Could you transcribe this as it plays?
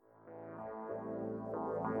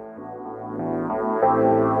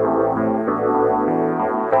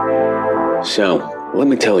So, let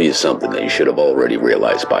me tell you something that you should have already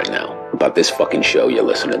realized by now about this fucking show you're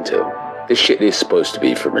listening to. This shit is supposed to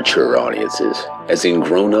be for mature audiences, as in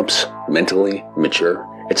grown-ups, mentally mature.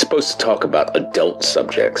 It's supposed to talk about adult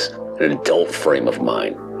subjects, an adult frame of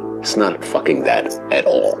mind. It's not fucking that at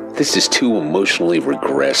all. This is two emotionally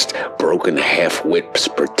regressed, broken half-wits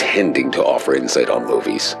pretending to offer insight on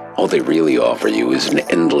movies. All they really offer you is an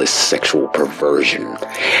endless sexual perversion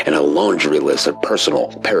and a laundry list of personal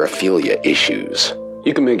paraphilia issues.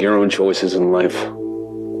 You can make your own choices in life,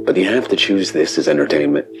 but you have to choose this as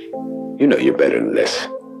entertainment. You know you're better than this.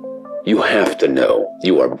 You have to know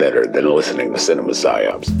you are better than listening to Cinema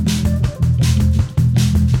Psyops.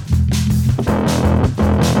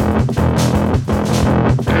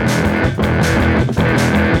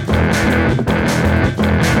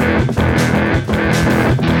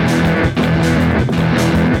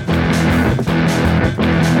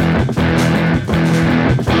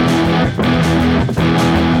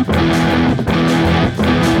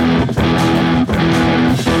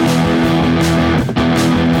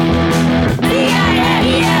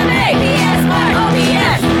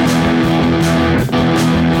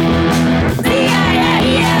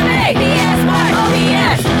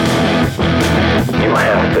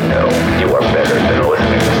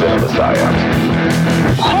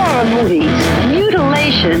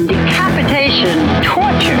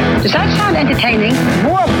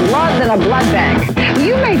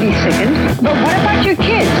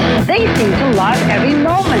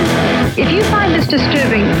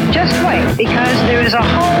 Disturbing, just wait, because there is a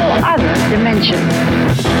whole other dimension.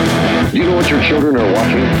 Do you know what your children are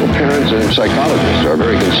watching? Well, parents and psychologists are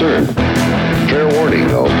very concerned. Fair warning,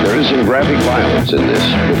 though, there is some graphic violence in this,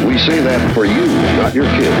 but we say that for you, not your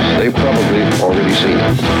kids. They've probably already seen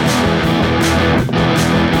it.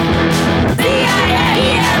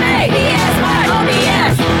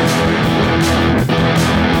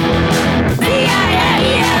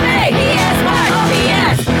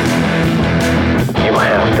 You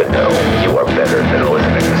have to know you are better than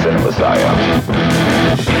listening to Cinema Psyops.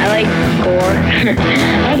 I like gore.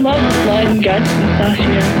 I love blood and guts and stuff, you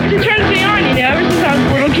know. It turns me on, you know, ever since I was a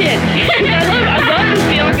little kid. I love the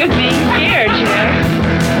feeling of being scared, you know.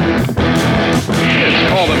 Kids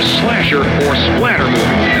call them slasher or splatter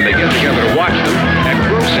movies, and they get together to watch them at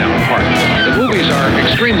Gross Out parties. The movies are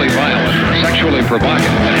extremely violent, sexually provocative,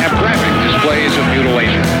 and have graphic displays of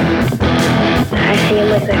mutilation. I see them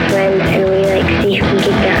with my friends, and we see who can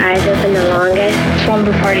keep their eyes open the longest.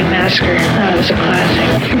 Slumber Party Massacre. That was a classic.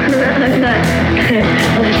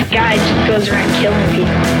 This guy just goes around killing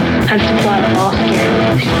people. That's the plot of all scary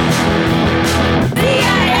movies.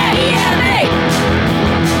 CIAEMA!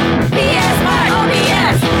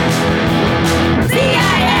 PSYOBS!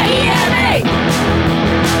 CIAEMA!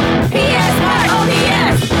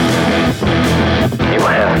 PSYOBS! You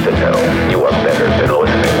have to know you are better than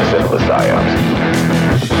listening to Cinema Psyops.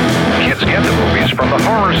 Kids get the movies from the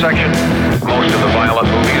horror section. Most of the violent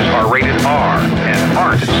movies are rated R and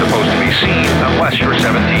aren't supposed to be seen unless you're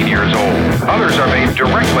 17 years old. Others are made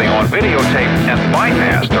directly on videotape and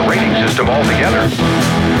bypass the rating system altogether.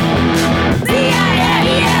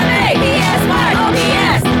 CIAEMA!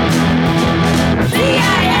 PSYOBS!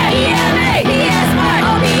 CIAEMA!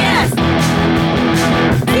 PSYOBS!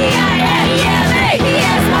 CIAEMA!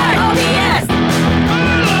 PSYOBS!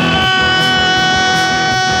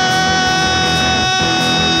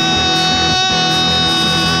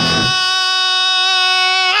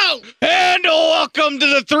 And welcome to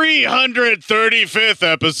the 335th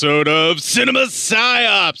episode of Cinema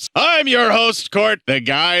Psyops. I'm your host, Court, the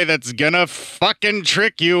guy that's gonna fucking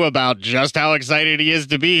trick you about just how excited he is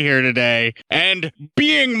to be here today. And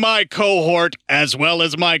being my cohort as well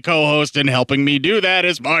as my co-host and helping me do that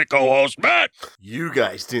is my co-host, Matt. You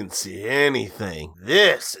guys didn't see anything.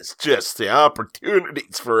 This is just the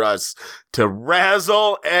opportunities for us to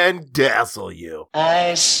razzle and dazzle you.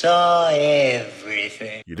 I saw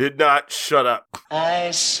everything. You did not shut up.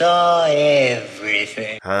 I saw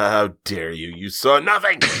everything. How dare you? You saw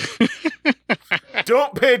nothing.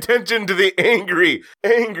 Don't pay attention to the angry,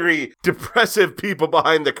 depressive people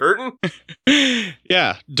behind the curtain.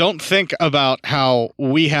 Yeah, don't think about how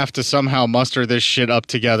we have to somehow muster this shit up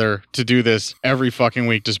together to do this every fucking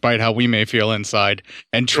week, despite how we may feel inside,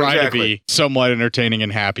 and try to be somewhat entertaining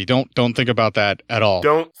and happy. Don't think about that at all.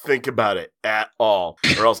 Don't think about it at all,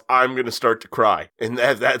 or else I'm going to start to cry. And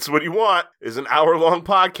that's what you want, is an hour-long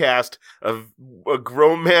podcast of a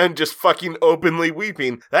grown man just fucking openly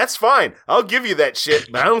weeping. That's fine. I'll I'll give you that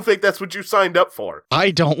shit, but I don't think that's what you signed up for. I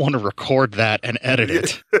don't want to record that and edit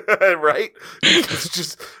it. Right? It's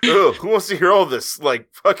just, ugh, who wants to hear all this, like,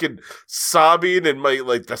 fucking sobbing and my,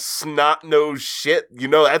 like, the snot-nosed shit? You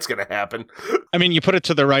know that's gonna happen. I mean, you put it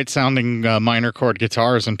to the right sounding minor chord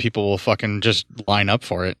guitars and people will fucking just line up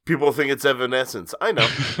for it. People think it's Evanescence. I know.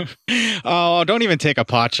 Oh, don't even take a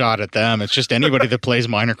pot shot at them. It's just anybody that plays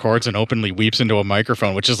minor chords and openly weeps into a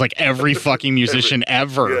microphone, which is like every fucking musician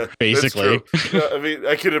ever, basically. That's true. I mean,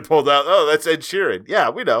 I could have pulled out, oh, that's Ed Sheeran. Yeah,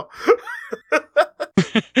 we know.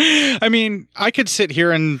 I mean, I could sit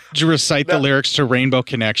here and recite the lyrics to Rainbow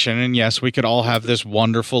Connection, and yes, we could all have this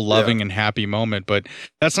wonderful, loving, and happy moment, but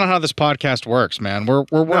that's not how this podcast works, man. We're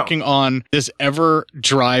working on this ever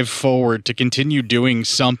drive forward to continue doing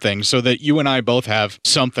something so that you and I both have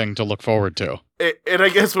something to look forward to. And I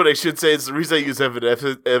guess what I should say is the reason I use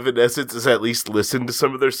Evanescence is at least listen to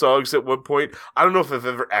some of their songs at one point. I don't know if I've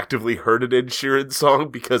ever actively heard an Ed Sheeran song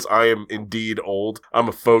because I am indeed old. I'm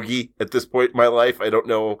a fogey at this point in my life. I don't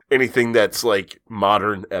know anything that's like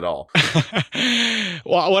modern at all.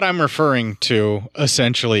 Well, what I'm referring to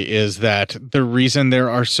essentially is that the reason there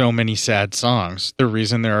are so many sad songs, the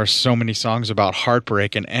reason there are so many songs about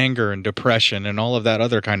heartbreak and anger and depression and all of that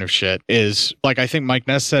other kind of shit is, like I think Mike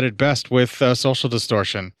Ness said it best with Social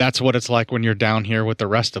Distortion. That's what it's like when you're down here with the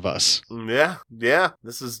rest of us. Yeah.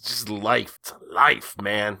 This is just life. It's life,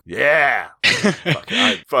 man. Yeah.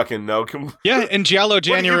 I fucking know. Yeah, and Giallo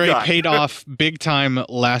January paid off big time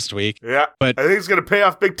last week. Yeah, but I think it's going to pay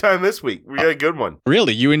off big time this week. We got a good one.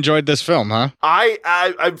 Really? You enjoyed this film, huh?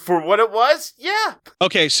 I for what it was, yeah.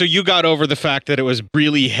 Okay, so you got over the fact that it was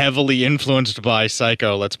really heavily influenced by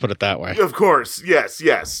Psycho, let's put it that way. Of course, yes.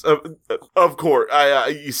 Of course.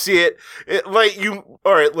 You see it like you,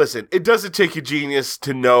 all right, listen, it doesn't take a genius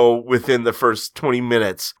to know within the first 20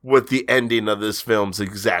 minutes what the ending of this film's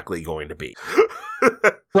exactly going to be.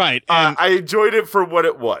 Right. I enjoyed it for what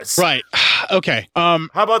it was. Right. Okay. How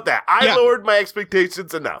about that? I lowered my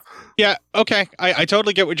expectations enough. Yeah. Okay. I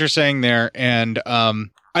totally get what you're saying there. And,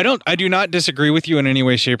 I do not disagree with you in any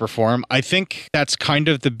way, shape, or form. I think that's kind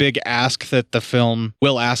of the big ask that the film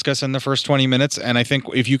will ask us in the first 20 minutes. And I think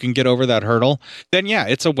if you can get over that hurdle, then yeah,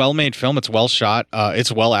 it's a well-made film. It's well shot.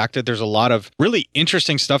 It's well acted. There's a lot of really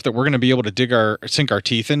interesting stuff that we're going to be able to sink our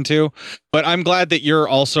teeth into. But I'm glad that you're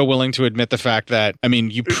also willing to admit the fact that, I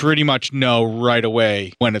mean, you pretty much know right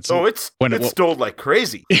away when it's... Oh, it's stole like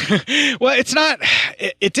crazy. Well, it's not...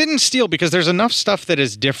 It didn't steal because there's enough stuff that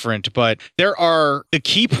is different, but there are the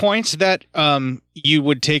key points that you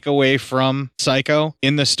would take away from Psycho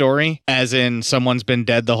in the story, as in someone's been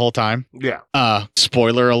dead the whole time. Yeah.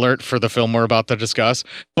 Spoiler alert for the film we're about to discuss.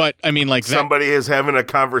 But I mean, like somebody is having a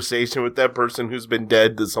conversation with that person who's been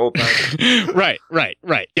dead this whole time. Right.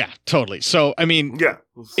 Yeah, totally. So, I mean, yeah.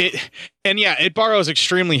 It borrows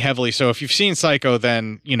extremely heavily. So if you've seen Psycho,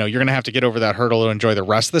 then, you know, you're going to have to get over that hurdle to enjoy the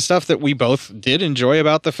rest of the stuff that we both did enjoy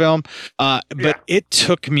about the film. But it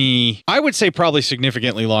took me, I would say, probably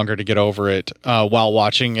significantly longer to get over it while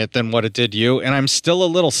watching it than what it did you. And I'm still a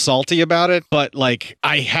little salty about it, but like,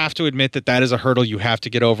 I have to admit that is a hurdle you have to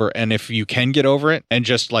get over. And if you can get over it and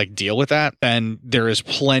just like deal with that, then there is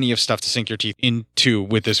plenty of stuff to sink your teeth into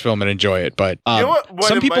with this film and enjoy it. But you know what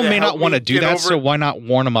some people may not want to do that. So why not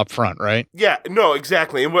warn them up front, right? Yeah, no,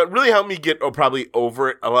 exactly. And what really helped me get probably over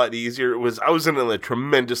it a lot easier was I was in a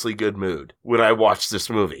tremendously good mood when I watched this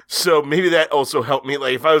movie. So maybe that also helped me.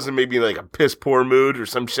 Like if I was in maybe like a piss poor mood or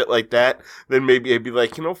some shit like that, then maybe I'd be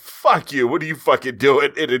like, you know, fuck you. What are you fucking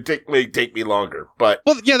doing? It'd take me longer. But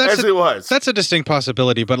well, yeah, that's a distinct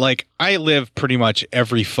possibility. But like I live pretty much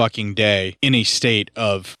every fucking day in a state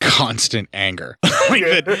of constant anger. Like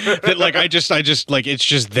that like I just like it's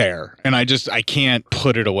just there, and I can't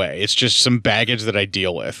put it away. It's just some baggage that I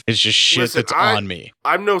deal with. It's just shit that's on me.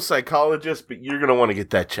 I'm no psychologist, but you're gonna want to get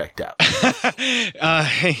that checked out.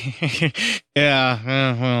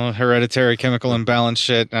 Well, hereditary chemical imbalance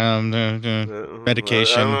shit,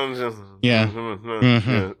 medication. Yeah.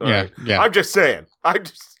 I'm just saying.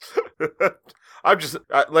 I'm just,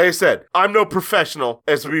 like I said, I'm no professional,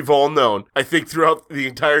 as we've all known. I think throughout the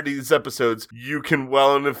entirety of these episodes, you can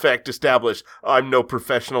well and in fact establish I'm no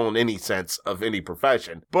professional in any sense of any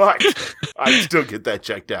profession, but I'd still get that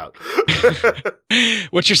checked out.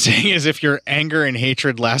 What you're saying is if your anger and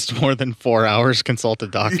hatred last more than 4 hours, consult a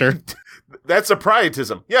doctor. That's a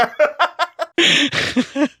pietism. Yeah.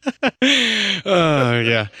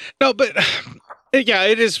 Yeah. No, but... Yeah,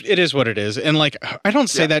 it is what it is. And like, I don't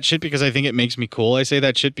say that shit because I think it makes me cool. I say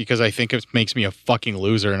that shit because I think it makes me a fucking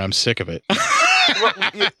loser and I'm sick of it.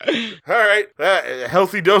 All right, a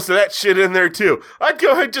healthy dose of that shit in there too. I'd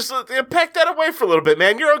go ahead and just pack that away for a little bit,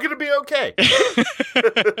 man. You're all going to be okay.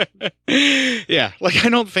 Yeah, like I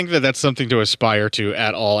don't think that that's something to aspire to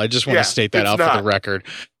at all. I just want to state that out for the record.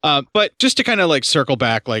 But just to kind of like circle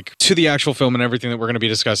back like to the actual film and everything that we're going to be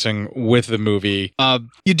discussing with the movie,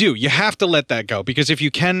 you have to let that go, because if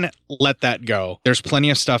you can let that go, there's plenty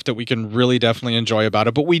of stuff that we can really definitely enjoy about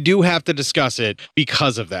it, but we do have to discuss it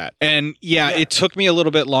because of that. And it took me a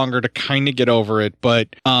little bit longer to kind of get over it, but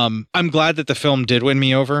I'm glad that the film did win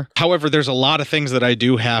me over. However, there's a lot of things that I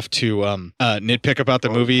do have to nitpick about the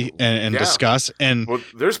movie and discuss. And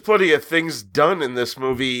there's plenty of things done in this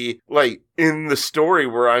movie, like in the story,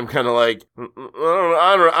 where I'm kind of like, I don't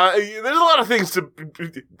know. There's a lot of things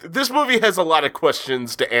this movie has a lot of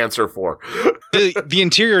questions to answer for. the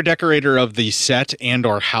interior decorator of the set and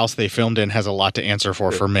or house they filmed in has a lot to answer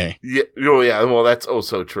for me. Yeah. Oh, yeah. Well, that's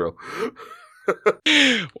also true.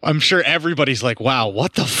 I'm sure everybody's like, wow,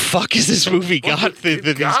 what the fuck is this movie got?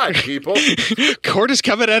 God, people. Court is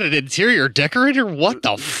coming at an interior decorator? What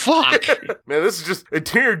the fuck? Man, this is just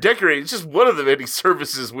interior decorating. It's just one of the many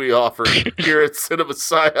services we offer here at Cinema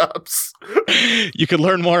Psyops. You can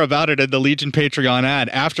learn more about it in the Legion Patreon ad,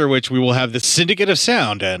 after which we will have the Syndicate of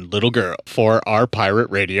Sound and Little Girl for our pirate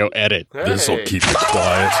radio edit. Hey. This'll keep it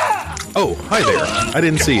quiet. Oh, hi there. I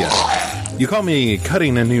didn't see you. You caught me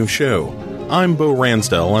cutting a new show. I'm Bo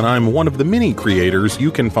Ransdell, and I'm one of the many creators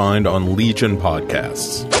you can find on Legion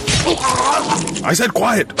Podcasts. I said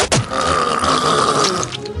quiet!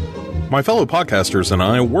 My fellow podcasters and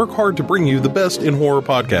I work hard to bring you the best in horror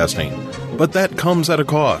podcasting, but that comes at a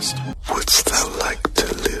cost. Wouldst thou like to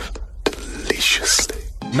live deliciously?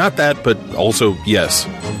 Not that, but also yes.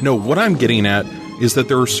 No, what I'm getting at is that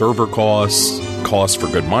there are server costs for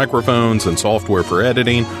good microphones and software for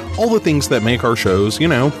editing, all the things that make our shows,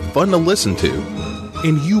 fun to listen to.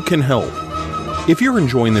 And you can help. If you're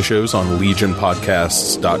enjoying the shows on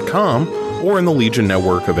legionpodcasts.com or in the Legion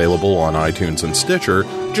Network available on iTunes and Stitcher,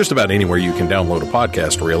 just about anywhere you can download a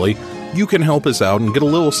podcast, really, you can help us out and get a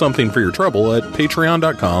little something for your trouble at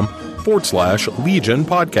patreon.com/Legion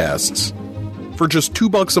Podcasts. For just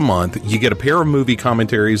 $2 a month, you get a pair of movie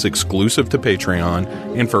commentaries exclusive to Patreon,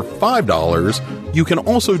 and for $5, you can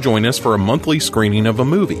also join us for a monthly screening of a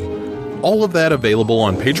movie. All of that available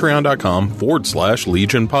on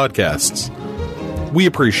patreon.com/Legion Podcasts. We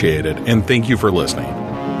appreciate it, and thank you for listening.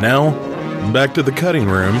 Now, back to the cutting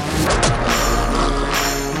room.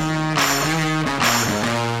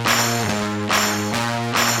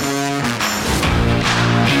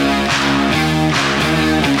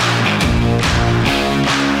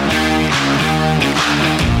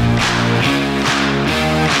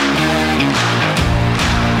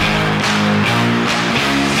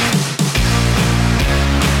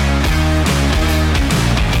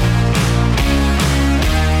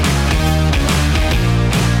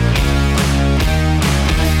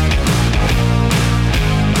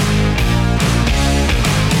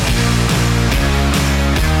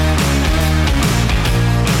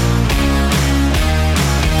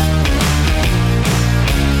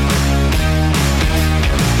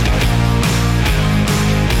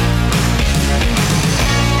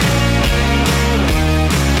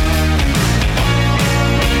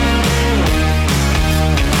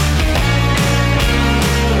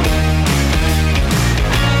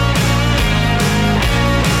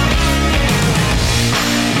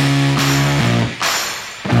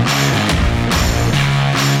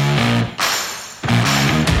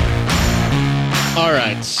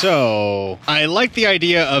 So, I like the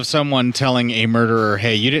idea of someone telling a murderer,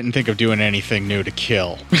 hey, you didn't think of doing anything new to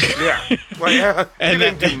kill. Yeah. Well, you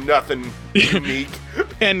didn't do nothing unique.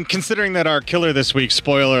 And considering that our killer this week,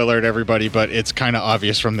 spoiler alert, everybody, but it's kind of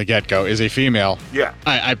obvious from the get-go, is a female. Yeah.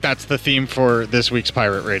 That's the theme for this week's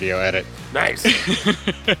Pirate Radio edit. Nice.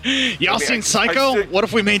 Y'all seen Psycho? What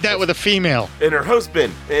if we made that with a female? And her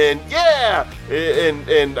husband. And yeah.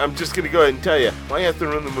 And I'm just going to go ahead and tell you, why you have to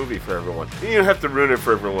ruin the movie for everyone? You don't have to ruin it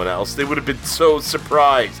for everyone else. They would have been so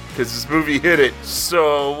surprised because this movie hit it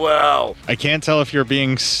so well. I can't tell if you're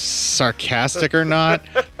being sarcastic or not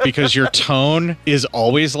because your tone is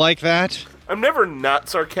always like that. I'm never not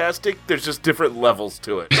sarcastic. There's just different levels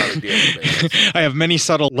to it on a daily basis. I have many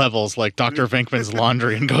subtle levels, like Dr. Venkman's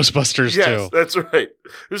laundry and Ghostbusters, yes, too. That's right.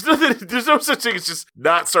 There's no such thing as just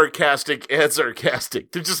not sarcastic and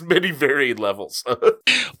sarcastic. There's just many varied levels.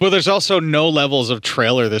 Well, there's also no levels of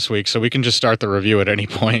trailer this week, so we can just start the review at any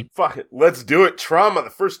point. Fuck it. Let's do it. Trauma, the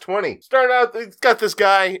first 20. Start out, it's got this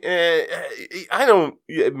guy.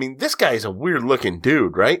 This guy's a weird looking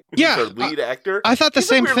dude, right? Yeah. He's our lead actor. I thought the He's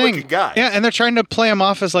same a thing. Guy. Yeah, and they're trying to play him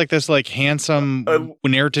off as like this like handsome,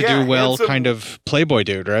 ne'er-to-do-well handsome, kind of playboy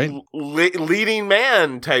dude, right? Leading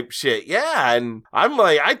man type shit. Yeah, and I'm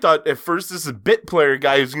like, I thought at first this is a bit player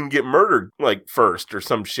guy who's going to get murdered like first or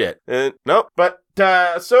some shit. Nope, but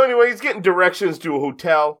so anyway, he's getting directions to a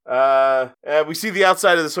hotel. We see the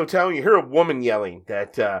outside of this hotel, and you hear a woman yelling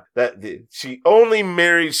that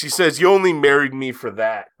she says, "You only married me for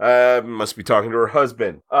that." Must be talking to her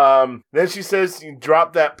husband. Then she says, "You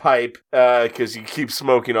drop that pipe, because you keep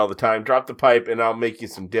smoking all the time. Drop the pipe, and I'll make you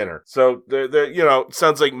some dinner." So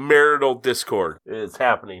sounds like marital discord is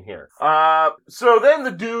happening here. So then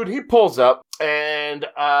the dude, he pulls up, and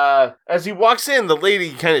as he walks in, the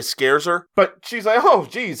lady kind of scares her, but she's like, "Oh,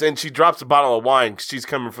 geez," and she drops a bottle of wine because she's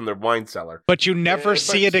coming from their wine cellar. But you never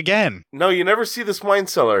see it again. No, you never see this wine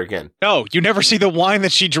cellar again. No, you never see the wine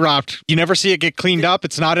that she dropped. You never see it get cleaned up.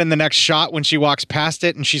 It's not in the next shot when she walks past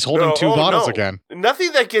it and she's holding two bottles again.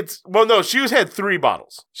 Nothing that gets... Well, no, she had 3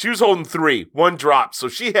 bottles. She was holding 3. 1 dropped, so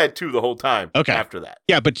she had 2 the whole time after that.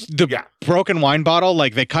 Yeah, but the broken wine bottle,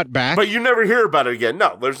 like, they cut back. But you never hear about it again.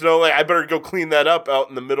 No, there's no, like, I better go clean that up out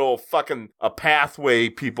in the middle of fucking a pathway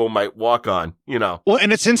people might walk on, Well,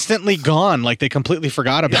 and it's instantly gone. Like, they completely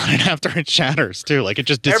forgot about it after it shatters, too. Like, it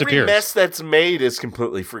just disappears. Every mess that's made is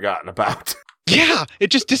completely forgotten about. Yeah,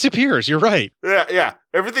 it just disappears. You're right. Yeah.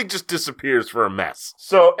 Everything just disappears for a mess.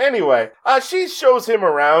 So anyway, she shows him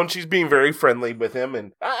around. She's being very friendly with him,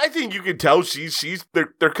 and I think you can tell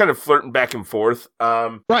they're kind of flirting back and forth.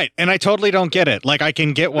 Right, and I totally don't get it. Like, I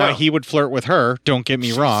can get why he would flirt with her. Don't get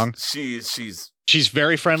me wrong. She's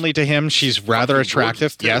very friendly to him. She's rather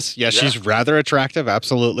attractive. Yes, she's rather attractive,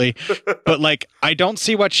 absolutely. But, like, I don't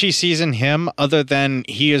see what she sees in him other than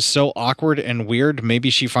he is so awkward and weird. Maybe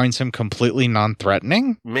she finds him completely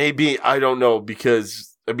non-threatening? Maybe, I don't know,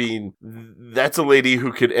 because, I mean, that's a lady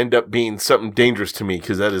who could end up being something dangerous to me,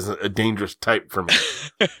 because that is a dangerous type for me.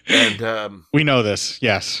 And we know this,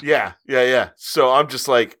 yes. Yeah. So I'm just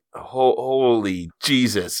like, holy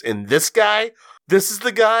Jesus. And this guy... This is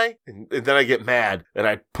the guy? And then I get mad, and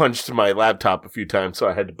I punched my laptop a few times, so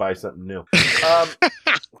I had to buy something new.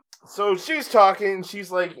 So she's talking,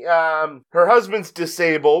 she's like, her husband's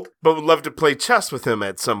disabled, but would love to play chess with him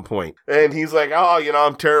at some point. And he's like, "Oh,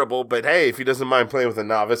 I'm terrible, but hey, if he doesn't mind playing with a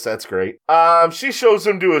novice, that's great." She shows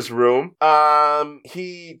him to his room.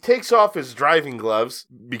 He takes off his driving gloves,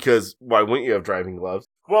 because why wouldn't you have driving gloves?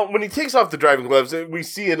 Well, when he takes off the driving gloves, we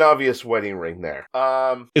see an obvious wedding ring there.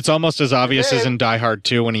 It's almost as obvious as in Die Hard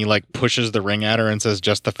 2 when he, like, pushes the ring at her and says,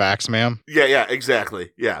 "Just the facts, ma'am." Yeah,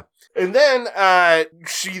 exactly. Yeah. And then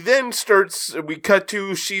she then starts, we cut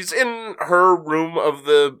to, she's in her room of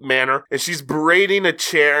the manor, and she's berating a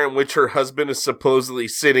chair in which her husband is supposedly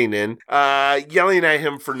sitting in, yelling at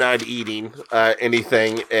him for not eating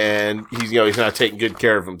anything, and he's not taking good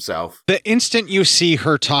care of himself. The instant you see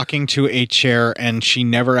her talking to a chair and she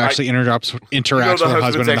never actually interacts with her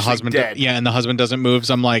husband, and the husband, and the husband doesn't move,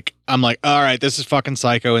 so I'm like, all right, this is fucking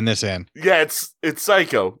psycho in this inn. Yeah, it's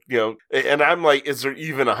psycho, and I'm like, is there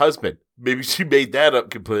even a husband? Maybe she made that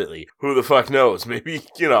up completely. Who the fuck knows? Maybe,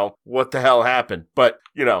 what the hell happened? But,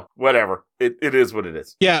 whatever. It is what it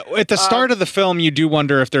is. Yeah, at the start of the film, you do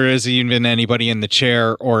wonder if there is even anybody in the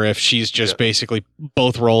chair or if she's just basically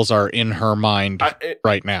both roles are in her mind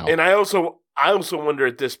right now. And I also wonder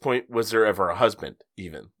at this point, was there ever a husband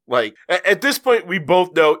even? Like, at this point, we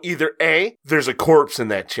both know either A, there's a corpse in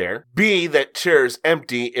that chair, B, that chair is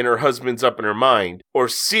empty and her husband's up in her mind, or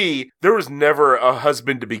C, there was never a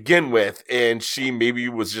husband to begin with and she maybe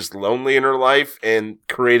was just lonely in her life and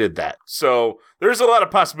created that. So there's a lot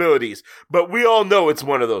of possibilities, but we all know it's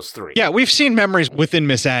one of those 3. Yeah, we've seen Memories within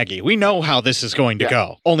Miss Aggie. We know how this is going to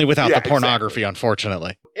go, only without the pornography,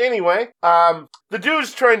 unfortunately. Anyway, the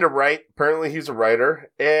dude's trying to write. Apparently he's a writer,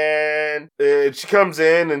 and she comes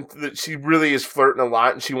in and she really is flirting a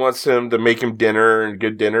lot, and she wants him to make him dinner and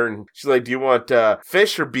good dinner, and she's like, "Do you want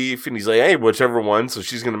fish or beef?" And he's like, "Hey, whichever one." So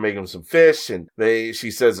she's gonna make him some fish, and she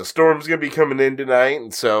says a storm's gonna be coming in tonight,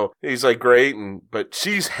 and so he's like, "Great," but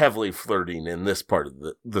she's heavily flirting in this part of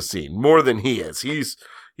the scene more than he is. He's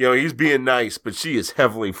being nice, but she is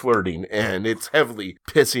heavily flirting, and it's heavily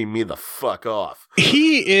pissing me the fuck off.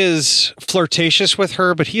 He is flirtatious with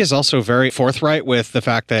her, but he is also very forthright with the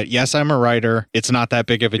fact that, yes, I'm a writer. It's not that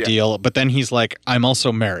big of a deal. But then he's like, I'm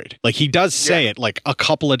also married. Like, he does say it like a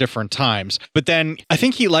couple of different times. But then I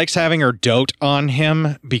think he likes having her dote on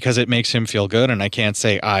him because it makes him feel good. And I can't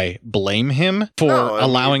say I blame him for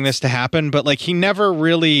allowing this to happen. But like, he never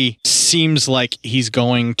really seems like he's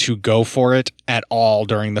going to go for it at all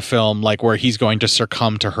during the film, like where he's going to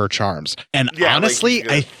succumb to her charms. And honestly,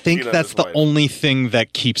 I think that's the only thing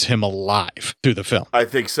that keeps him alive through the film. I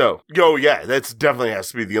think so. Oh, yeah, that's definitely has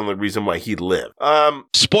to be the only reason why he'd live.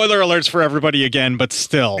 Spoiler alerts for everybody again, but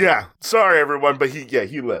still. Yeah, sorry everyone, but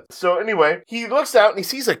he lived. So anyway, he looks out and he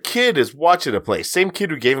sees a kid is watching a place. Same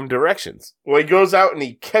kid who gave him directions. Well, he goes out and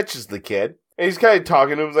he catches the kid. And he's kind of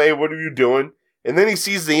talking to him, like, hey, what are you doing? And then he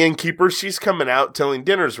sees the innkeeper. She's coming out telling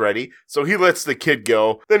dinner's ready. So he lets the kid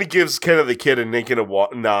go. Then he gives kind of the kid a nink and a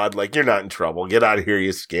nod, like, you're not in trouble. Get out of here,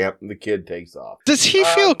 you scamp. And the kid takes off. Does he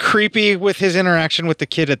feel creepy with his interaction with the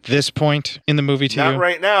kid at this point in the movie to you? Not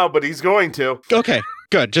right now, but he's going to. Okay.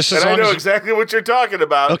 Good. Just as and long I know as exactly what you're talking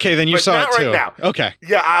about. Okay, then you saw it too. Not right now. Okay.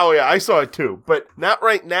 Yeah, I saw it too. But not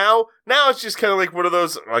right now. Now it's just kind of like one of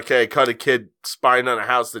those, okay, I caught a kid spying on a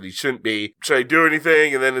house that he shouldn't be. Should I do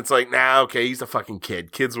anything? And then it's like, nah, okay, he's a fucking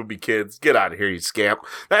kid. Kids will be kids. Get out of here, you scamp.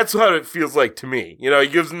 That's what it feels like to me. You know, he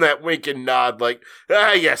gives him that wink and nod like,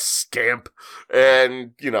 yes, scamp.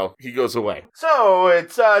 And, you know, he goes away. So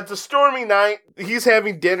it's a stormy night. He's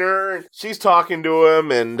having dinner. And she's talking to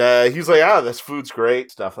him. And he's like, this food's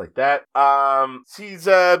great. Stuff like that.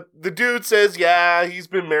 The dude says, yeah, he's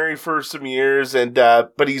been married for some years. And,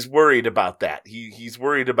 but he's worried about that. He's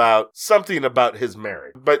worried about something about his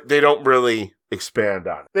marriage, but they don't really expand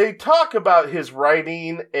on it. They talk about his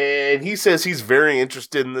writing, and he says he's very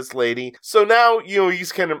interested in this lady. So now,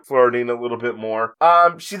 he's kind of flirting a little bit more.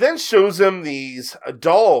 She then shows him these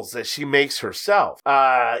dolls that she makes herself.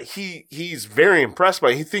 He's very impressed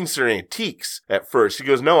by it. He thinks they're antiques at first. She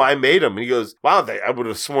goes, no, I made them. And he goes, wow, I would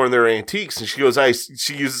have sworn they're antiques. And she goes,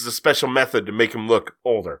 she uses a special method to make them look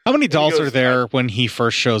older. How many dolls are there when he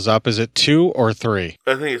first shows up? Is it 2 or 3?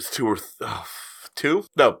 I think it's 2 or 2?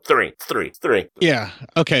 No, 3. It's 3. Yeah.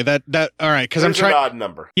 Okay. That. All right. Because I'm trying. An odd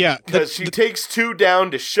number. Yeah. Because she takes 2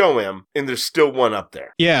 down to show him, and there's still 1 up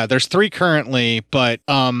there. Yeah. There's 3 currently, but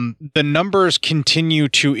the numbers continue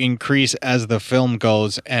to increase as the film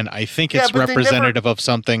goes, and I think it's representative of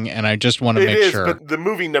something. And I just want to make sure. But the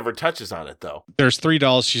movie never touches on it, though. There's 3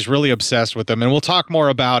 dolls. She's really obsessed with them, and we'll talk more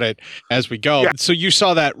about it as we go. Yeah. So you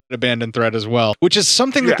saw that abandoned thread as well, which is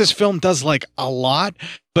something that this film does like a lot.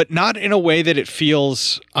 But not in a way that it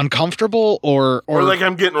feels uncomfortable or like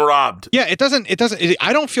I'm getting robbed. Yeah, it doesn't.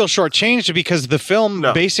 I don't feel shortchanged because the film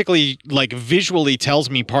basically like visually tells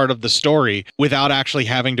me part of the story without actually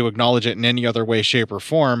having to acknowledge it in any other way, shape, or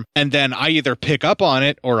form. And then I either pick up on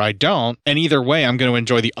it or I don't. And either way, I'm going to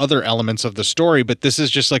enjoy the other elements of the story. But this is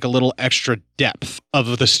just like a little extra depth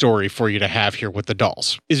of the story for you to have here with the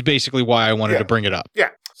dolls. Is basically why I wanted to bring it up.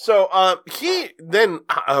 Yeah. So he then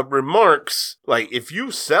remarks, like, if you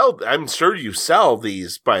sell, I'm sure you sell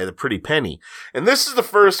these by the pretty penny. And this is the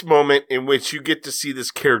first moment in which you get to see this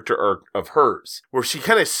character arc of hers, where she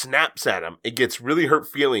kind of snaps at him and gets really hurt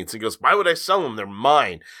feelings and goes, why would I sell them? They're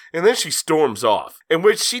mine. And then she storms off, in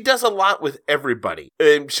which she does a lot with everybody.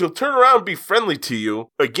 And she'll turn around and be friendly to you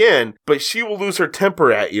again, but she will lose her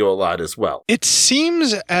temper at you a lot as well. It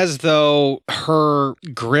seems as though her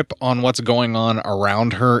grip on what's going on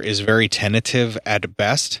around her is very tentative at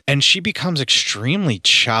best, and she becomes extremely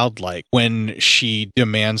childlike when she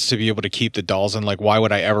demands to be able to keep the dolls and like, why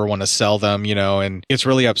would I ever want to sell them, and gets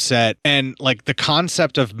really upset. And like the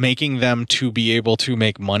concept of making them to be able to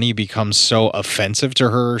make money becomes so offensive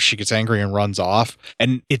to her. She gets angry and runs off,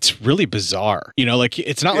 and it's really bizarre. Like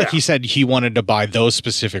it's not like he said he wanted to buy those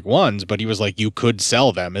specific ones, but he was like, you could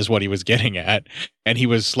sell them is what he was getting at. And he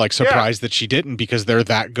was like surprised that she didn't because they're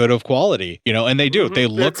that good of quality, and they do. They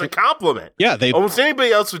look. It's a compliment. Yeah, almost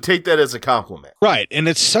anybody else would take that as a compliment. Right, and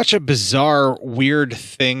it's such a bizarre, weird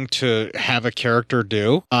thing to have a character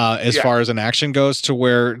do as far as an action goes, to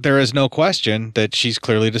where there is no question that she's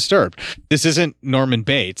clearly disturbed. This isn't Norman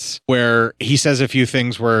Bates, where he says a few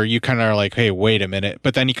things where you kind of are like, hey, wait a minute,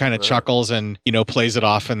 but then he kind of chuckles and plays it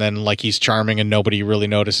off, and then like he's charming and nobody really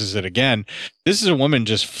notices it again. This is a woman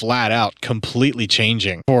just flat out completely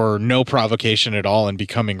changing for no provocation at all and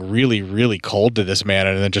becoming really, really cold to this man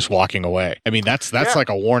and then just walking away. I mean, that's like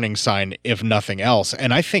a warning sign, if nothing else.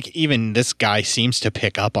 And I think even this guy seems to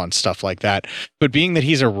pick up on stuff like that. But being that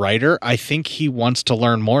he's a writer, I think he wants to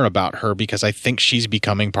learn more about her because I think she's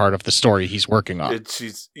becoming part of the story he's working on.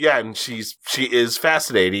 She is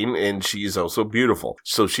fascinating, and she's also beautiful.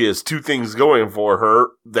 So she has 2 things going for her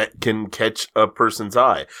that can catch a person's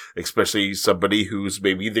eye, especially somebody who's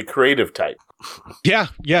maybe the creative type. Yeah,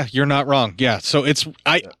 you're not wrong. Yeah, so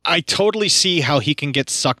I totally see how he can get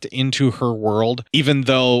sucked into her world, even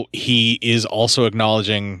though he is also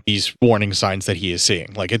acknowledging these warning signs that he is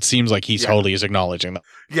seeing. Like, it seems like he totally is acknowledging them.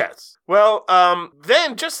 Yes. Well,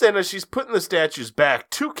 then, as she's putting the statues back,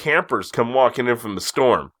 two campers come walking in from the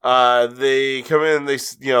storm. They come in,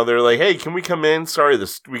 they're like, hey, can we come in? Sorry,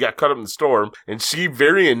 we got caught up in the storm. And she's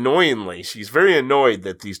very annoyed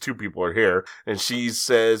that these two people are here. And she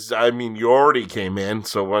says, I mean, you already came in,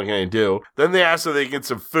 so what can I do? Then they ask if they get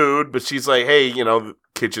some food, but she's like, hey,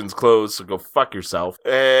 kitchen's closed, so go fuck yourself.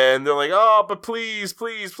 And they're like, oh, but please,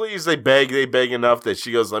 please, please. They beg enough that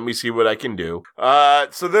she goes, let me see what I can do.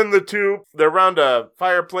 So then they're around a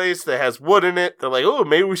fireplace that has wood in it. They're like, oh,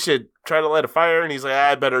 maybe we should try to light a fire. And he's like,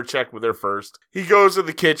 I better check with her first. He goes to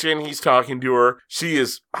the kitchen. He's talking to her. She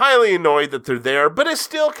is highly annoyed that they're there, but is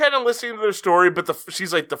still kind of listening to their story. But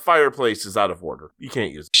she's like, the fireplace is out of order. You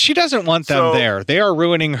can't use it. She doesn't want them there. They are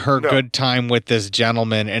ruining her good time with this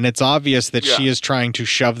gentleman. And it's obvious that she is trying to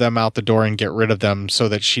shove them out the door and get rid of them so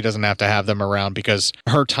that she doesn't have to have them around because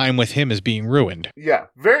her time with him is being ruined. Yeah,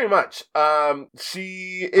 very much.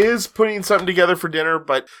 She is putting something together for dinner,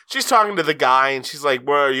 but she's talking to the guy and she's like,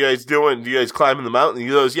 what are you guys doing? Do you guys climbing the mountain? He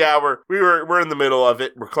goes, yeah, we're in the middle of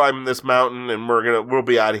it. We're climbing this mountain and we'll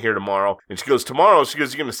be out of here tomorrow. And she goes, tomorrow? She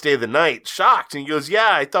goes, you're going to stay the night? Shocked. And he goes, yeah,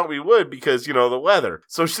 I thought we would because, the weather.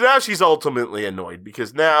 So now she's ultimately annoyed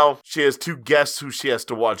because now she has two guests who she has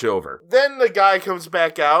to watch over. Then the guy comes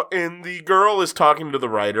back out and the girl is talking to the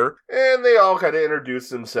writer and they all kind of introduce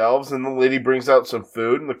themselves and the lady brings out some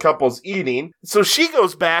food and the couple's eating. So she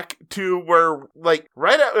goes back to where,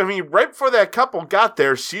 right before that couple got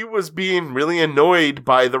there, she was being really annoyed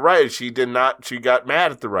by the writer. She got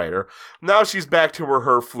mad at the writer. Now she's back to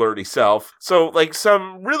her flirty self. So,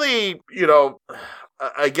 some really,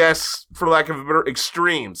 I guess, for lack of a better,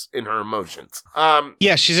 extremes in her emotions.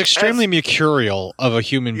 She's extremely mercurial of a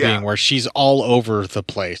human being where she's all over the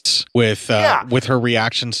place with her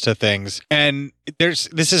reactions to things. And this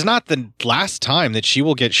is not the last time that she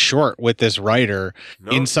will get short with this writer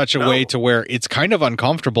in such a way to where it's kind of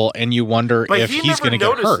uncomfortable and you wonder if he's going to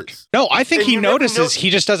get hurt. No, I think he notices. He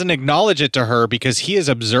just doesn't acknowledge it to her because he is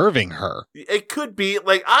observing her. It could be,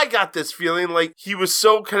 I got this feeling like he was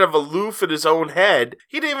so kind of aloof in his own head,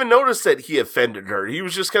 he didn't even notice that he offended her. He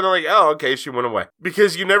was just kind of like, oh, okay, she went away.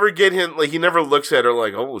 Because you never get him, he never looks at her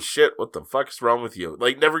like, oh shit, what the fuck is wrong with you?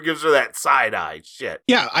 Never gives her that side-eye shit.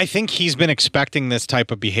 Yeah, I think he's been expecting this type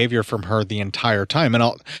of behavior from her the entire time.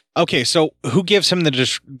 And okay, so who gives him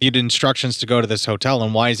the instructions to go to this hotel,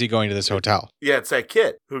 and why is he going to this hotel? Yeah, it's that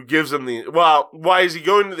kid who gives him why is he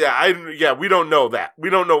going to that? We don't know that. We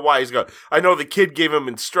don't know why he's going. I know the kid gave him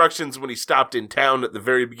instructions when he stopped in town at the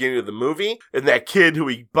very beginning of the movie, and that kid who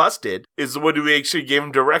he busted is the one who actually gave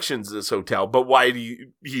him directions to this hotel. But why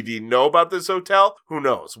he didn't know about this hotel? Who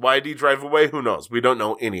knows? Why did he drive away? Who knows? We don't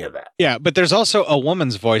know any of that. Yeah, but there's also a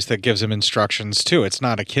woman's voice that gives him instructions too. It's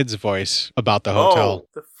not a kid's voice about the hotel. Oh,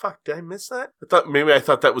 the fuck? Did I miss that? I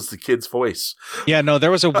thought that was the kid's voice. Yeah, no,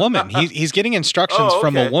 there was a woman. He's getting instructions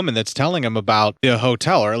from a woman that's telling him about the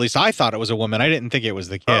hotel, or at least I thought it was a woman. I didn't think it was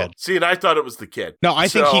the kid. Oh, see, and I thought it was the kid. No, I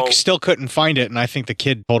think he still couldn't find it, and I think the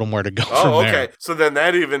kid told him where to go from there. Okay. So then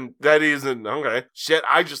that isn't okay. Shit,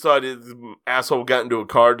 I just thought the asshole got into a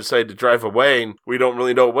car, decided to drive away, and we don't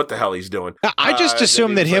really know what the hell he's doing. I just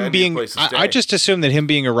assumed that him being I just assumed that him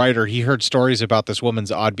being a writer, he heard stories about this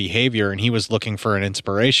woman's odd behavior, and he was looking for an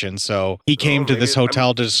inspiration. So he came to this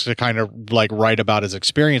hotel just to kind of write about his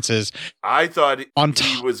experiences. I thought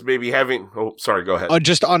he was maybe having. Oh, sorry. Go ahead.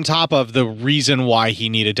 Just on top of the reason why he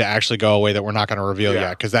needed to actually go away that we're not going to reveal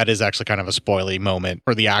yet, because that is actually kind of a spoily moment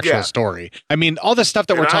for the actual story. I mean, all the stuff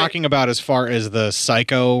that we're talking about as far as the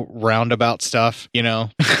psycho roundabout stuff,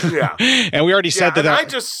 Yeah. And we already said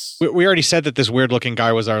we already said that this weird looking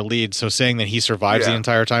guy was our lead. So saying that he survives the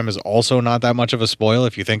entire time is also not that much of a spoil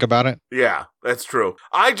if you think about it. Yeah, that's true.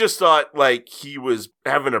 I just thought he was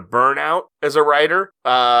having a burnout as a writer.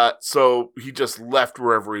 So he just left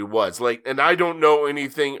wherever he was. And I don't know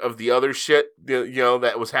anything of the other shit,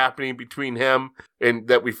 that was happening between him and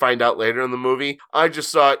that we find out later in the movie. I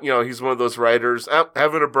just thought, he's one of those writers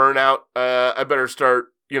having a burnout. I better start,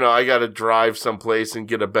 I got to drive someplace and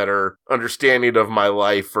get a better understanding of my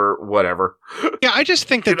life or whatever. Yeah, I just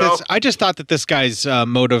think that I just thought that this guy's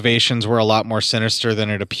motivations were a lot more sinister than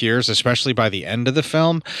it appears, especially by the end of the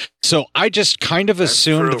film. So I just kind of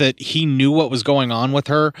assumed that he knew what was going on with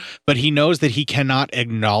her, but he knows that he cannot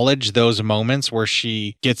acknowledge those moments where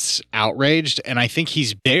she gets outraged. And I think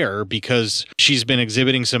he's there because she's been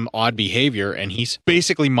exhibiting some odd behavior, and he's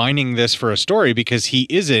basically mining this for a story because he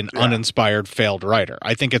is an uninspired failed writer.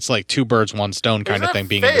 I think it's like two birds, one stone kind He's of not thing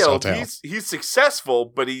being in this failed. hotel. He's successful,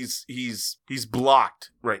 but he's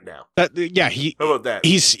blocked right now. How about that?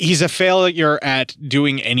 He's a failure at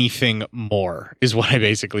doing anything more, is what I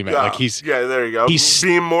basically meant. Like there you go. He's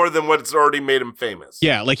being more than what's already made him famous.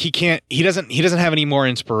 Yeah, like he doesn't have any more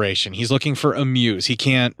inspiration. He's looking for a muse. He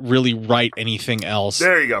can't really write anything else.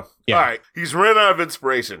 There you go. Yeah. All right. He's run out of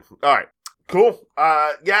inspiration. All right. Cool.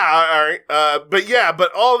 All right.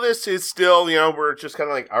 But all this is still, we're just kind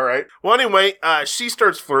of like, all right. Well, anyway, she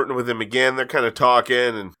starts flirting with him again. They're kind of talking,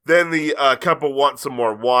 and then the couple want some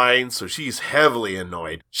more wine, so she's heavily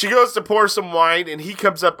annoyed. She goes to pour some wine, and he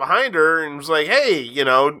comes up behind her and was like, hey,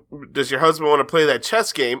 does your husband want to play that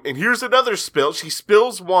chess game? And here's another spill. She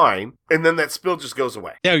spills wine, and then that spill just goes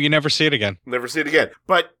away. Yeah, you never see it again. Never see it again.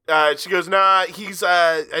 But she goes, nah, he's,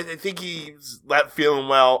 I think he's not feeling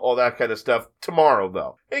well, all that kind of stuff. Tomorrow,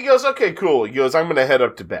 though. And he goes, okay, cool. He goes, I'm going to head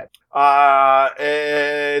up to bed.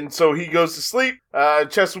 And so he goes to sleep.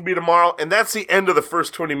 Chess will be tomorrow. And that's the end of the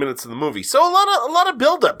first 20 minutes of the movie. So a lot of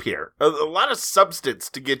build up here. A lot of substance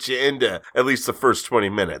to get you into at least the first 20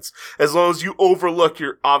 minutes. As long as you overlook,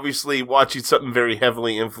 you're obviously watching something very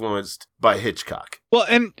heavily influenced by Hitchcock. Well,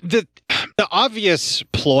 and the obvious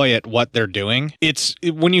ploy at what they're doing, it's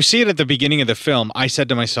when you see it at the beginning of the film, I said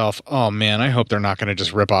to myself, oh man, I hope they're not going to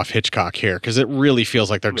just rip off Hitchcock here, because it really feels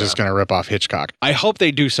like they're just going to rip off Hitchcock. I hope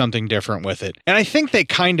they do something different with it. And I think they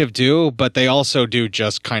kind of do, but they also do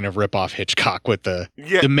just kind of rip off Hitchcock with the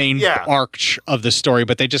main arch of the story,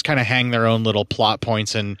 but they just kind of hang their own little plot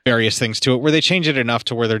points and various things to it, where they change it enough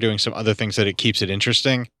to where they're doing some other things that it keeps it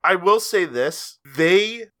interesting. I will say this,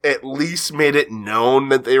 they at least made it known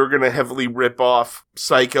that they were going to heavily rip off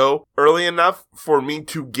Psycho early enough for me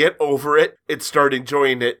to get over it and start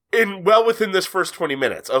enjoying it within this first 20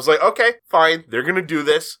 minutes. I was like, okay, fine, they're going to do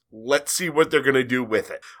this. Let's see what they're going to do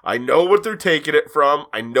with it. I know what they're taking it from.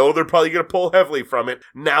 I know they're probably going to pull heavily from it.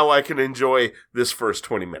 Now I can enjoy this first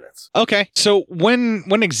 20 minutes. Okay. So when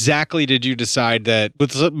exactly did you decide that,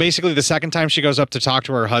 with basically the second time she goes up to talk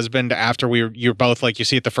to her husband after you're both like, you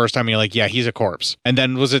see it the first time and you're like, yeah, he's a corpse. And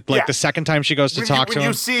then was it like the second time she goes to talk to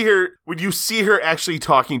him? When you see her actually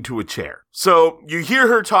talking to a chair. So you hear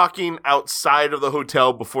her talking outside of the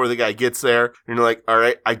hotel before the guy gets there, and you're like, all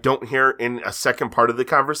right, I don't hear in a second part of the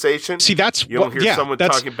conversation. See, that's you don't hear someone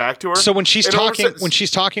talking back to her. So when she's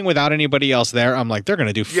talking without anybody else there, I'm like, they're going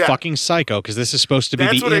to do fucking Psycho, because this is supposed to be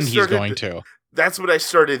the end he's going to. That's what I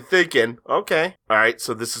started thinking. Okay. All right.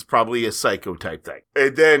 So this is probably a Psycho type thing.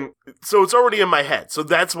 And then, so it's already in my head. So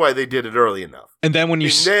that's why they did it early enough. And then when you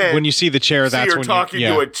see the chair, that's when you're talking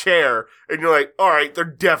to a chair, and you're like, all right, they're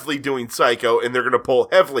definitely doing Psycho, and they're going to pull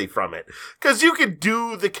heavily from it. Because you could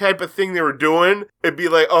do the type of thing they were doing. It'd be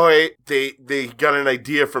like, oh, hey, they got an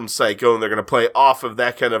idea from Psycho, and they're going to play off of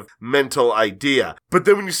that kind of mental idea. But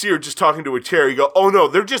then when you see her just talking to a chair, you go, oh no,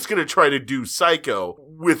 they're just going to try to do Psycho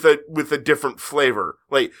with a different flavor.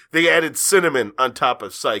 Like, they added cinnamon on top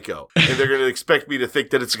of Psycho, and they're going to expect me to think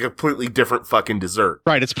that it's a completely different fucking dessert.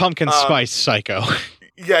 Right, it's pumpkin spice Psycho.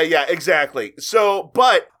 Yeah, exactly. So,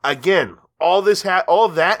 but again, all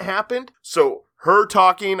of that happened. So her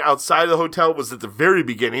talking outside of the hotel was at the very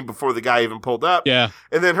beginning before the guy even pulled up. Yeah.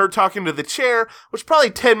 And then her talking to the chair was probably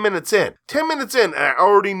 10 minutes in. 10 minutes in, and I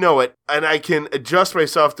already know it. And I can adjust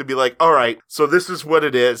myself to be like, all right, so this is what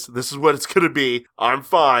it is. This is what it's going to be. I'm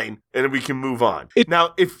fine. And we can move on. It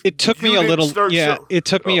took me a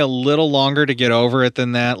little longer to get over it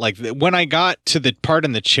than that. Like when I got to the part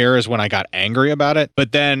in the chair is when I got angry about it.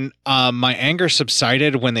 But then my anger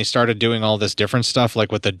subsided when they started doing all this different stuff,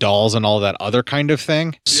 like with the dolls and all that other kind of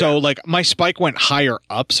thing. So like my spike went higher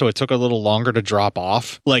up, so it took a little longer to drop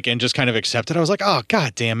off, like, and just kind of accept it. I was like, oh,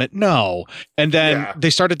 God damn it, no. And then they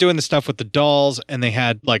started doing the stuff with the dolls, and they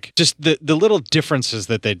had like just the little differences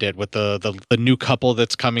that they did with the new couple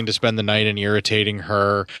that's coming to spend the night and irritating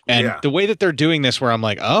her, and the way that they're doing this, where I'm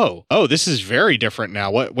like, oh, this is very different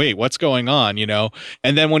now. What's going on?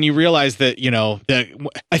 And then when you realize that,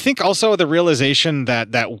 that I think also the realization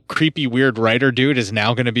that creepy weird writer dude is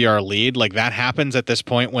now going to be our lead, like that happens at this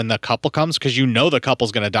point when the couple comes, because the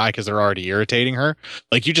couple's going to die because they're already irritating her.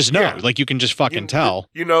 Like you just know, like you can just fucking tell.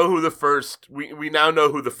 You know who the first we now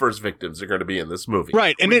know who the first victims are going to be in this movie,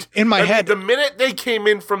 right? And in my head, the minute they came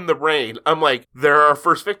in from the rain, I'm like, there are our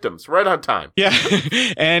first victims, right on time. Yeah,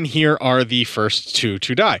 and here are the first two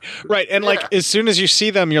to die, right? And like as soon as you see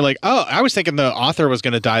them, you're like, oh, I was thinking the author was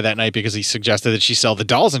going to die that night because he suggested that she sell the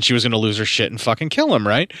dolls and she was going to lose her shit and fucking kill him,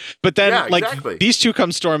 right? But then like these two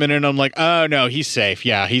come storming in, and I'm like, oh no, he's safe.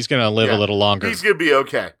 Yeah, he's going to live a little longer. He's going to be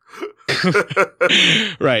okay.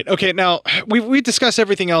 Right. Okay. Now we discussed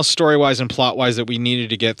everything else story-wise and plot-wise that we needed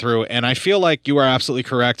to get through, and I feel like you are absolutely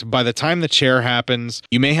correct. By the time the chair happens,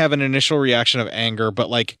 you may have an initial reaction of anger, but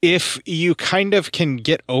like if you kind of can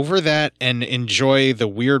get over that and enjoy the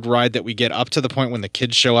weird ride that we get up to the point when the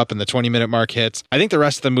kids show up and the 20-minute mark hits, I think the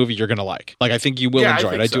rest of the movie you're going to like. Like I think you will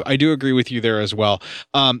enjoy it. I do agree with you there as well.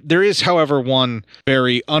 There is, however, one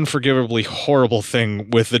very unforgivably horrible thing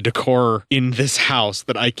with the decor in this house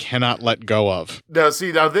that I cannot let go of.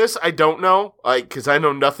 Now this I don't know, because I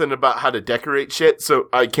know nothing about how to decorate shit, so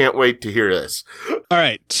I can't wait to hear this. All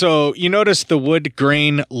right, so you notice the wood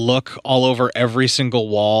grain look all over every single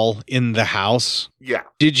wall in the house? Yeah.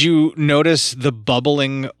 Did you notice the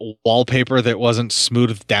bubbling wallpaper that wasn't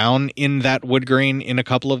smoothed down in that wood grain in a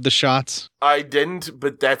couple of the shots? I didn't,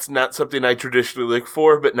 but that's not something I traditionally look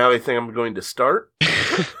for, but now I think I'm going to start.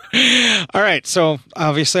 All right, so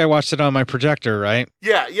obviously I watched it on my projector, right?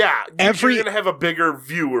 Yeah. You're going to have a bigger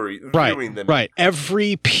viewing than me. Right.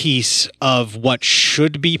 Every piece of what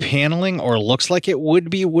should be paneling or looks like it would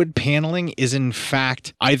be wood paneling is in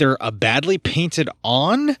fact either a badly painted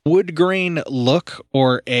on wood grain look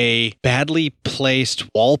or a badly placed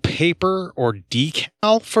wallpaper or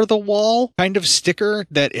decal for the wall kind of sticker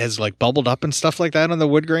that has like bubbled up and stuff like that on the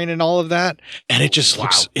wood grain and all of that. And it just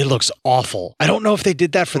looks awful. I don't know if they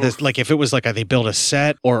did that for this, like if it was like they built a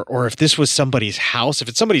set or if this was somebody's house. If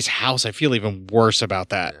it's somebody's house, I feel even worse about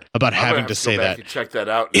that, about having to say that. Check that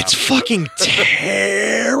out now. It's fucking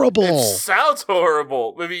terrible. It sounds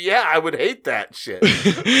horrible. Maybe, yeah, I would hate that shit.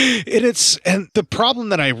 And the problem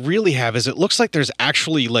that I really have is it looks like there's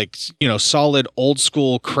actually like, solid old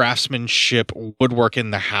school craftsmanship woodwork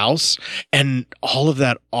in the house, and all of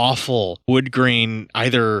that awful wood grain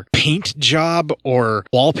either paint job or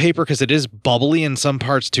wallpaper, because it is bubbly in some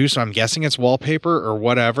parts too, so I'm guessing it's wallpaper or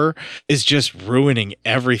whatever, is just ruining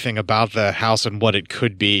everything about the house and what it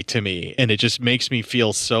could be to me. And it just makes me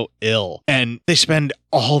feel so ill. And they spend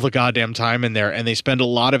all the goddamn time in there, and they spend a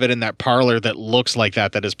lot of it in that parlor that looks like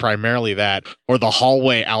that is primarily that, or the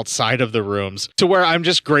hallway outside of the rooms, to where I'm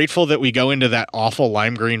just grateful that we go into that awful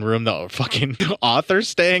lime green room the fucking author's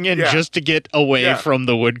staying in just to get away from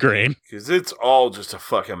the wood grain. Because it's all just a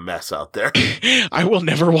fucking mess out there. I will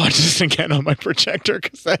never watch this again on my projector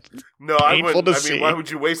because that's painful to see. Why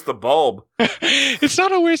would you waste the bulb? It's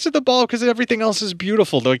not a waste of the bulb because everything else is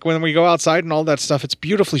beautiful. Like when we go outside and all that stuff, it's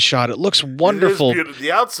beautifully shot. It looks wonderful.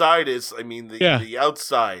 The outside is, the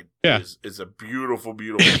outside is a beautiful,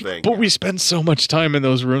 beautiful thing. But we spend so much time in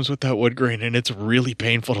those rooms with that wood grain, and it's really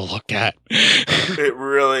painful to look at. It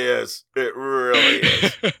really is. It really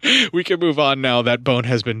is. We can move on now. That bone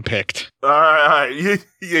has been picked. All right.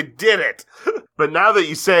 You did it. But now that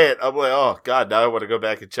you say it, I'm like, oh, God, now I want to go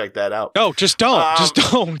back and check that out. No, just don't. Just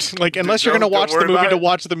don't. Like, unless you're going to watch the movie to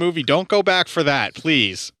watch the movie, don't go back for that,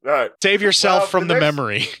 please. All right. Save yourself from the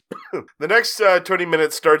memory. The next 20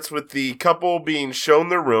 minutes starts with the couple being shown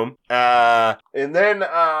their room. And then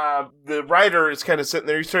the writer is kind of sitting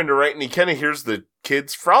there. He's trying to write, and he kind of hears the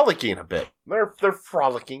kids frolicking a bit. They're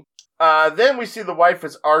frolicking. Then we see the wife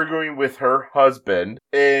is arguing with her husband,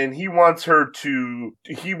 and he wants her to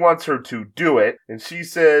do it, and she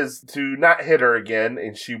says to not hit her again,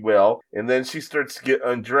 and she will. And then she starts to get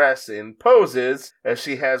undressed and poses as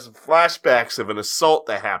she has flashbacks of an assault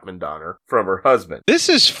that happened on her from her husband. This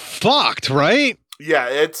is fucked, right? Yeah,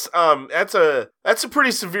 it's that's a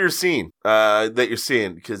pretty severe scene that you're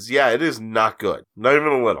seeing, because it is not good, not even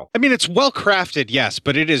a little. I mean, it's well crafted, yes,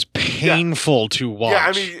 but it is painful to watch. Yeah,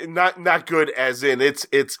 I mean, not good as in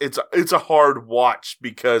it's a hard watch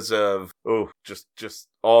because of just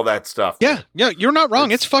all that stuff. Yeah, you're not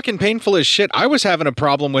wrong. It's fucking painful as shit. I was having a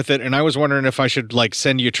problem with it, and I was wondering if I should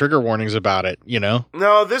send you trigger warnings about it.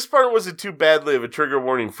 No, this part wasn't too badly of a trigger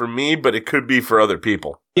warning for me, but it could be for other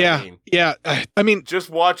people. Yeah, I mean, just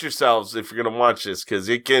watch yourselves if you're gonna watch this, because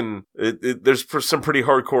there's some pretty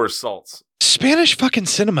hardcore assaults. Spanish fucking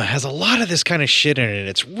cinema has a lot of this kind of shit in it.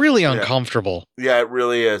 It's really uncomfortable. Yeah, it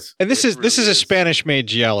really is. And this is a Spanish-made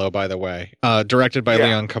giallo, by the way, directed by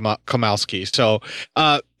Leon Komowski. So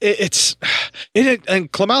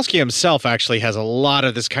and Komowski himself actually has a lot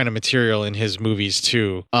of this kind of material in his movies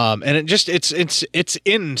too. And it's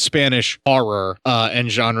in Spanish horror and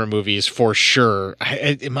genre movies for sure.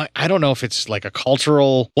 I don't know if it's like a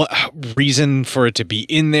cultural reason for it to be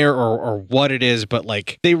in there or what it is, but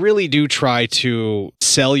they really do try to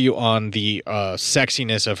sell you on the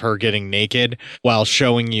sexiness of her getting naked while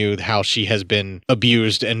showing you how she has been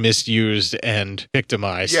abused and misused and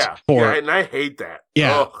victimized. Yeah, and I hate that.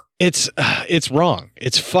 Yeah. Ugh. It's wrong.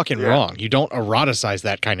 It's fucking wrong. You don't eroticize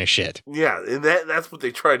that kind of shit. Yeah, and that's what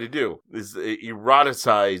they try to do, is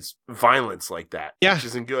eroticize violence like that, which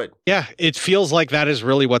isn't good. Yeah, it feels like that is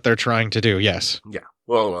really what they're trying to do, yes. Yeah,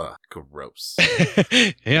 well, gross.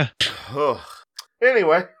 Yeah.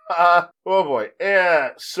 Anyway, oh boy. Yeah,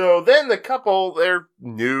 so then the couple, they're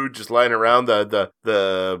nude, just lying around.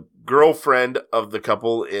 The girlfriend of the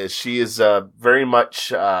couple she is very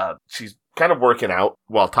much, she's kind of working out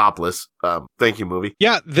while topless. Thank you, movie.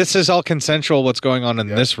 Yeah, this is all consensual what's going on in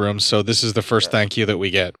this room, so this is the first thank you that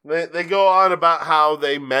we get. They go on about how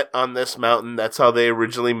they met on this mountain. That's how they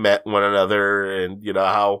originally met one another, and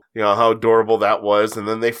how adorable that was. And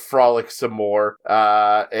then they frolic some more.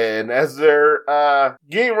 And as they're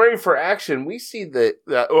getting ready for action, we see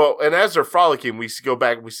and as they're frolicking, we go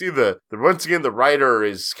back. We see once again the writer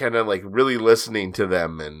is kind of like really listening to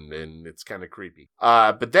them, and it's kind of creepy.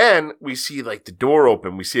 But then we see like the door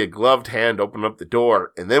open. We see a gloved hand open up the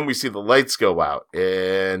door, and then we see the lights go out,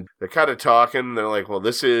 and they're kind of talking. They're like, well,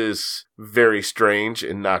 this is very strange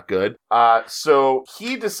and not good. So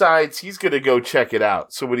he decides he's going to go check it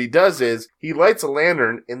out. So what he does is he lights a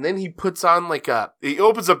lantern, and then he puts on he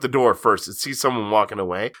opens up the door first and sees someone walking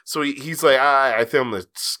away. So he's like, I think I'm going to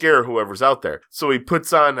scare whoever's out there. So he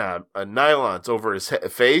puts on a nylons over his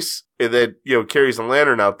face, and then, carries a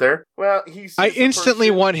lantern out there. Well, I instantly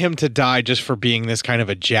want him to die just for being this kind of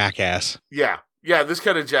a jackass. Yeah. Yeah, this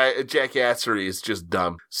kind of jackassery is just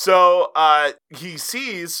dumb. So, he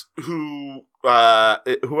sees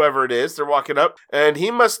whoever it is, they're walking up, and he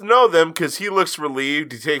must know them because he looks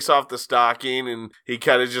relieved. He takes off the stocking, and he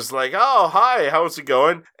kind of just like, oh, hi, how's it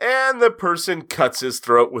going? And the person cuts his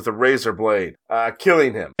throat with a razor blade,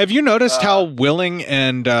 killing him. Have you noticed how willing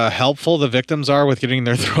and helpful the victims are with getting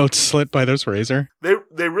their throats slit by this razor?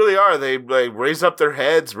 They really are. They raise up their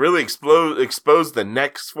heads, really expose the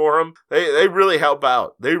necks for them. They really help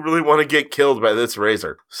out. They really want to get killed by this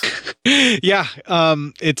razor. Yeah,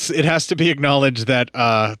 it has to be acknowledged that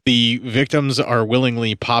the victims are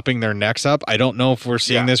willingly popping their necks up. I don't know if we're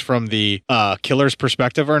seeing this from the killer's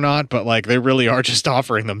perspective or not, but like they really are just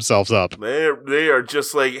offering themselves up. They are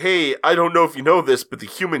just like, hey, I don't know if you know this, but the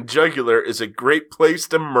human jugular is a great place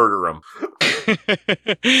to murder them.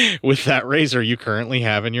 With that razor you currently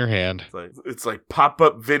have in your hand. It's like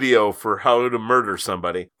pop-up video for how to murder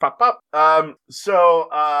somebody. Pop up. So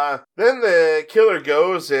then the killer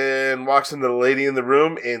goes and walks into the lady in the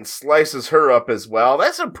room and slices her up as well.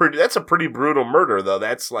 That's a pretty brutal murder, though,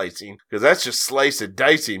 that slicing, because that's just slice and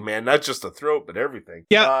dicing, man. Not just the throat, but everything.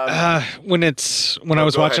 Yeah. When I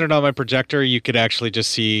was watching it on my projector, you could actually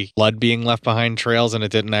just see blood being left behind trails, and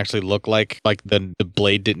it didn't actually look like the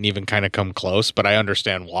blade didn't even kind of come close. But I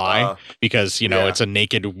understand why, because it's a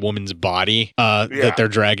naked woman's body that they're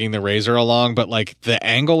dragging the razor along. But like the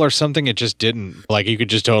angle or something, it just didn't. Like you could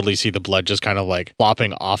just totally see the blood just kind of like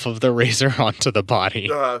flopping off of the razor onto the body.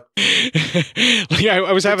 I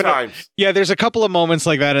was having there's a couple of moments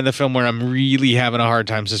like that in the film where I'm really having a hard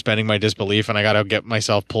time suspending my disbelief, and I got to get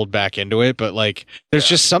myself pulled back into it. But like there's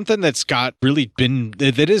just something that's got really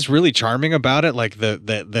that is really charming about it, like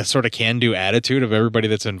the sort of can-do attitude of everybody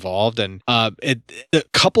that's involved. And the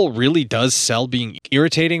couple really does sell being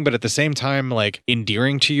irritating, but at the same time like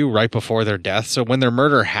endearing to you right before their death. So when their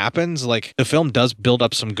murder happens, like the film does build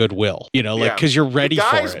up some goodwill, like because you're ready for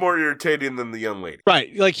it. The guy's more irritating than the young lady,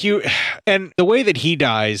 right? Like and the way that he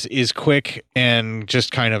dies is quick and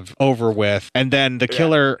just kind of over with, and then the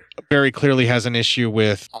killer very clearly has an issue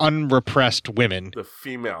with unrepressed women. The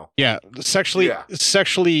female, sexually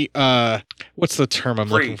what's the term I'm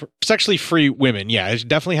looking for? Sexually free women. Yeah, it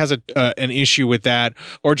definitely has an issue with that,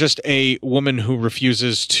 or just a woman who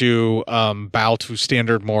refuses to bow to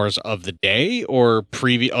standard mores of the day or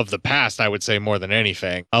of the past, I would say, more than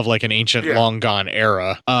anything, of like an ancient long gone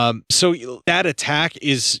era. So that attack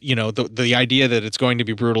is, the idea that it's going to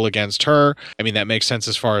be brutal against her. I mean, that makes sense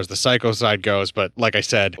as far as the psycho side goes, but like I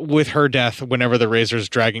said, with her death, whenever the razor's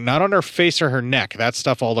dragging not on her face or her neck, that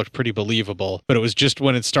stuff all looked pretty believable, but it was just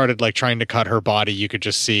when it started like trying to cut her body, you could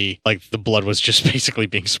just see like the blood was just basically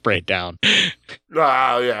being sprayed down.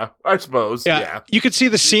 Yeah, I suppose. Yeah. You could see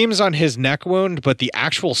the seams on his neck wound, but the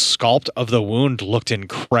actual sculpt of the wound looked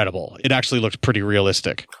incredible. It actually looked pretty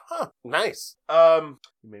realistic. Nice.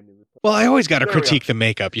 You made me. Well, I always got to There we critique the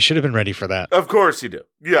makeup. You should have been ready for that. Of course you do.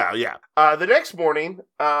 Yeah. The next morning,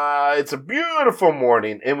 it's a beautiful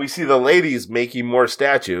morning, and we see the ladies making more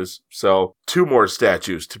statues. So 2 more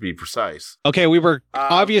statues to be precise. Okay, we were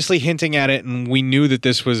obviously hinting at it, and we knew that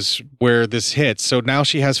this was where this hits. So now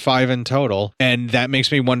she has 5 in total, and that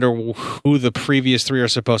makes me wonder who the previous 3 are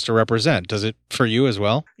supposed to represent. Does it for you as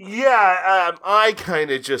well? Yeah, I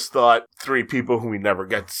kind of just thought 3 people who we never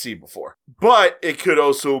got to see before. But it could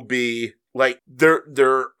also be like there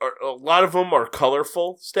are a lot of them are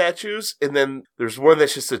colorful statues, and then there's one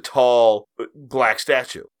that's just a tall black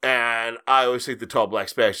statue. And I always think the tall black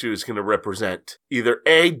statue is going to represent either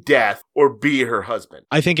A, death, or B, her husband.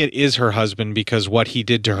 I think it is her husband because what he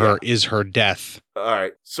did to her is her death. All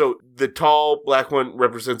right. So the tall black one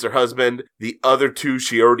represents her husband. The other 2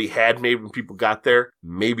 she already had made when people got there.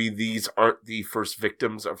 Maybe these aren't the first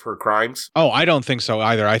victims of her crimes. Oh, I don't think so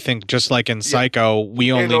either. I think just like in Psycho,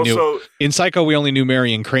 we only knew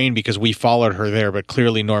Marion Crane because we followed her there, but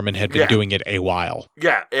clearly Norman had been doing it a while.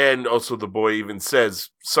 Yeah, and also the boy even says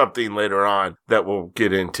something later on that we'll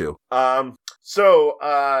get into. So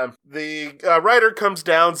the writer comes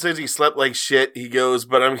down, says he slept like shit. He goes,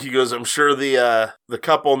 I'm sure the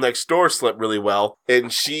couple next door slept really well.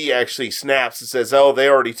 And she actually snaps and says, oh, they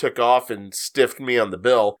already took off and stiffed me on the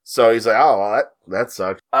bill. So he's like, oh, well, that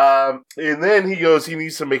sucked. And then he goes, he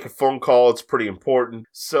needs to make a phone call. It's pretty important.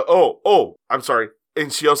 So, I'm sorry.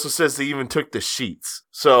 And she also says they even took the sheets.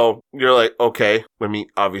 So you're like, okay. I mean,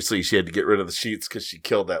 obviously she had to get rid of the sheets because she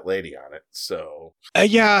killed that lady on it. So.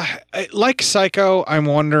 Like Psycho, I'm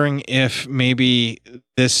wondering if maybe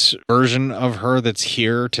this version of her that's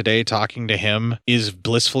here today talking to him is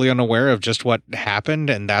blissfully unaware of just what happened.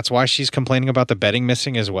 And that's why she's complaining about the bedding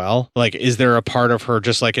missing as well. Like, is there a part of her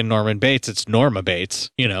just like in Norman Bates? It's Norma Bates.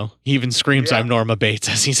 You know, he even screams, I'm Norma Bates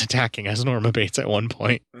as he's attacking as Norma Bates at one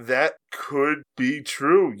point. That could be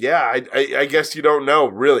true. Yeah, I guess you don't know,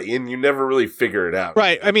 really, and you never really figure it out.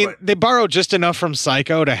 Right. I mean, they borrow just enough from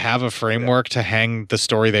Psycho to have a framework to hang the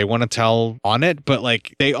story they want to tell on it, but,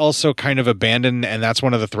 like, they also kind of abandon, and that's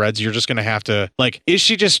one of the threads you're just going to have to, like, is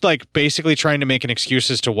she just, like, basically trying to make an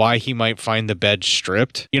excuse as to why he might find the bed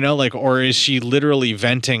stripped? You know, like, or is she literally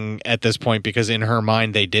venting at this point because in her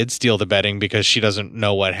mind they did steal the bedding because she doesn't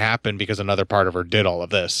know what happened because another part of her did all of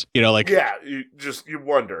this? You know, like... Yeah, you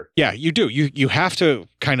wonder. Yeah, you do. You have to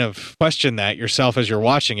kind of question that yourself as you're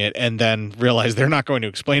watching it and then realize they're not going to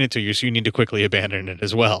explain it to you, so you need to quickly abandon it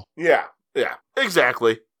as well. Yeah,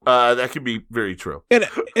 exactly. That could be very true. And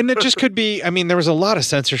it just could be, I mean, there was a lot of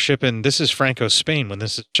censorship, and this is Franco's Spain when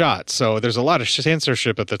this is shot, so there's a lot of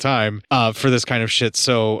censorship at the time for this kind of shit.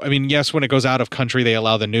 So, I mean, yes, when it goes out of country, they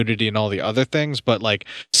allow the nudity and all the other things, but, like,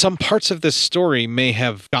 some parts of this story may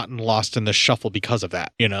have gotten lost in the shuffle because of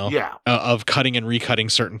that, you know? Yeah. Of cutting and recutting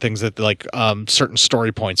certain things that, like, certain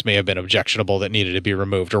story points may have been objectionable that needed to be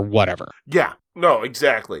removed or whatever. Yeah. No,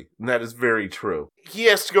 exactly. And that is very true. He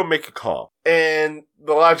has to go make a call. And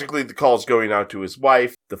logically, the call is going out to his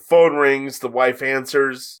wife. The phone rings. The wife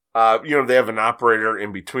answers. They have an operator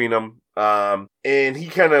in between them. And he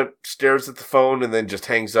kind of stares at the phone and then just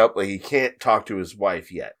hangs up, like he can't talk to his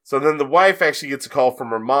wife yet. So then the wife actually gets a call from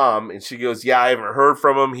her mom, and she goes, yeah, I haven't heard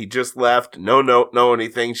from him. He just left. No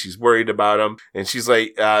anything. She's worried about him. And she's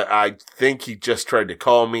like, I think he just tried to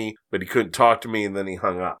call me, but he couldn't talk to me, and then he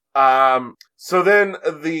hung up. So then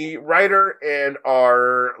the writer and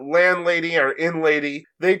our landlady, our inn lady,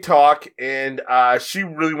 they talk, and she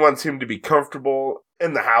really wants him to be comfortable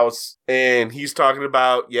in the house, and he's talking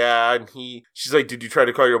about, and she's like, did you try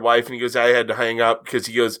to call your wife? And he goes, I had to hang up because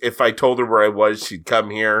he goes, if I told her where I was, she'd come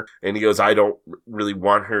here. And he goes, I don't really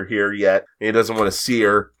want her here yet. And he doesn't want to see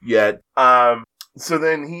her yet. So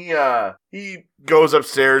then he goes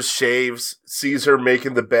upstairs, shaves, sees her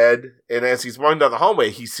making the bed, and as he's walking down the hallway,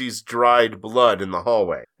 he sees dried blood in the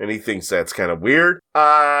hallway, and he thinks that's kind of weird.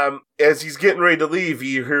 As he's getting ready to leave,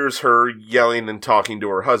 he hears her yelling and talking to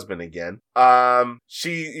her husband again.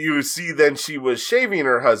 You see then she was shaving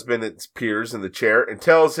her husband, it appears, in the chair, and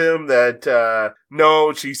tells him that,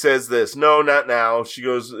 no, she says this, no, not now. She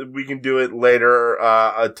goes, we can do it later,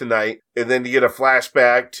 tonight. And then you get a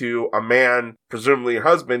flashback to a man, presumably her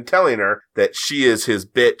husband, telling her that she is his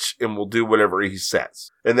bitch and will do whatever he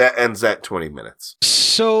says. And that ends at 20 minutes.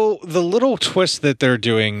 So the little twist that they're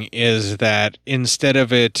doing is that instead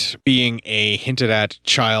of it being a hinted at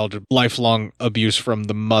child lifelong abuse from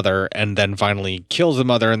the mother and then finally kills the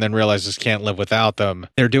mother and then realizes can't live without them,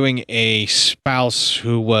 they're doing a spouse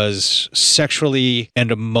who was sexually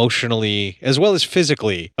and emotionally as well as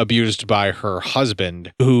physically abused by her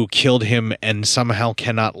husband, who killed him and somehow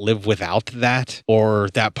cannot live without that, or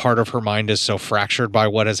that part of her mind is so fractured by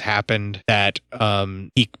what has happened that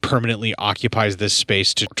he permanently occupies this space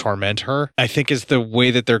to torment her, I think is the way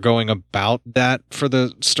that they're going about that for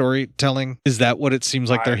the storytelling. Is that what it seems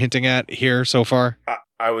like they're hinting at here so far?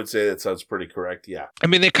 I would say that sounds pretty correct, yeah. I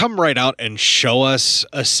mean, they come right out and show us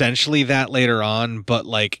essentially that later on, but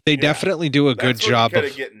like they definitely do a good job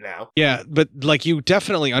of getting now. Yeah, but like you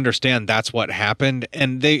definitely understand that's what happened,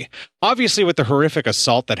 and they obviously with the horrific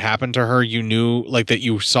assault that happened to her, you knew like that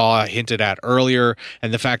you saw hinted at earlier,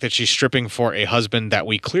 and the fact that she's stripping for a husband that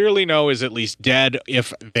we clearly know is at least dead,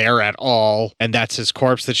 if there at all, and that's his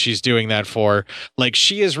corpse that she's doing that for. Like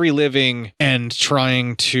she is reliving and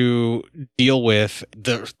trying to deal with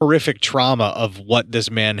the horrific trauma of what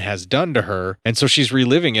this man has done to her. And so she's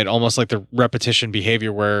reliving it almost like the repetition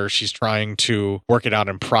behavior where she's trying to work it out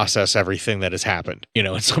and process everything that has happened, you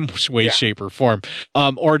know, in some way, shape or form.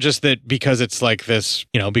 Or just that because it's like this,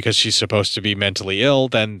 you know, because she's supposed to be mentally ill,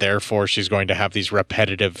 then therefore she's going to have these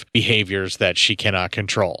repetitive behaviors that she cannot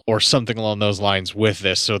control or something along those lines with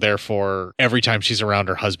this. So therefore, every time she's around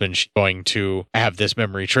her husband, she's going to have this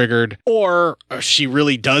memory triggered, or she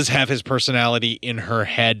really does have his personality in her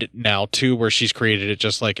head now too, where she's created it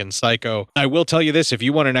just like in Psycho. I will tell you this, if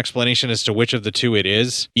you want an explanation as to which of the two it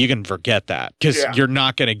is, you can forget that because you're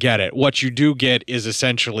not going to get it. What you do get is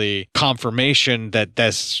essentially confirmation that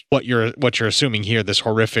that's what you're assuming here, this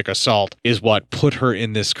horrific assault is what put her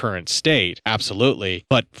in this current state. Absolutely.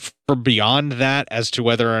 But for beyond that, as to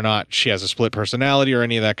whether or not she has a split personality or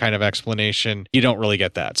any of that kind of explanation, you don't really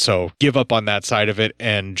get that. So give up on that side of it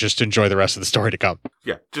and just enjoy the rest of the story to come.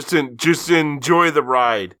 Yeah, just enjoy the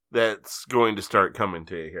ride that's going to start coming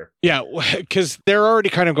to you here. Yeah, because they're already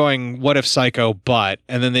kind of going, what if Psycho, but,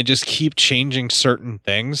 and then they just keep changing certain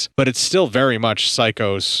things, but it's still very much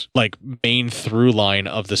Psycho's like main through line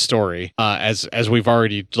of the story, as we've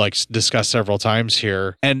already like discussed several times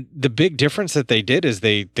here. And the big difference that they did is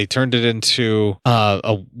they turned it into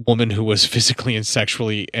a woman who was physically and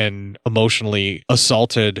sexually and emotionally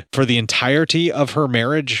assaulted for the entirety of her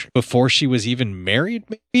marriage before she was even married,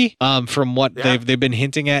 maybe, from what they've been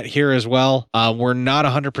hinting at here as well. We're not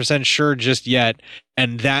 100% sure just yet,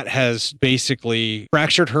 and that has basically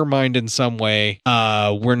fractured her mind in some way.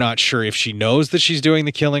 We're not sure if she knows that she's doing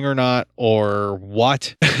the killing or not, or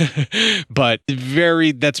what. But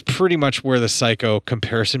that's pretty much where the Psycho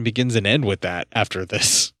comparison begins and end with that after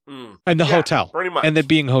this. And the hotel, pretty much. And then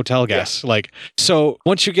being hotel guests. Like, so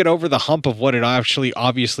once you get over the hump of what it actually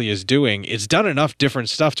obviously is doing, it's done enough different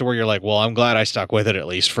stuff to where you're like, well, I'm glad I stuck with it at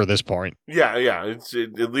least for this point. Yeah.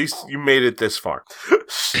 At least you made it this far.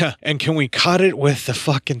 And can we cut it with the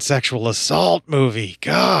fucking sexual assault movie?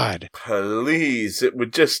 God. Please. It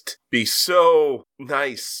would just be so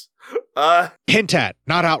nice. Hint at,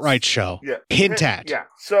 not outright show. Yeah. Hint at. Yeah.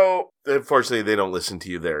 So, unfortunately, they don't listen to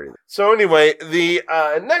you there either. So anyway, the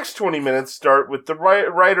next 20 minutes start with the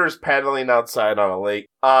writers paddling outside on a lake.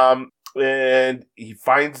 And he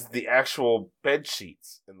finds the actual bed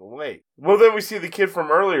sheets in the lake. Well, then we see the kid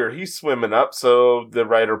from earlier. He's swimming up, so the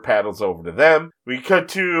writer paddles over to them. We cut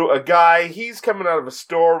to a guy. He's coming out of a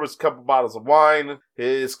store with a couple bottles of wine.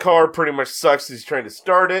 His car pretty much sucks. He's trying to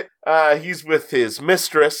start it. He's with his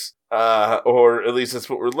mistress. Or at least that's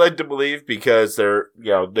what we're led to believe, because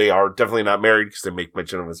they are definitely not married because they make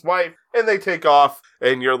mention of his wife, and they take off,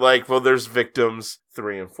 and you're like, well, there's victims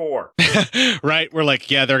 3 and 4. Right? We're like,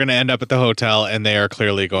 yeah, they're going to end up at the hotel, and they are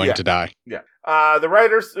clearly going to die. Yeah. The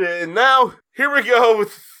writers, now, here we go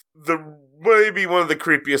with maybe one of the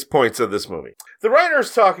creepiest points of this movie. The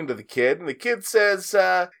writer's talking to the kid, and the kid says,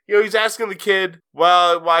 he's asking the kid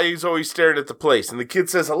why he's always staring at the place. And the kid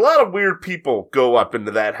says, a lot of weird people go up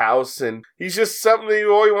into that house, and he's just something he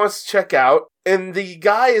always wants to check out. And the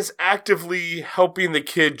guy is actively helping the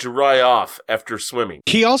kid dry off after swimming.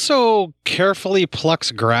 He also carefully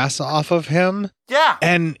plucks grass off of him. Yeah.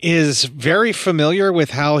 And is very familiar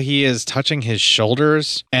with how he is touching his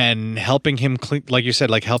shoulders and helping him clean, like you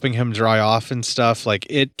said, like helping him dry off and stuff. Like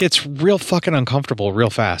it gets real fucking uncomfortable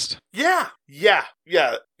real fast. Yeah.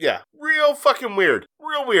 Real fucking weird.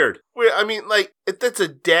 Real weird. I mean, like, if that's a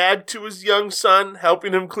dad to his young son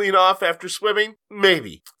helping him clean off after swimming,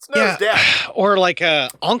 maybe. It's not his dad. Or like a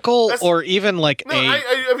uncle, or even like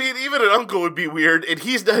I mean, even an uncle would be weird, and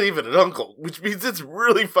he's not even an uncle, which means it's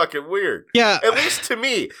really fucking weird. Yeah. At least to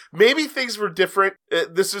me. Maybe things were different.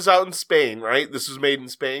 This is out in Spain, right? This was made in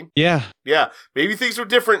Spain? Yeah. Yeah. Maybe things were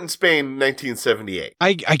different in Spain in 1978.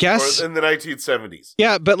 I guess. Or in the 1970s.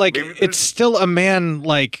 Yeah, but like, it's still a man,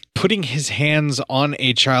 like, putting his hands on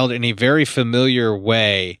a child in a very familiar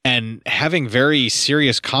way and having very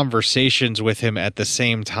serious conversations with him at the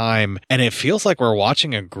same time. And it feels like we're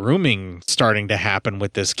watching a grooming starting to happen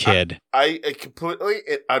with this kid. I completely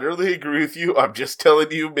and utterly agree with you. I'm just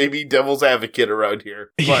telling you, maybe devil's advocate around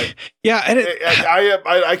here. But yeah, and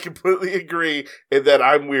I completely agree in that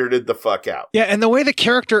I'm weirded the fuck out. Yeah, and the way the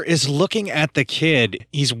character is looking at the kid,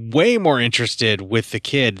 he's way more interested with the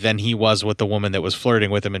kid than he was with the woman that was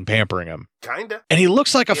flirting with him and pampering him. Kinda. And he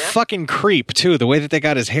looks like a fucking creep, too. The way that they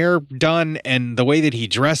got his hair done and the way that he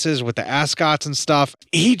dresses with the ascots and stuff.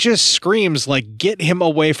 He just screams, like, get him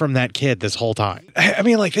away from that kid this whole time. I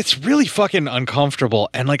mean, like, it's really fucking uncomfortable.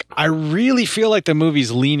 And, like, I really feel like the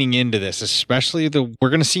movie's leaning into this, especially we're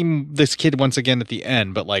going to see this kid once again at the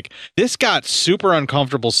end. But, like, this got super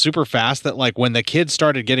uncomfortable super fast that, like, when the kid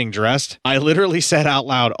started getting dressed, I literally said out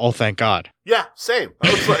loud, oh, thank God. Yeah, same.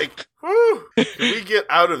 I was like, whew, can we get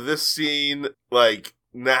out of this scene, like,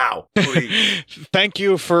 now, please? Thank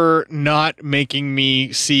you for not making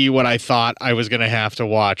me see what I thought I was going to have to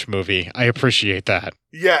watch, movie. I appreciate that.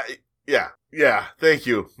 Yeah. Thank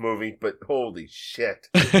you, movie, but holy shit.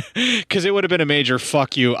 Because it would have been a major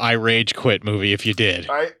fuck you, I rage quit movie if you did.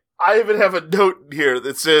 I even have a note here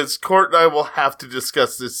that says, Court and I will have to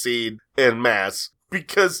discuss this scene en masse.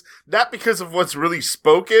 Not because of what's really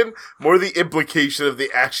spoken, more the implication of the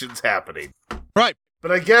actions happening. Right.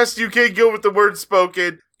 But I guess you can't go with the word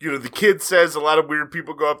spoken. You know, the kid says a lot of weird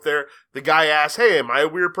people go up there. The guy asks, hey, am I a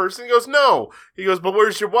weird person? He goes, no. He goes, but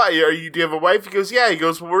where's your wife? Do you have a wife? He goes, yeah. He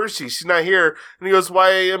goes, well, where is she? She's not here. And he goes,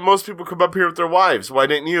 why? Most people come up here with their wives. Why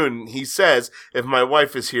didn't you? And he says, if my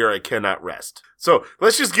wife is here, I cannot rest. So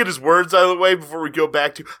let's just get his words out of the way before we go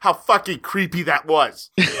back to how fucking creepy that was.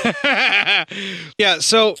 Yeah,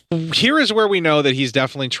 so here is where we know that he's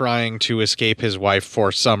definitely trying to escape his wife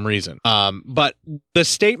for some reason. But the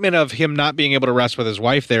statement of him not being able to rest with his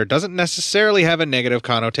wife there doesn't necessarily have a negative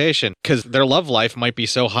connotation, because their love life might be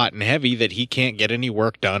so hot and heavy that he can't get any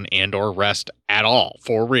work done and or rest at all,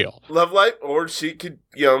 for real. Love life, or she could,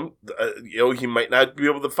 he might not be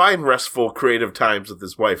able to find restful, creative times with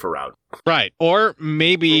his wife around. Right. Or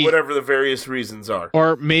maybe... For whatever the various reasons are.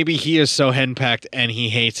 Or maybe he is so henpecked and he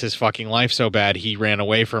hates his fucking life so bad he ran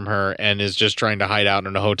away from her and is just trying to hide out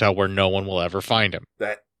in a hotel where no one will ever find him.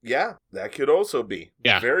 Yeah, that could also be.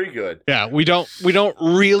 Yeah. Very good. Yeah, we don't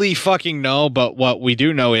really fucking know, but what we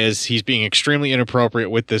do know is he's being extremely inappropriate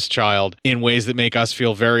with this child in ways that make us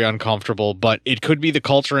feel very uncomfortable, but it could be the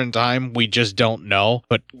culture and time. We just don't know.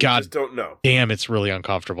 But God, just don't know. Damn, it's really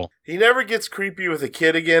uncomfortable. He never gets creepy with a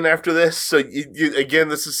kid again after this, so again,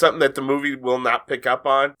 this is something that the movie will not pick up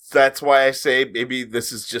on. That's why I say maybe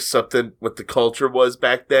this is just something what the culture was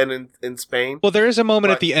back then in Spain. Well, there is a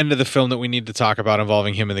moment at the end of the film that we need to talk about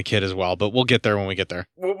involving him and the kid as well, but we'll get there when we get there.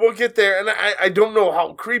 We'll get there, and I don't know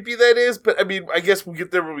how creepy that is, but I mean, I guess we'll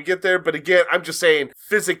get there when we get there, but again, I'm just saying,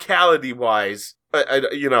 physicality-wise,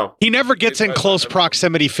 he never gets in close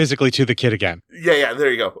proximity physically to the kid again. Yeah, there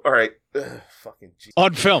you go. All right. Fucking geez.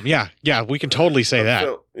 On film, yeah, we can totally say that.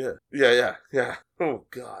 Film. Yeah. Oh,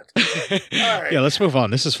 God. All right. Yeah, let's move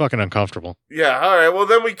on. This is fucking uncomfortable. Yeah, all right. Well,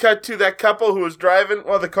 then we cut to that couple who was driving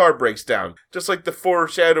while the car breaks down. Just like the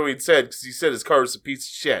foreshadowing said, because he said his car was a piece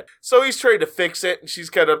of shit. So he's trying to fix it, and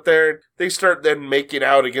she's got up there, and they start then making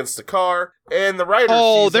out against the car, and the rider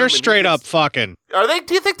sees they're them, straight up fucking. Are they?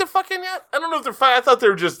 Do you think they're fucking yet? I don't know if they're fine. I thought they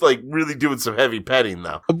were just, like, really doing some heavy petting,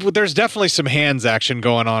 though. There's definitely some hands action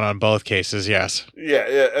going on both cases, yes.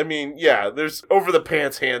 Yeah, I mean, yeah, there's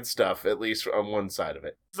over-the-pants hand stuff, at least on one side of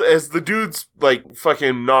it. As the dude's, like,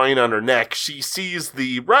 fucking gnawing on her neck, she sees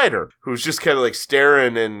the rider, who's just kind of, like,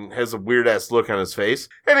 staring and has a weird-ass look on his face.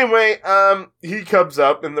 Anyway, he comes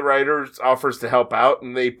up, and the rider offers to help out,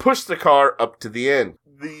 and they push the car up to the end.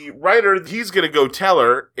 The writer, he's going to go tell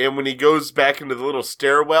her, and when he goes back into the little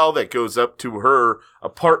stairwell that goes up to her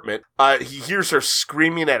apartment, he hears her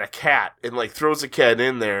screaming at a cat and, like, throws a cat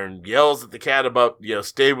in there and yells at the cat about,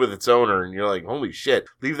 stay with its owner. And you're like, holy shit,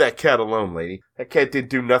 leave that cat alone, lady. That cat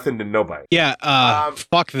didn't do nothing to nobody. Yeah,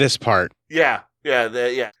 fuck this part. Yeah.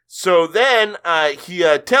 So then he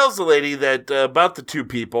tells the lady that about the two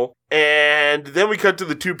people. And then we cut to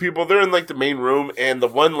the two people. They're in like the main room, and the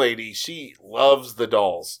one lady, she loves the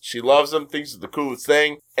dolls. She loves them, thinks it's the coolest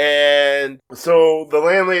thing. And so the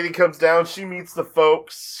landlady comes down. She meets the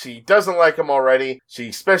folks. She doesn't like them already. She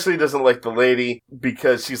especially doesn't like the lady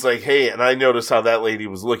because she's like, hey, and I noticed how that lady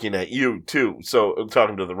was looking at you too. So I'm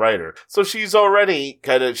talking to the writer. So she's already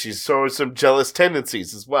she's showing some jealous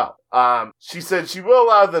tendencies as well. She said she will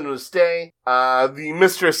allow them to stay. The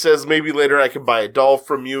mistress says maybe later I can buy a doll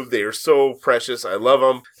from you. They are so precious. I love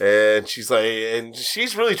them. And she's like, and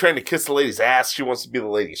she's really trying to kiss the lady's ass. She wants to be the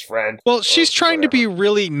lady's friend. Well, she's trying to be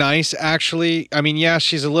really nice, actually. I mean, yeah,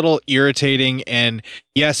 she's a little irritating, and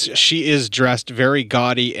yes, she is dressed very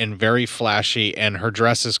gaudy and very flashy, and her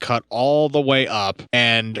dress is cut all the way up,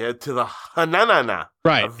 and to the hananana.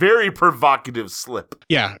 Right. A very provocative slip.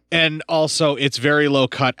 Yeah. And also, it's very low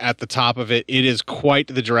cut at the top of it. It is quite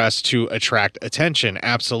the dress to attract attention.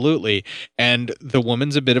 Absolutely. And the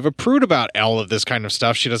woman's a bit of a prude about all of this kind of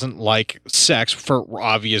stuff. She doesn't like sex for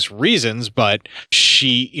obvious reasons, but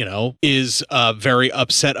she, is very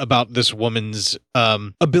upset about this woman's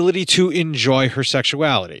ability to enjoy her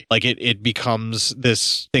sexuality. Like it becomes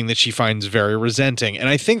this thing that she finds very resenting. And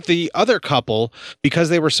I think the other couple, because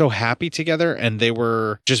they were so happy together and they were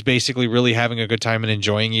just basically really having a good time and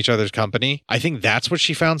enjoying each other's company, I think that's what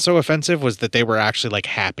she found so offensive, was that they were actually like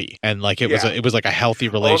happy and like it was like a healthy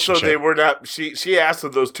relationship. Also, they were not. She asked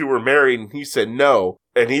if those two were married, and he said no.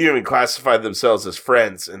 And he even classified themselves as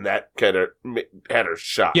friends, and that kind of had her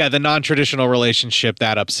shocked. Yeah, the non-traditional relationship,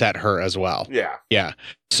 that upset her as well. Yeah. Yeah.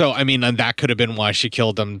 So, I mean, and that could have been why she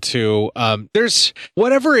killed them too. There's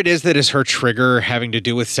whatever it is that is her trigger having to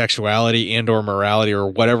do with sexuality and or morality or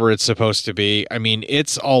whatever it's supposed to be. I mean,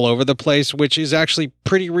 it's all over the place, which is actually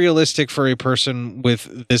pretty realistic for a person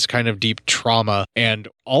with this kind of deep trauma, and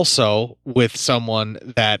also with someone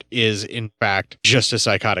that is in fact just a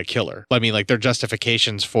psychotic killer. I mean, like, their justifications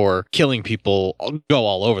for killing people go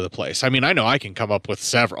all over the place. I mean, I know I can come up with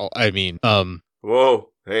several. I mean,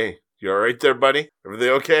 whoa, hey. You all right there, buddy? Everything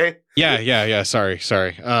okay? Yeah. Sorry.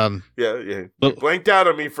 Yeah. Blanked out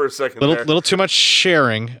on me for a second. Little too much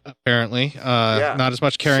sharing, apparently. Not as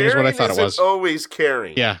much caring as what I thought it was. Always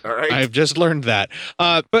caring. Yeah. All right. I've just learned that.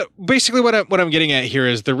 But basically, what I'm getting at here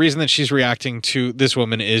is the reason that she's reacting to this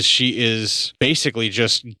woman is she is basically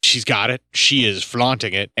she's got it. She is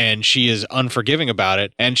flaunting it, and she is unforgiving about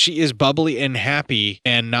it, and she is bubbly and happy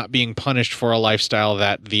and not being punished for a lifestyle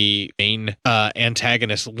that the main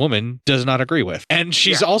antagonist woman does not agree with. And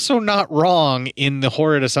she's also not wrong in the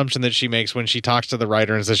horrid assumption that she makes when she talks to the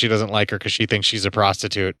writer and says she doesn't like her because she thinks she's a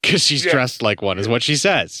prostitute because she's dressed like one, is what she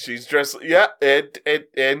says. She's dressed,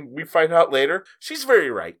 and we find out later she's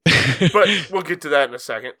very right. But we'll get to that in a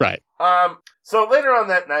second. Right. So later on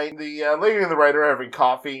that night, the lady and the writer are having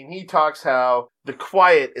coffee, and he talks how the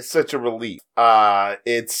quiet is such a relief.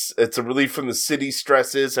 It's a relief from the city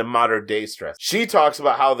stresses and modern day stress. She talks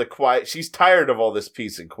about how the quiet, she's tired of all this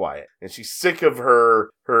peace and quiet, and she's sick of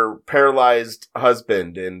her paralyzed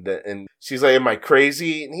husband, and she's like, am I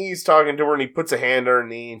crazy? And he's talking to her, and he puts a hand on her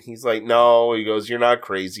knee, and he's like, no. He goes, you're not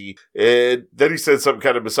crazy. And then he said something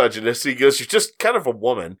kind of misogynistic. He goes, you're just kind of a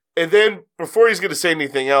woman. And then before he's going to say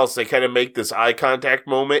anything else, they kind of make this eye contact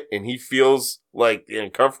moment, and he feels like the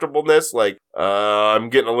uncomfortableness, like I'm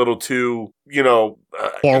getting a little too,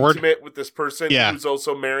 forward, intimate with this person who's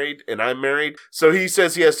also married, and I'm married. So he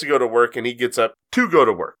says he has to go to work, and he gets up to go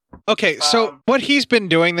to work. Okay, so what he's been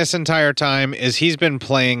doing this entire time is he's been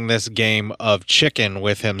playing this game of chicken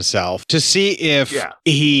with himself to see if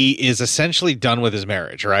he is essentially done with his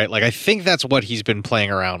marriage, right? Like, I think that's what he's been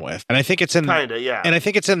playing around with. And I think it's in and I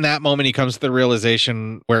think it's in that moment he comes to the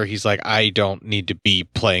realization where he's like, I don't need to be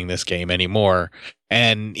playing this game anymore.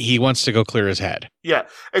 And he wants to go clear his head. Yeah,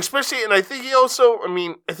 especially, and I think he also,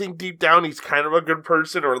 I think deep down he's kind of a good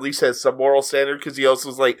person, or at least has some moral standard, because he also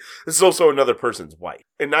is like, this is also another person's wife.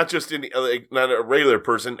 And not just not a regular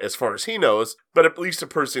person, as far as he knows, but at least a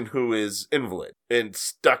person who is invalid and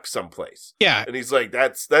stuck someplace. Yeah. And he's like,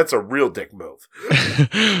 that's a real dick move.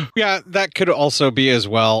 Yeah, that could also be as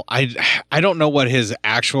well. I don't know what his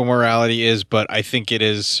actual morality is, but I think it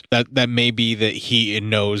is that may be that he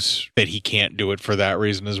knows that he can't do it for that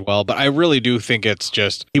reason as well. But I really do think it's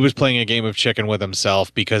just he was playing a game of chicken with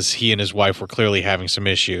himself because he and his wife were clearly having some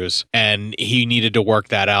issues and he needed to work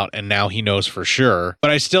that out, and now he knows for sure.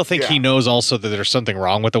 But I still think he knows also that there's something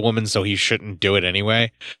wrong with the woman, so he shouldn't do it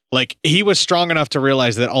anyway. Like, he was strong enough to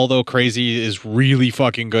realize that although crazy is really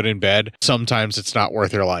fucking good in bed, sometimes it's not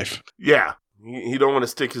worth your life. Yeah. He don't want to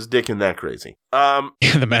stick his dick in that crazy.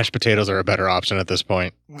 The mashed potatoes are a better option at this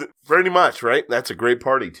point. Pretty much, right? That's a great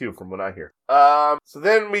party too, from what I hear. So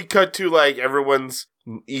then we cut to like everyone's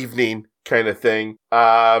evening kind of thing.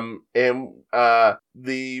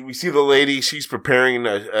 We see the lady, she's preparing,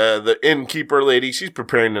 the innkeeper lady, she's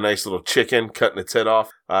preparing a nice little chicken, cutting its head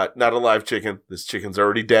off. Not a live chicken. This chicken's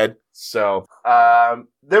already dead. So,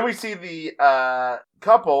 then we see the,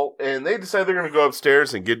 couple, and they decide they're going to go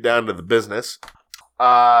upstairs and get down to the business.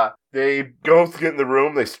 They both get in the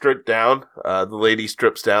room, they strip down. The lady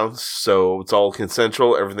strips down, so it's all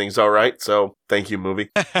consensual, everything's alright, so thank you, movie.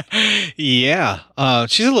 Yeah.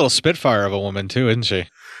 She's a little spitfire of a woman too, isn't she?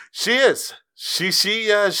 She is. She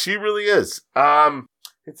really is.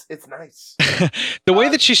 It's nice. The way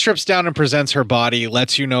that she strips down and presents her body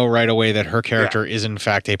lets you know right away that her character is in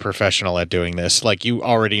fact a professional at doing this. Like, you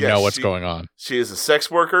already know what's going on. She is a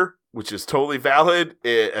sex worker, which is totally valid,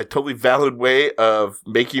 a totally valid way of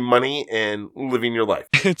making money and living your life.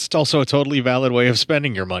 It's also a totally valid way of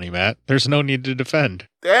spending your money, Matt. There's no need to defend.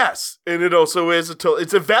 Yes, and it also is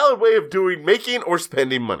it's a valid way of making or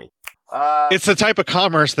spending money. It's the type of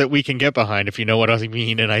commerce that we can get behind, if you know what I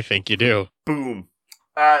mean, and I think you do. Boom.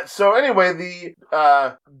 So anyway,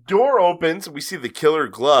 the door opens, we see the killer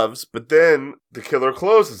gloves, but then the killer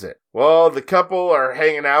closes it. Well, the couple are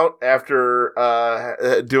hanging out after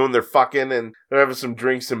doing their fucking, and they're having some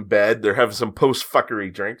drinks in bed. They're having some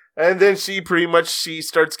post-fuckery drink. And then she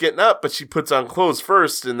starts getting up, but she puts on clothes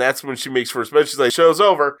first, and that's when she makes first bed. She's like, show's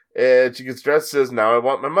over, and she gets dressed, says, now I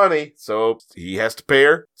want my money. So he has to pay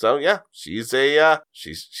her. So yeah, she's a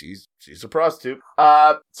prostitute.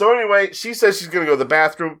 So anyway, she says she's gonna go to the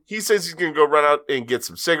bathroom. He says he's gonna go run out and get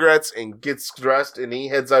some cigarettes and gets dressed, and he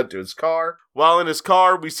heads out to his car. While in his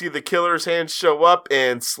car, we see the killer's hands show up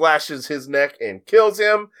and slashes his neck and kills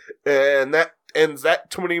him. And that ends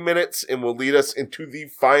that 20 minutes and will lead us into the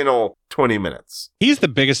final 20 minutes. He's the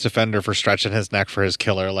biggest offender for stretching his neck for his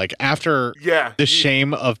killer. Like, after the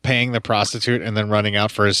shame of paying the prostitute and then running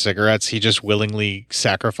out for his cigarettes, he just willingly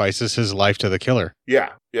sacrifices his life to the killer. Yeah.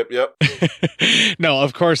 Yep. No,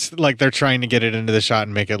 of course, like, they're trying to get it into the shot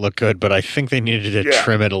and make it look good, but I think they needed to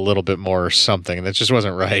trim it a little bit more or something. That just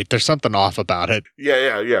wasn't right. There's something off about it.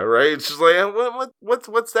 Yeah, right? It's just like,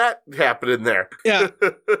 what's that happening there? Yeah.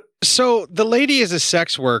 So the lady is a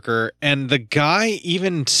sex worker, and the guy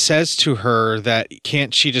even says to her that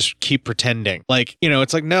can't she just keep pretending? Like,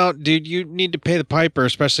 it's like, no, dude, you need to pay the piper,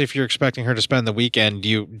 especially if you're expecting her to spend the weekend.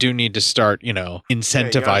 You do need to start,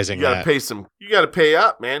 incentivizing you gotta that. You gotta pay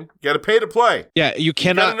up, man. You gotta pay to play. Yeah, you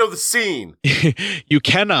cannot. You gotta know the scene. You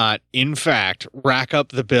cannot, in fact, rack up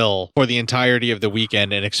the bill for the entirety of the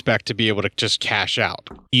weekend and expect to be able to just cash out.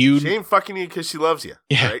 She ain't fucking you because she loves you.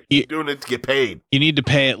 Yeah, right? You're doing it to get paid. You need to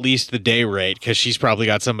pay at least the day rate, because she's probably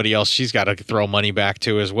got somebody else she's got to throw money back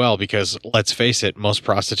to as well, because let's face it, most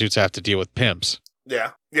prostitutes have to deal with pimps.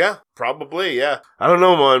 Yeah, probably, yeah. I don't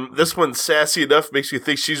know, man. This one's sassy enough, makes you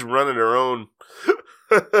think she's running her own.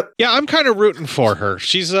 Yeah, I'm kind of rooting for her.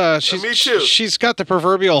 Me too. She's got the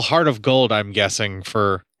proverbial heart of gold, I'm guessing,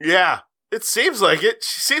 for... Yeah. It seems like it.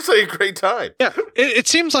 She seems like a great time. Yeah, it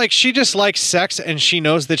seems like she just likes sex, and she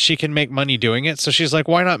knows that she can make money doing it. So she's like,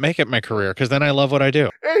 why not make it my career? Because then I love what I do.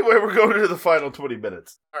 Anyway, we're going to the final 20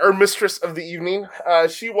 minutes. Our mistress of the evening,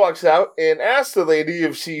 she walks out and asks the lady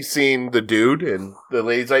if she's seen the dude. And the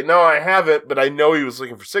lady's like, no, I haven't, but I know he was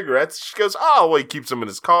looking for cigarettes. She goes, oh, well, he keeps them in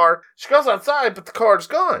his car. She goes outside, but the car's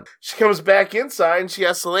gone. She comes back inside, and she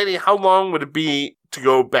asks the lady, how long would it be to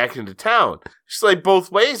go back into town? She's like,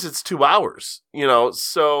 both ways, it's 2 hours,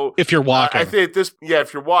 so... If you're walking. I think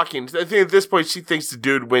if you're walking, I think at this point she thinks the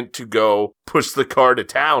dude went to go push the car to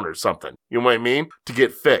town or something. You know what I mean? To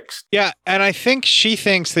get fixed. Yeah, and I think she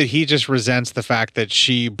thinks that he just resents the fact that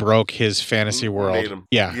she broke his fantasy world. Made him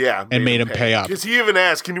pay up. Because he even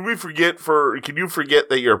asked, can you forget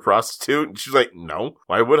that you're a prostitute? And she's like, no,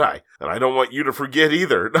 why would I? And I don't want you to forget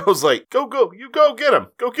either. And I was like, go, you go get him.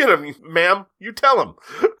 Go get him, ma'am. You tell him.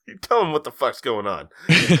 You tell him what the fuck's going on.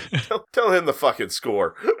 tell him the fucking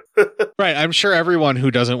score. Right. I'm sure everyone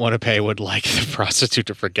who doesn't want to pay would like the prostitute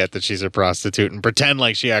to forget that she's a prostitute and pretend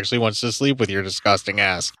like she actually wants to sleep with your disgusting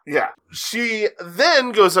ass. Yeah. She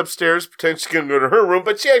then goes upstairs, pretends she's going to go to her room,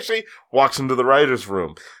 but she actually walks into the writer's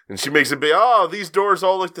room. And she makes it be, oh, these doors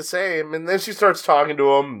all look the same. And then she starts talking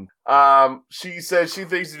to him. She says she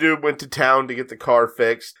thinks the dude went to town to get the car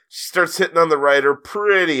fixed. She starts hitting on the writer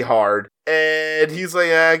pretty hard. And he's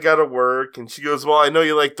like, I gotta work. And she goes, well, I know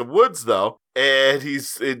you like the woods, though. And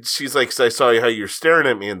she's like, I saw how you're staring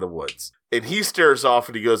at me in the woods. And he stares off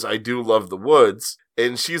and he goes, I do love the woods.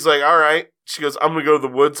 And she's like, all right. She goes, I'm going to go to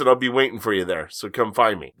the woods and I'll be waiting for you there. So come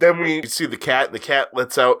find me. Then we see the cat, and the cat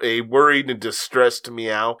lets out a worried and distressed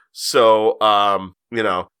meow. So,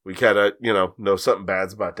 we kind of, know something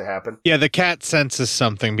bad's about to happen. Yeah, the cat senses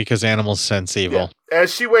something because animals sense evil. Yeah.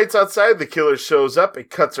 As she waits outside, the killer shows up and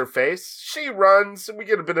cuts her face. She runs, and we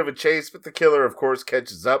get a bit of a chase, but the killer, of course,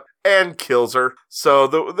 catches up and kills her. So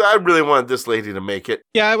I really wanted this lady to make it.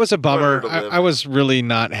 Yeah, it was a bummer. I was really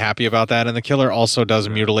not happy about that. And the killer also does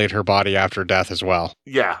mutilate her body after death as well.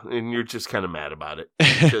 Yeah, and you're just kind of mad about it.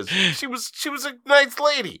 Because she was a nice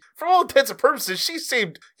lady. For all intents and purposes, she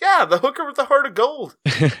seemed, the hooker with the heart of gold.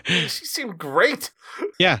 She seemed great.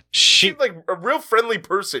 Yeah. She seemed like a real friendly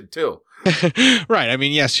person, too. Right. I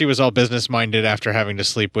mean, yes, she was all business minded after having to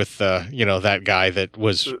sleep with, that guy that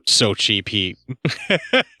was so cheap he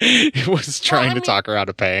was trying to talk her out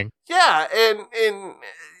of paying. Yeah, and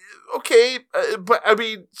okay, but I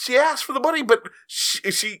mean, she asked for the money, but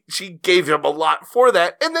she gave him a lot for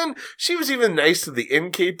that, and then she was even nice to the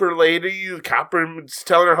innkeeper lady, the copper,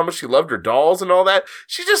 telling her how much she loved her dolls and all that.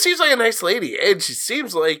 She just seems like a nice lady, and she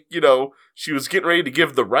seems like she was getting ready to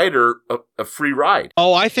give the writer a free ride.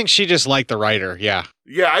 Oh, I think she just liked the writer. Yeah.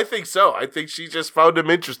 Yeah, I think so. I think she just found him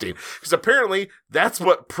interesting. Because apparently that's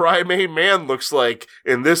what Primate Man looks like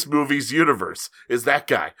in this movie's universe, is that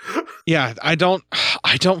guy. Yeah, I don't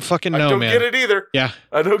fucking know, man. I don't get it either. Yeah.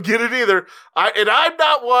 I don't get it either. I'm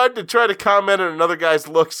not one to try to comment on another guy's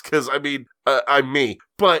looks, because, I mean, I'm me.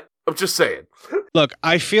 But I'm just saying. Look,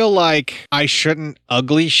 I feel like I shouldn't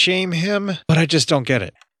ugly shame him, but I just don't get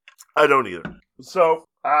it. I don't either. So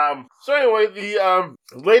anyway, the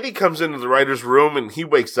lady comes into the writer's room, and he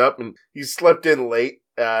wakes up, and he slept in late.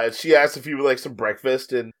 She asks if he would like some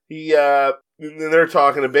breakfast, and and they're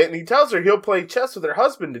talking a bit, and he tells her he'll play chess with her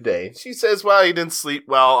husband today. And she says, well, he didn't sleep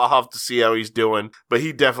well. I'll have to see how he's doing. But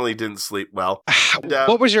he definitely didn't sleep well. And,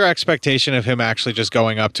 what was your expectation of him actually just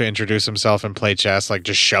going up to introduce himself and play chess, like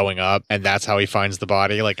just showing up, and that's how he finds the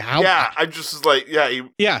body? Like, how? Yeah, I just was like,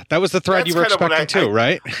 yeah, that was the thread you were expecting too,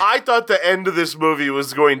 right? I thought the end of this movie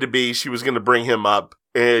was going to be she was going to bring him up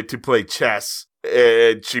to play chess,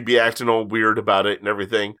 and she'd be acting all weird about it and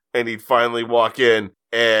everything, and he'd finally walk in,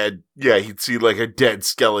 and he'd see like a dead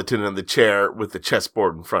skeleton in the chair with the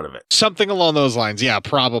chessboard in front of it. Something along those lines. Yeah,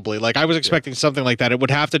 probably. Like I was expecting something like that. It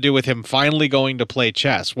would have to do with him finally going to play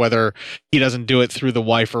chess, whether he doesn't do it through the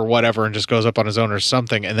wife or whatever and just goes up on his own or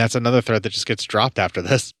something. And that's another thread that just gets dropped after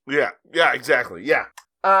this. Yeah, exactly. Yeah.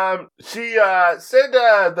 She said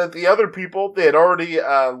that the other people, they had already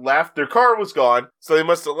left. Their car was gone, so they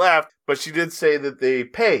must have left. But she did say that they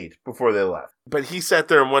paid before they left. But he sat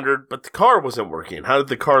there and wondered, but the car wasn't working. How did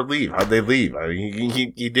the car leave? How did they leave? I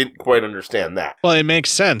mean, he didn't quite understand that. Well, it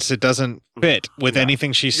makes sense. It doesn't fit with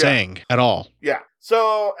anything she's saying at all. Yeah.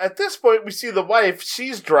 So at this point, we see the wife.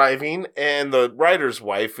 She's driving, and the writer's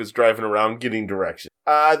wife is driving around getting directions.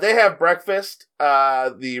 They have breakfast,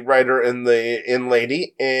 the writer and the inn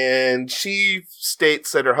lady, and she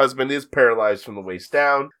states that her husband is paralyzed from the waist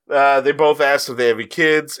down. They both ask if they have any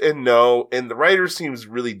kids, and no. And the writer seems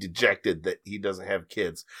really dejected that he doesn't have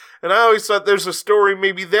kids. And I always thought there's a story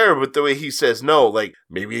maybe there, but the way he says no, like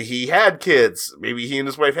maybe he had kids, maybe he and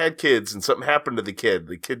his wife had kids, and something happened to the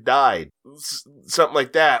kid died, something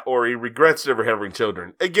like that, or he regrets never having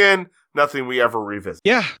children. Again, nothing we ever revisit.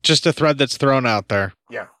 Yeah, just a thread that's thrown out there.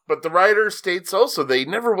 Yeah. But the writer states also that he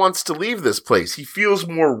never wants to leave this place. He feels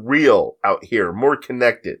more real out here, more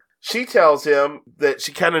connected. She tells him that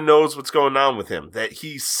she kind of knows what's going on with him, that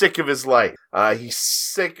he's sick of his life. He's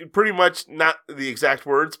sick, pretty much, not the exact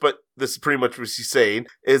words, but this is pretty much what she's saying,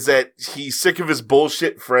 is that he's sick of his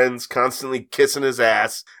bullshit friends constantly kissing his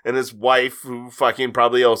ass, and his wife, who fucking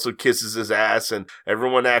probably also kisses his ass, and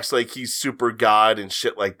everyone acts like he's super god and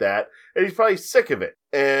shit like that. And he's probably sick of it.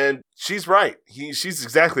 And she's right. She's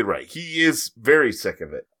exactly right. He is very sick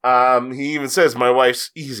of it. He even says, my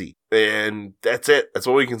wife's easy. And that's it. That's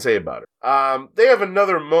all we can say about her. They have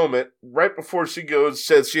another moment right before she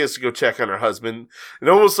says she has to go check on her husband. And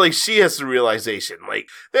almost like she has the realization. Like,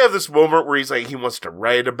 they have this moment where he's like, he wants to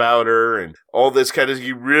write about her and all this kind of,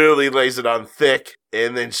 he really lays it on thick.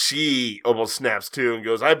 And then she almost snaps too and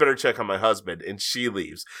goes, I better check on my husband. And she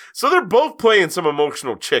leaves. So they're both playing some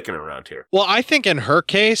emotional chicken around here. Well, I think in her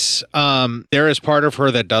case, there is part of her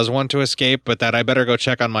that does want to escape, but that I better go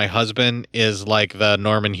check on my husband is like the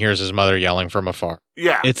Norman hears his mother yelling from afar.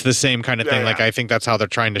 Yeah. It's the same kind of thing. Like, I think that's how they're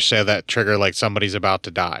trying to say that trigger, like somebody's about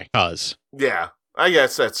to die. Yeah, I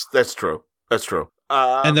guess that's true. That's true.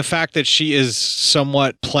 And the fact that she is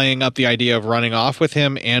somewhat playing up the idea of running off with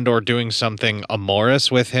him and or doing something amorous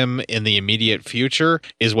with him in the immediate future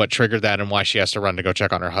is what triggered that and why she has to run to go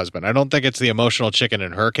check on her husband. I don't think it's the emotional chicken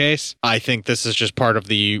in her case. I think this is just part of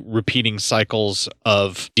the repeating cycles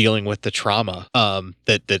of dealing with the trauma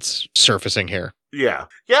that's surfacing here. Yeah.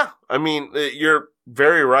 I mean, you're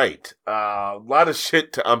very right. A lot of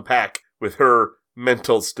shit to unpack with her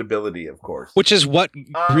mental stability, of course. Which is what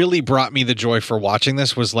really brought me the joy for watching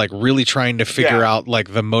this, was like really trying to figure out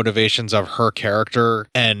like the motivations of her character,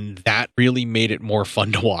 and that really made it more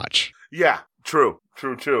fun to watch. Yeah, true.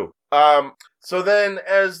 So then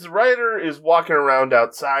as the writer is walking around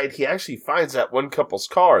outside, he actually finds that one couple's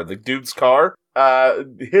car, the dude's car,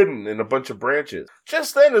 hidden in a bunch of branches.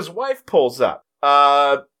 Just then his wife pulls up.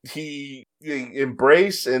 He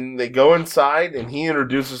embrace and they go inside, and he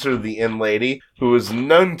introduces her to the inn lady, who is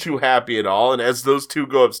none too happy at all. And as those two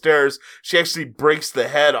go upstairs, she actually breaks the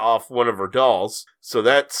head off one of her dolls. So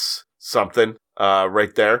that's something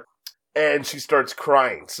right there. And she starts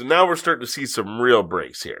crying. So now we're starting to see some real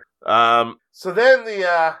breaks here. So then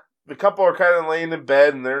the couple are kind of laying in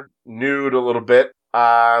bed and they're nude a little bit.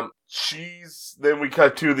 Then we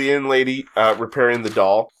cut to the inn lady repairing the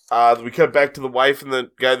doll. We cut back to the wife and the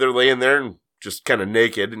guy. They're laying there and just kind of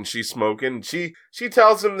naked, and she's smoking. And she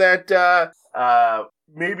tells him that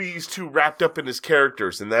maybe he's too wrapped up in his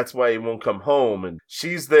characters, and that's why he won't come home. And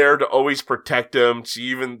she's there to always protect him.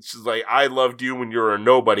 She's like, "I loved you when you were a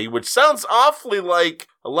nobody," which sounds awfully like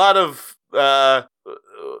a lot of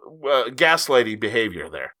gaslighting behavior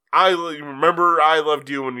there. I loved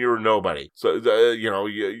you when you were nobody. So,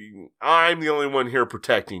 I'm the only one here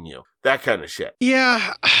protecting you. That kind of shit.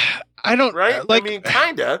 Yeah. I don't right. I mean,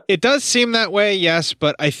 kinda. It does seem that way, yes.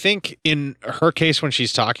 But I think in her case, when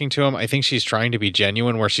she's talking to him, I think she's trying to be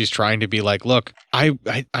genuine. Where she's trying to be like, "Look, I'm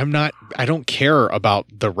not. I don't care about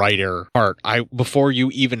the writer part. Before you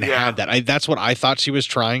even had that. That's what I thought she was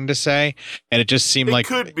trying to say, and it just seemed like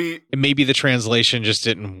could be. Maybe the translation just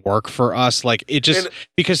didn't work for us. Like it just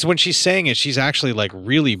because when she's saying it, she's actually like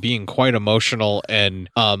really being quite emotional and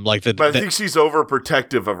like the. But I think she's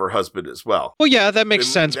overprotective of her husband as well. Well, yeah, that makes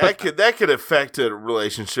sense. That could affect a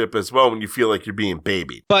relationship as well when you feel like you're being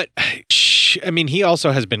babied. But I mean, he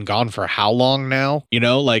also has been gone for how long now?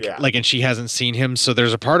 And she hasn't seen him. So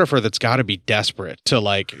there's a part of her that's got to be desperate to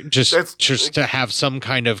like just to have some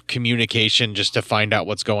kind of communication just to find out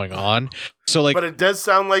what's going on. So like, but it does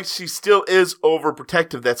sound like she still is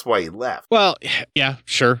overprotective. That's why he left. Well, yeah,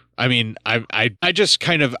 sure. I mean, I just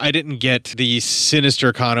kind of, I didn't get the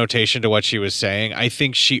sinister connotation to what she was saying. I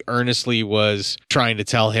think she earnestly was trying to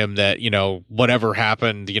tell him that, whatever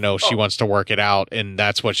happened, she wants to work it out. And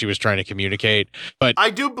that's what she was trying to communicate. But I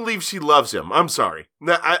do believe she loves him. I'm sorry.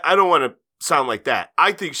 I don't want to sound like that.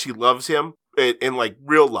 I think she loves him in like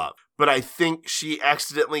real love. But I think she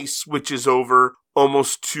accidentally switches over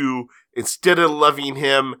almost to, instead of loving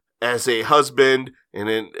him as a husband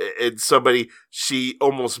and somebody, she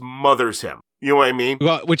almost mothers him. You know what I mean?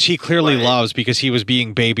 Well, which he clearly loves because he was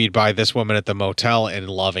being babied by this woman at the motel and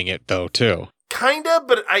loving it though too. Kinda,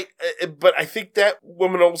 but I think that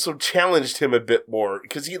woman also challenged him a bit more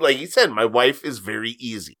because he said, my wife is very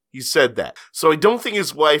easy. He said that. So I don't think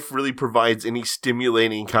his wife really provides any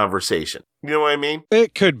stimulating conversation. You know what I mean?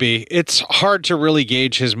 It could be. It's hard to really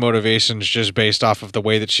gauge his motivations just based off of the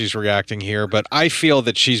way that she's reacting here, but I feel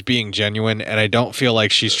that she's being genuine, and I don't feel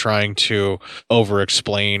like she's trying to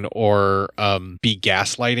over-explain or be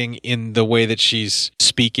gaslighting in the way that she's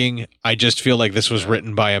speaking. I just feel like this was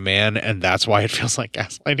written by a man, and that's why it feels like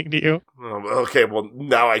gaslighting to you. Okay, well,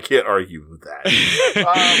 now I can't argue with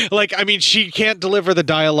that. She can't deliver the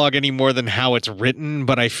dialogue any more than how it's written,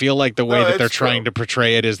 but I feel like the way that they're trying to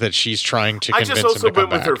portray it is that she's trying to convince him to come back. I just also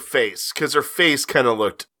went with her face, because her face kind of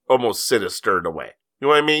looked almost sinister in a way. You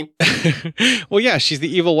know what I mean? Well, yeah, she's the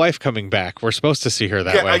evil wife coming back. We're supposed to see her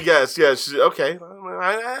that way. I guess, yeah. Okay.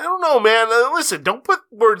 I don't know, man. Listen, don't put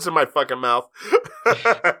words in my fucking mouth.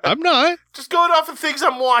 I'm not. Just going off of things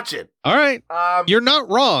I'm watching. All right. You're not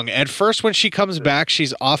wrong. At first, when she comes back,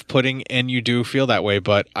 she's off-putting, and you do feel that way,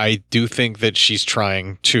 but I do think that she's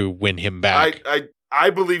trying to win him back. I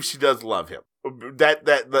believe she does love him.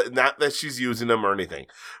 That not that she's using him or anything,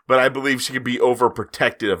 but I believe she could be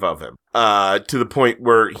overprotective of him to the point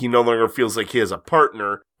where he no longer feels like he has a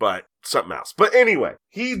partner, but something else. But anyway,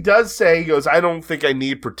 he does say, he goes, I don't think I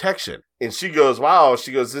need protection. And she goes, wow.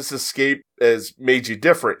 She goes, this escape has made you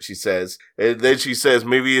different, she says. And then she says,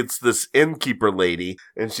 maybe it's this innkeeper lady.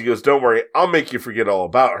 And she goes, don't worry, I'll make you forget all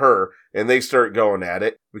about her. And they start going at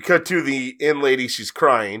it. We cut to the inn lady. She's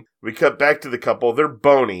crying. We cut back to the couple. They're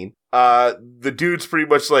boning. The dude's pretty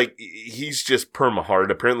much like, he's just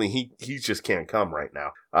perma-hard. Apparently he just can't come right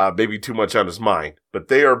now. Maybe too much on his mind. But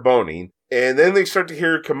they are boning. And then they start to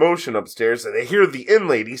hear a commotion upstairs, and they hear the inn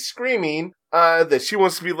lady screaming that she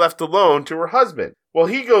wants to be left alone to her husband. Well,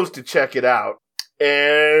 he goes to check it out,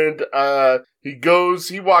 and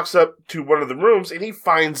he walks up to one of the rooms, and he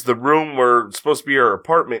finds the room where it's supposed to be her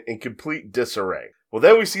apartment in complete disarray. Well,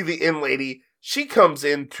 then we see the inn lady. She comes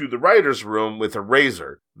into the writer's room with a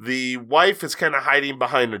razor. The wife is kind of hiding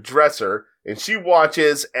behind a dresser, and she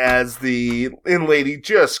watches as the inn lady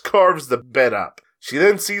just carves the bed up. She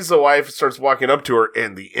then sees the wife and starts walking up to her,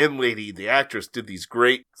 and the inn lady, the actress, did these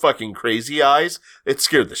great fucking crazy eyes. It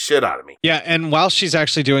scared the shit out of me. Yeah, and while she's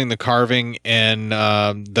actually doing the carving and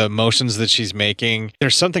the motions that she's making,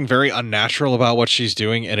 there's something very unnatural about what she's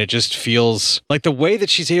doing, and it just feels like the way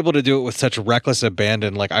that she's able to do it with such reckless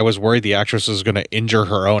abandon. Like, I was worried the actress was going to injure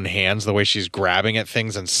her own hands, the way she's grabbing at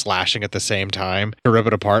things and slashing at the same time to rip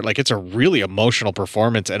it apart. Like, it's a really emotional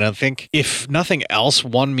performance, and I think if nothing else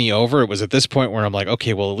won me over, it was at this point where I'm like,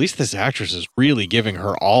 okay, well, at least this actress is really giving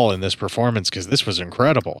her all in this performance, because this was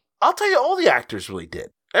incredible. I'll tell you, all the actors really did.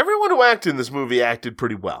 Everyone who acted in this movie acted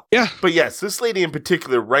pretty well. Yeah. But yes, this lady in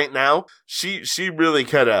particular right now, she really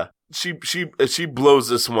kind of, she blows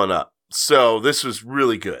this one up. So this was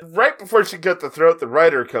really good. Right before she cut the throat, the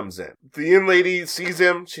writer comes in. The inn lady sees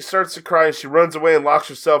him. She starts to cry. She runs away and locks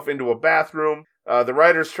herself into a bathroom. The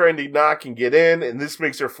writer's trying to knock and get in, and this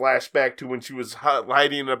makes her flashback to when she was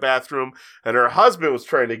hiding in a bathroom, and her husband was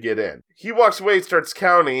trying to get in. He walks away, starts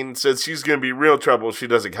counting, and says she's going to be real trouble if she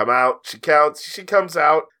doesn't come out. She counts, she comes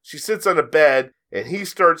out, she sits on a bed, and he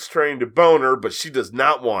starts trying to bone her, but she does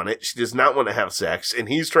not want it. She does not want to have sex, and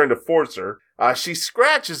he's trying to force her. She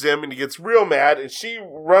scratches him, and he gets real mad, and she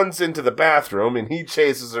runs into the bathroom, and he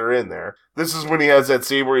chases her in there. This is when he has that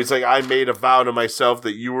scene where he's like, I made a vow to myself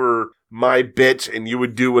that you were my bitch, and you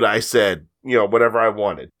would do what I said, whatever I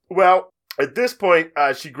wanted. Well, at this point,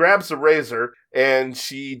 she grabs a razor, and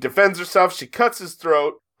she defends herself. She cuts his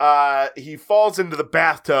throat. He falls into the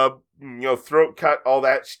bathtub, throat cut, all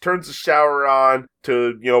that. She turns the shower on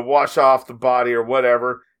to, wash off the body or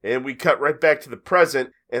whatever. And we cut right back to the present.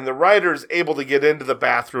 And the writer's able to get into the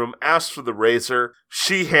bathroom, asks for the razor.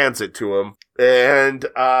 She hands it to him. And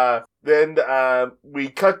then we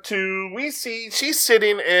cut to, we see she's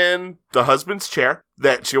sitting in the husband's chair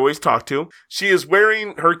that she always talked to. She is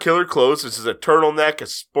wearing her killer clothes. This is a turtleneck, a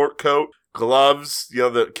sport coat, gloves,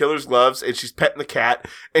 the killer's gloves, and she's petting the cat,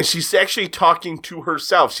 and she's actually talking to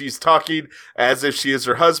herself. She's talking as if she is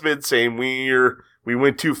her husband, saying, we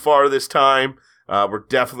went too far this time. We're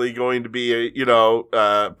definitely going to be,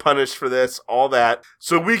 punished for this, all that.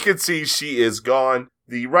 So we can see she is gone.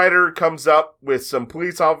 The writer comes up with some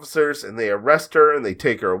police officers, and they arrest her, and they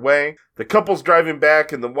take her away. The couple's driving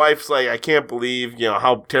back, and the wife's like, I can't believe,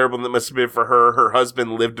 how terrible that must have been for her. Her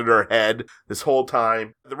husband lived in her head this whole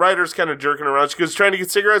time. The writer's kind of jerking around. She goes, trying to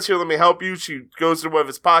get cigarettes. Here, let me help you. She goes to one of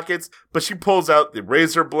his pockets, but she pulls out the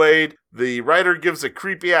razor blade. The writer gives a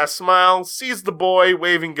creepy-ass smile, sees the boy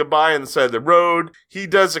waving goodbye on the side of the road. He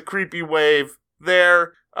does a creepy wave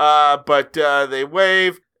there, but they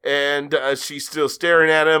wave, and she's still staring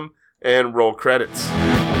at him, and roll credits.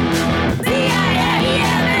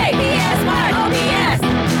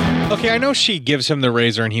 Okay, I know she gives him the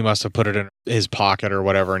razor and he must have put it in his pocket or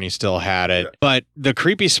whatever and he still had it. But the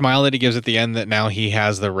creepy smile that he gives at the end that now he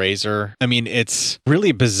has the razor, I mean, it's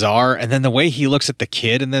really bizarre. And then the way he looks at the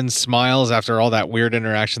kid and then smiles after all that weird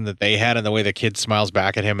interaction that they had, and the way the kid smiles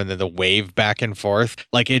back at him and then the wave back and forth,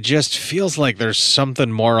 like it just feels like there's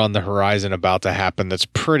something more on the horizon about to happen that's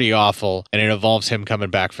pretty awful, and it involves him coming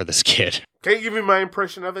back for this kid. Can you give me my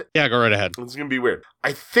impression of it? Yeah, go right ahead. It's going to be weird.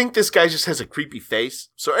 I think this guy just has a creepy face.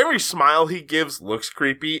 So every smile he gives looks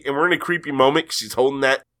creepy, and we're in a creepy moment because he's holding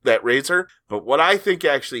that razor. But what I think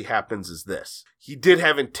actually happens is this. He did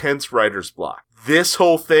have intense writer's block. This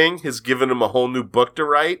whole thing has given him a whole new book to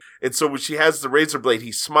write. And so when she has the razor blade,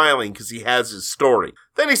 he's smiling because he has his story.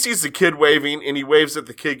 Then he sees the kid waving, and he waves at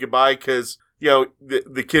the kid goodbye because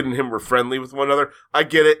the kid and him were friendly with one another. I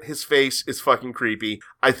get it. His face is fucking creepy.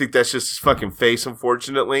 I think that's just his fucking face,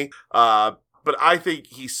 unfortunately. But I think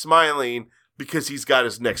he's smiling because he's got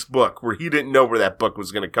his next book, where he didn't know where that book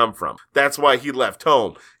was going to come from. That's why he left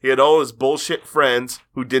home. He had all his bullshit friends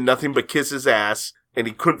who did nothing but kiss his ass, and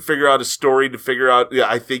he couldn't figure out a story to figure out,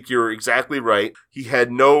 I think you're exactly right. He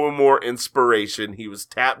had no more inspiration. He was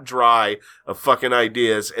tapped dry of fucking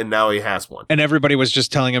ideas, and now he has one. And everybody was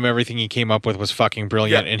just telling him everything he came up with was fucking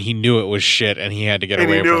brilliant, and he knew it was shit, and he had to get away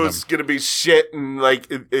from them. And he knew it was going to be shit, and like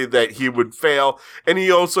that he would fail. And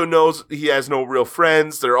he also knows he has no real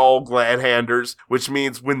friends. They're all glad-handers, which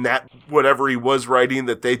means when that whatever he was writing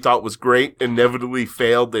that they thought was great inevitably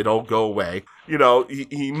failed, they'd all go away. You know,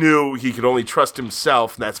 he knew he could only trust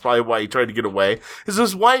himself, and that's probably why he tried to get away. Is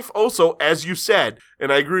his wife also, as you said,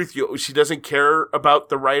 and I agree with you, she doesn't care about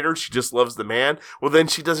the writer, she just loves the man. Well, then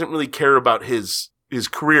she doesn't really care about his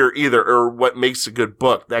career either, or what makes a good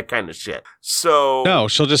book, that kind of shit. So no,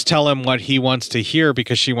 she'll just tell him what he wants to hear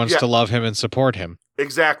because she wants to love him and support him.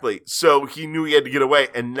 Exactly. So he knew he had to get away,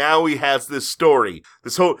 and now he has this story.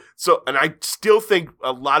 And I still think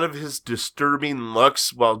a lot of his disturbing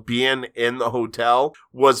looks while being in the hotel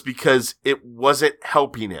was because it wasn't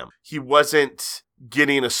helping him. He wasn't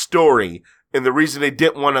getting a story. And the reason he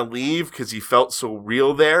didn't want to leave, because he felt so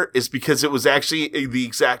real there, is because it was actually the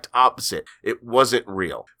exact opposite. It wasn't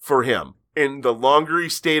real for him. And the longer he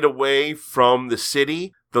stayed away from the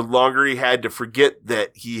city, the longer he had to forget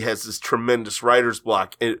that he has this tremendous writer's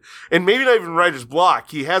block. And maybe not even writer's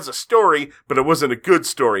block. He has a story, but it wasn't a good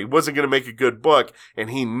story. It wasn't going to make a good book, and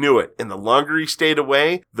he knew it. And the longer he stayed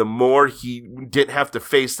away, the more he didn't have to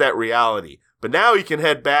face that reality. But now he can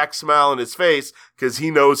head back, smile on his face, because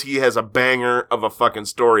he knows he has a banger of a fucking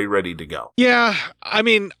story ready to go. Yeah, I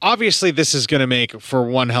mean, obviously this is going to make for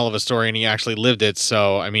one hell of a story, and he actually lived it,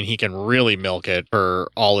 so, I mean, he can really milk it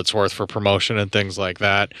for all it's worth for promotion and things like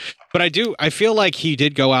that. But I feel like he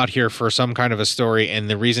did go out here for some kind of a story, and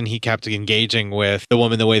the reason he kept engaging with the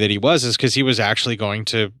woman the way that he was is because he was actually going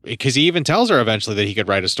to, because he even tells her eventually that he could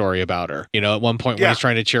write a story about her, you know, at one point when he's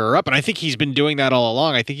trying to cheer her up. And I think he's been doing that all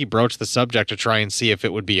along. I think he broached the subject to try and see if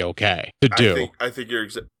it would be okay to do. I think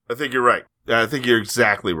you're right. I think you're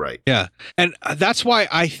exactly right. Yeah. And that's why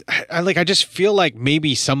I just feel like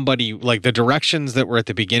maybe somebody, like the directions that were at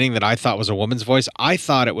the beginning that I thought was a woman's voice, I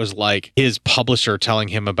thought it was like his publisher telling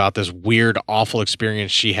him about this weird, awful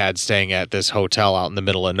experience she had staying at this hotel out in the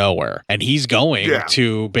middle of nowhere. And he's going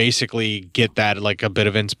to basically get that, like, a bit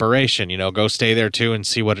of inspiration, you know, go stay there too and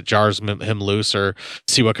see what jars him loose, or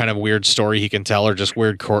see what kind of weird story he can tell, or just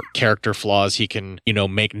weird character flaws he can, you know,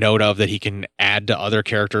 make note of that he can add to other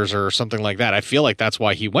characters or something like that. I feel like that's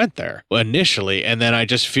why he went there initially. And then I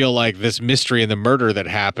just feel like this mystery and the murder that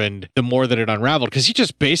happened, the more that it unraveled, because he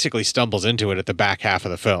just basically stumbles into it at the back half of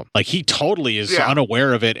the film. Like, he totally is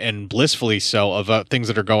unaware of it, and blissfully so, of things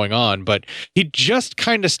that are going on. But he just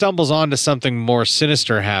kind of stumbles onto something more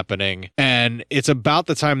sinister happening. And it's about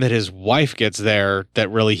the time that his wife gets there that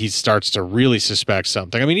really he starts to really suspect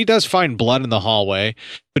something. I mean, he does find blood in the hallway,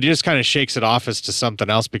 but he just kind of shakes it off as to something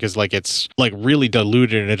else, because like it's like really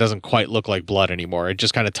diluted and it doesn't quite look like blood anymore. It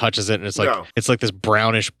just kind of touches it, and it's like it's like this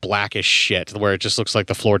brownish, blackish shit where it just looks like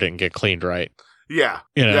the floor didn't get cleaned right. Yeah.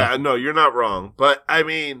 You know? Yeah, no, you're not wrong. But I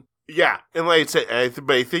mean, yeah. And like I said, I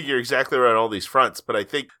think you're exactly right on all these fronts. But I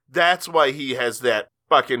think that's why he has that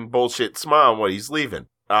fucking bullshit smile when he's leaving.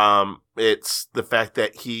 It's the fact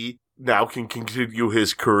that he now can continue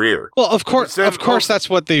his career. Well, of course, that's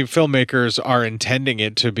what the filmmakers are intending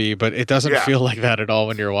it to be, but it doesn't feel like that at all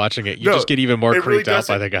when you're watching it. You just get even more creeped out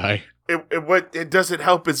by the guy. What it doesn't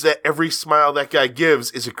help is that every smile that guy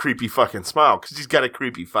gives is a creepy fucking smile, because he's got a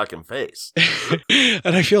creepy fucking face.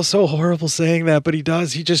 And I feel so horrible saying that, but he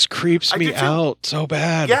does. He just creeps me out so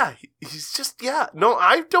bad. Yeah, he's just, no,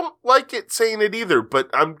 I don't like it saying it either, but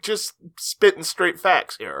I'm just spitting straight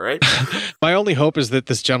facts here, right? My only hope is that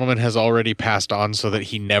this gentleman has already passed on so that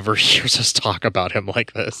he never hears us talk about him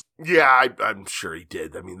like this. Yeah, I'm sure he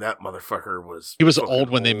did. I mean, that motherfucker was... He was old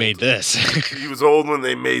when they made this. He was old when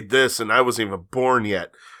they made this, and I wasn't even born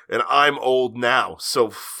yet. And I'm old now, so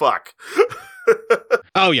fuck.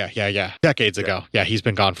 Oh, yeah. Decades ago. Yeah, he's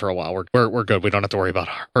been gone for a while. We're good. We don't have to worry about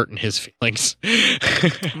hurting his feelings.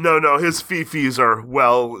 No, his fifis are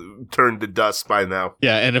well turned to dust by now.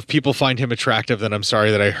 Yeah, and if people find him attractive, then I'm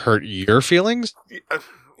sorry that I hurt your feelings.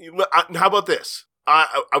 How about this?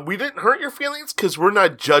 We didn't hurt your feelings because we're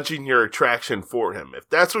not judging your attraction for him. If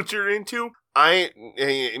that's what you're into,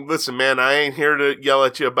 listen, man, I ain't here to yell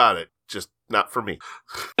at you about it. Just not for me.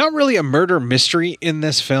 Not really a murder mystery in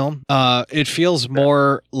this film. It feels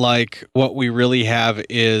more like what we really have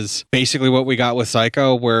is basically what we got with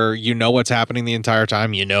Psycho, where you know what's happening the entire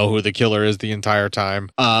time. You know who the killer is the entire time.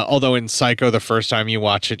 Although in Psycho, the first time you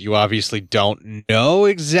watch it, you obviously don't know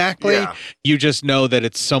exactly. Yeah. You just know that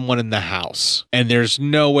it's someone in the house. And there's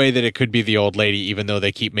no way that it could be the old lady, even though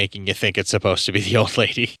they keep making you think it's supposed to be the old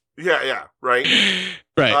lady. Yeah, right.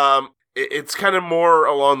 Right. it's kind of more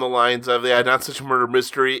along the lines of, not such a murder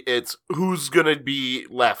mystery. It's who's going to be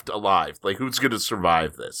left alive. Like, who's going to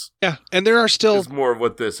survive this? Yeah, and there are still... It's more of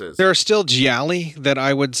what this is. There are still gialli that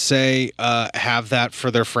I would say have that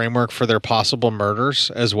for their framework for their possible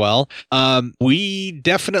murders as well. We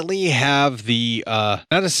definitely have the, not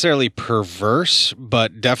necessarily perverse,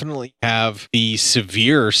 but definitely have the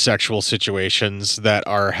severe sexual situations that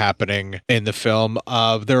are happening in the film.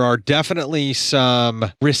 There are definitely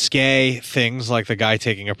some risque things, like the guy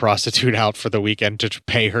taking a prostitute out for the weekend to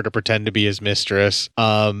pay her to pretend to be his mistress.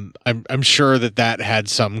 I'm sure that had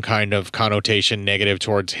some kind of connotation negative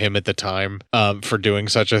towards him at the time for doing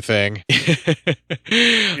such a thing.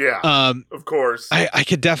 Yeah, of course. I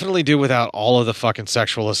could definitely do without all of the fucking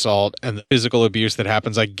sexual assault and the physical abuse that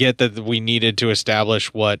happens. I get that we needed to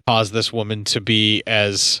establish what caused this woman to be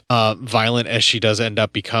as violent as she does end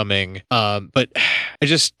up becoming. But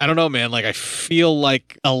I don't know, man. Like, I feel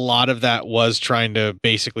like a lot of that was trying to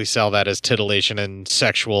basically sell that as titillation and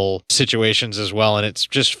sexual situations as well. And it's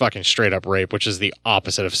just fucking straight up rape, which is the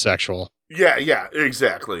opposite of sexual. Yeah,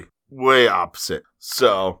 exactly. Way opposite.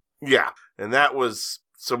 So, yeah. And that was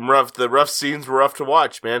the rough scenes were rough to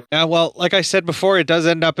watch, man. Yeah, well, like I said before, it does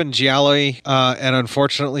end up in giallo, and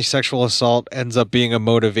unfortunately sexual assault ends up being a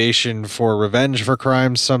motivation for revenge for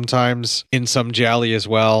crimes sometimes, in some giallo as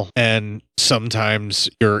well, and sometimes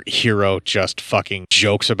your hero just fucking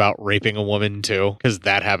jokes about raping a woman too, because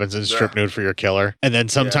that happens in Strip Nude for Your Killer. And then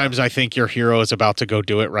sometimes I think your hero is about to go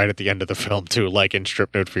do it right at the end of the film too, like in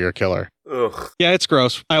Strip Nude for Your Killer. Ugh. Yeah, it's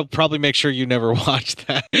gross. I'll probably make sure you never watch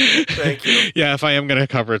that. Thank you. Yeah, if I am going to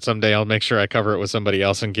cover it someday, I'll make sure I cover it with somebody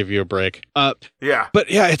else and give you a break. Yeah. But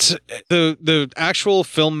yeah, it's the actual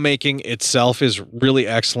filmmaking itself is really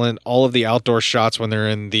excellent. All of the outdoor shots when they're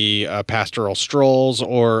in the pastoral strolls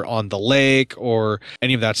or on the lake or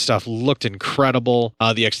any of that stuff looked incredible.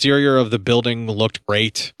 The exterior of the building looked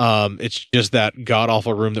great. It's just that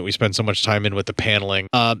god-awful room that we spend so much time in with the paneling.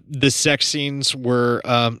 The sex scenes were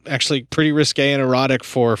actually pretty risque and erotic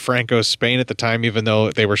for Franco's Spain at the time, even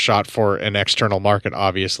though they were shot for an external market,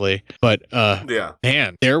 obviously. But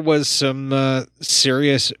man, there was some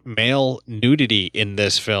serious male nudity in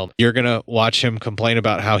this film. You're gonna watch him complain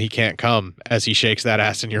about how he can't come as he shakes that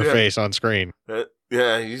ass in your face on screen.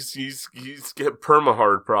 He's get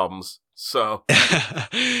perma-hard problems. So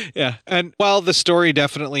yeah, and while the story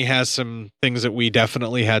definitely has some things that we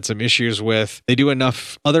definitely had some issues with, they do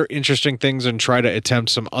enough other interesting things and try to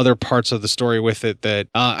attempt some other parts of the story with it that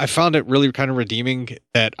I found it really kind of redeeming,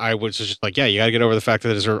 that I was just like, yeah, you got to get over the fact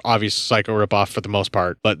that it's an obvious Psycho ripoff for the most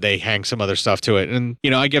part, but they hang some other stuff to it. And,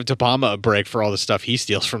 you know, I give De Palma a break for all the stuff he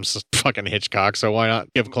steals from fucking Hitchcock, so why not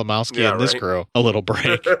give Klimowski and this crew a little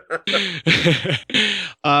break?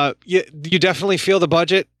 You definitely feel the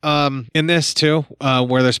budget in this too,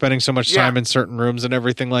 where they're spending so much time in certain rooms and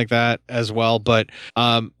everything like that as well. But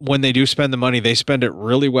when they do spend the money, they spend it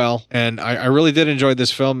really well. And I really did enjoy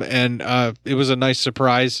this film, and it was a nice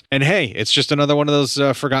surprise. And hey, it's just another one of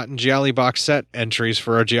those forgotten giallo box set entries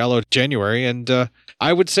for our Giallo January. And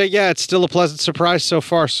I would say, yeah, it's still a pleasant surprise so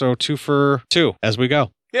far. So 2 for 2 as we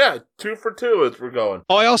go. Yeah, 2 for 2 as we're going.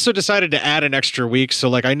 Oh, I also decided to add an extra week. So,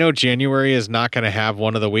 like, I know January is not going to have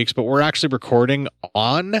one of the weeks, but we're actually recording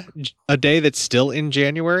on a day that's still in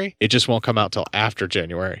January. It just won't come out till after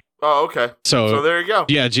January. Oh, okay. So there you go.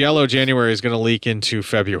 Yeah, Giallo January is going to leak into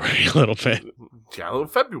February a little bit. Giallo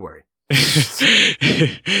February.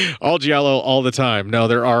 All Giallo all the time. No,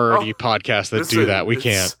 there are already podcasts that do that. We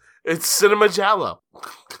can't. It's Cinema Giallo.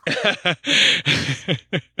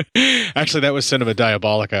 Actually, that was Cinema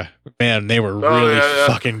Diabolica. Man, they were really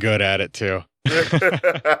fucking good at it too.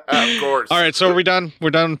 Of course. All right, so are we done?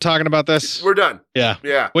 We're done talking about this? We're done.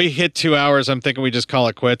 Yeah. We hit 2 hours. I'm thinking we just call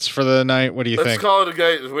it quits for the night. What do you think? Let's call it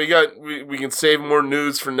a guys. We can save more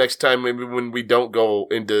news for next time, maybe when we don't go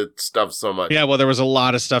into stuff so much. Yeah, well, there was a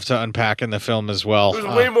lot of stuff to unpack in the film as well. There's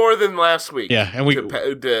way more than last week. Yeah, and we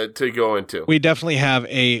to go into. We definitely have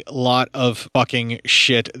a lot of fucking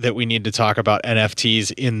shit that we need to talk about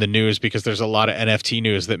NFTs in the news, because there's a lot of NFT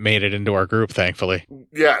news that made it into our group, thankfully.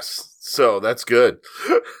 Yes. So that's good.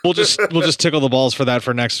 We'll just tickle the balls for that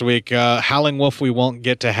for next week. Howling Wolf we won't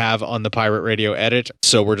get to have on the Pirate Radio edit,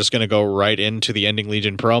 so we're just going to go right into the Ending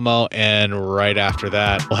Legion promo, and right after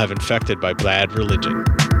that, we'll have Infected by Bad Religion.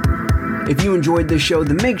 If you enjoyed this show,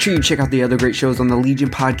 then make sure you check out the other great shows on the Legion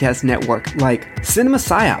Podcast Network, like Cinema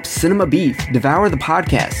Psyops, Cinema Beef, Devour the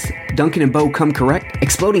Podcast, Duncan and Bo Come Correct,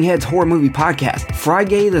 Exploding Heads Horror Movie Podcast,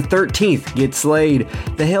 Friday the 13th, Get Slayed,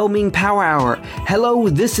 The Hellming Power Hour, Hello,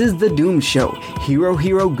 This is the Doom Show, Hero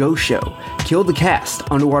Hero Go Show, Kill the Cast,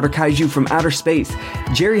 Underwater Kaiju from Outer Space,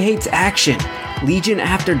 Jerry Hates Action, Legion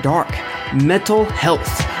After Dark, Mental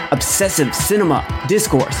Health, Obsessive Cinema,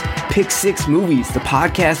 Discourse, Pick 6 Movies, the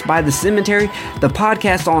podcast by The Cemetery, the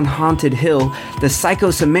podcast on Haunted Hill, the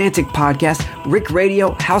Psychosemantic podcast, Rick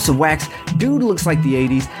Radio, House of Wax, Dude Looks Like the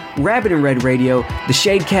 80s, Rabbit and Red Radio, the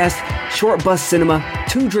Shadecast, Short Bus Cinema,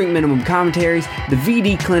 2 Drink Minimum Commentaries, the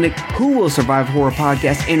VD Clinic, Who Will Survive Horror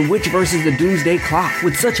Podcast, and Witch vs. the Doomsday Clock.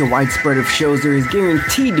 With such a widespread of shows, there is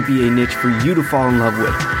guaranteed to be a niche for you to fall in love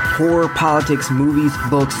with. Horror, politics, movies,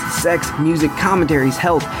 books, sex, music, commentaries,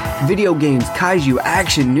 health, video games, kaiju,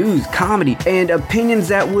 action, news, comedy, and opinions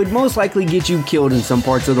that would most likely get you killed in some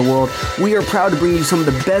parts of the world. We are proud to bring you some of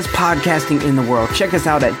the best podcasting in the world. Check us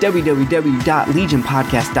out at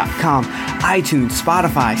www.legionpodcast.com, iTunes,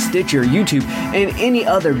 Spotify, Stitcher, YouTube, and any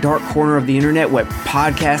other dark corner of the internet where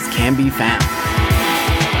podcasts can be found.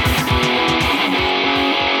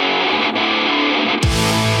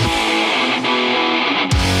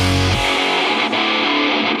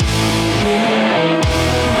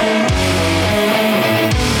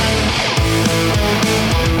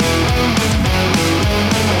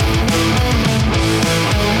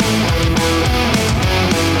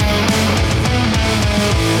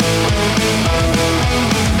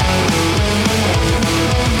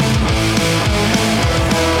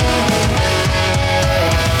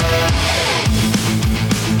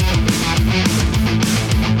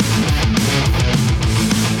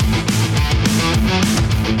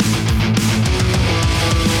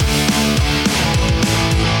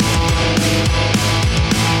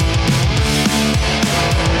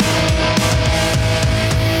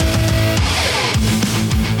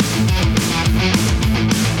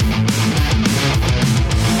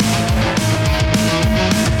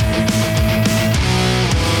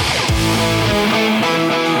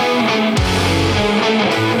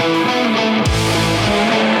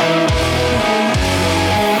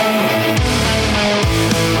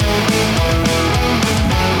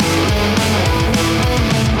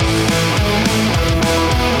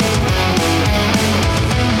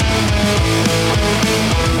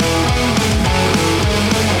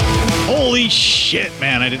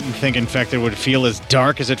 Think Infected would feel as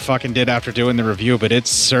dark as it fucking did after doing the review, but it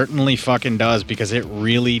certainly fucking does, because it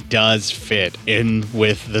really does fit in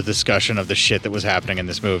with the discussion of the shit that was happening in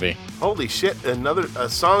this movie. Holy shit, a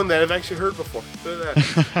song that I've actually heard before.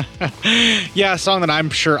 Yeah, a song that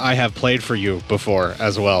I'm sure I have played for you before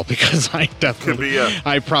as well, because I definitely,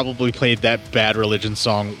 I probably played that Bad Religion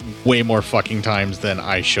song way more fucking times than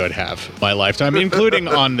I should have in my lifetime, including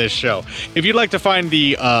on this show. If you'd like to find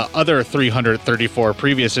the other 334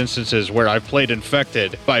 previous instances where I've played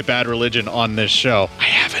Infected by Bad Religion on this show, I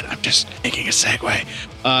haven't. I'm just making a segue.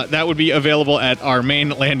 That would be available at our main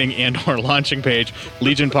landing and or launching page,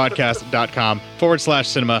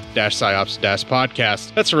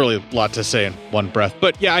 legionpodcast.com/cinema-psyops-podcast. That's a really lot to say in one breath.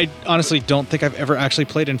 But yeah, I honestly don't think I've ever actually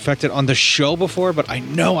played Infected on the show before, but I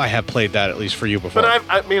know I have played that at least for you before. But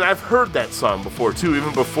I've heard that song before too,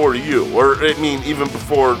 even before you, or even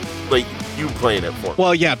before like you playing it for me.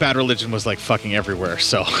 Well, yeah, Bad Religion was like fucking everywhere,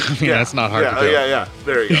 so I mean that's not hard to do. Yeah.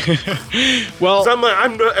 There you go. Well,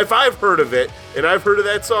 if I've heard of it and I've heard of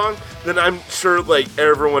that song, then I'm sure like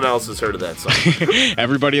everyone else has heard of that song.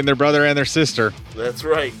 Everybody and their brother and their sister. That's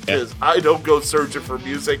right, because I don't go searching for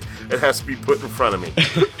music. It has to be put in front of me.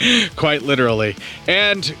 Quite literally.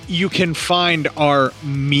 And you can find our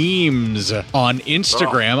memes on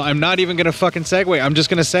Instagram. I'm not even going to fucking segue. I'm just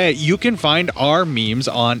going to say it. You can find our memes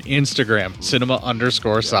on Instagram,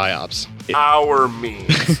 cinema_psyops. Our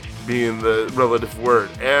memes. Being the relative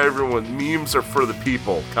word. Everyone, memes are for the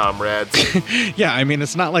people, comrades. Yeah, I mean,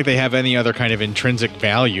 it's not like they have any other kind of intrinsic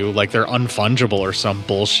value, like they're unfungible or some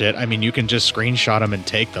bullshit. I mean, you can just screenshot them and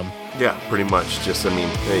take them. Yeah, pretty much. Just,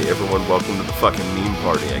 hey, everyone, welcome to the fucking meme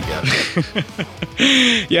party, I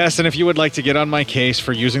guess. Yes, and if you would like to get on my case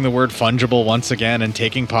for using the word fungible once again and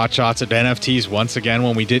taking pot shots at NFTs once again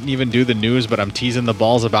when we didn't even do the news, but I'm teasing the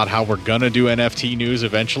balls about how we're gonna do NFT news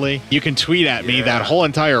eventually, you can tweet at me that whole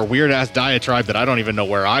entire weird-ass diatribe that I don't even know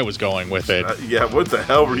where I was going with it. Yeah, what the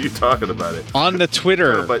hell were you talking about it? On the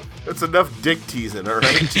Twitter. But that's enough dick teasing, all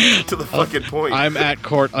right? To the fucking point. I'm at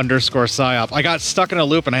Court_psyop. I got stuck in a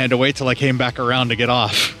loop and I had to wait till I came back around to get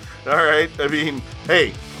off. All right. I mean,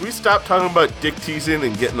 hey, can we stop talking about dick teasing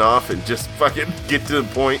and getting off and just fucking get to the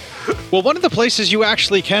point? Well, one of the places you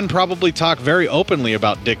actually can probably talk very openly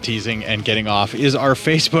about dick teasing and getting off is our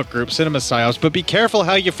Facebook group, Cinema Psyops, but be careful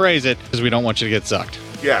how you phrase it, because we don't want you to get sucked.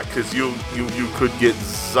 Yeah, because you could get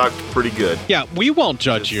sucked pretty good. Yeah, we won't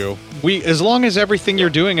judge you. as long as everything you're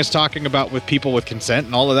doing is talking about with people with consent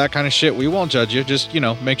and all of that kind of shit, we won't judge you. Just,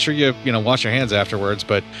 make sure you wash your hands afterwards.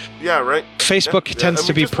 But yeah, right. Facebook tends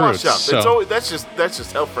to be just watch prudes. out. So. That's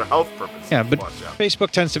just health for health purposes. Yeah, but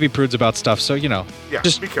Facebook tends to be prudes about stuff. So,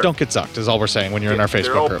 just don't get sucked is all we're saying when you're in our Facebook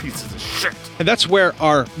they're all group. pieces of shit. And that's where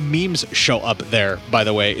our memes show up there, by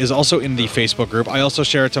the way, is also in the Facebook group. I also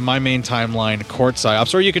share it to my main timeline, Court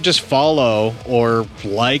Psyops, or you could just follow or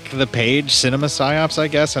like the page, Cinema Psyops, I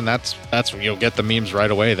guess, and that's where you'll get the memes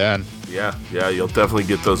right away then. Yeah, you'll definitely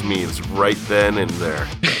get those memes right then and there.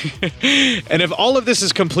 And if all of this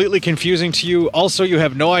is completely confusing to you, also you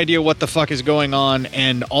have no idea what the fuck is going on,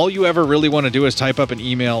 and all you ever really want to do is type up an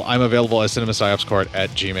email, I'm available at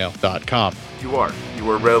cinemapsyopscourt@gmail.com. You are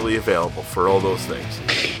readily available for all those things.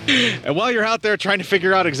 And while you're out there trying to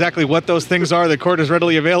figure out exactly what those things are that Court is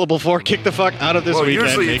readily available for, kick the fuck out of this weekend,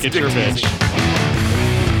 usually make it's it your Dick bitch.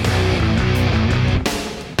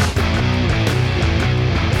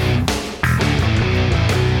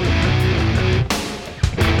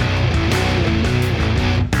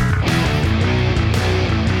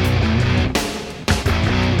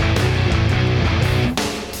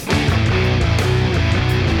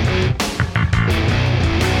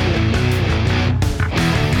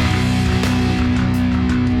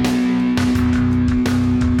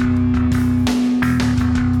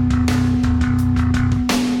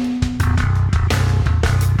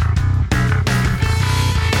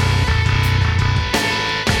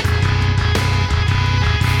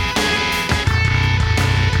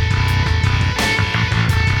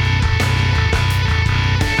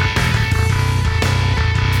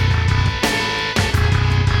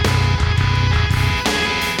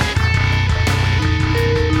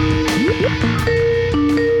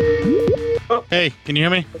 Hey, can you hear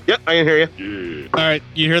me? Yep, I can hear you. All right,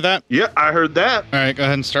 you hear that? Yeah, I heard that. All right, go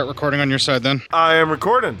ahead and start recording on your side then. I am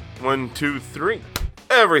recording. 1, 2, 3.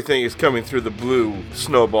 Everything is coming through the blue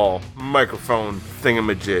snowball microphone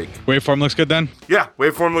thingamajig. Waveform looks good then? Yeah,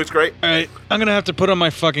 waveform looks great. All right, I'm going to have to put on my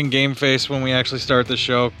fucking game face when we actually start the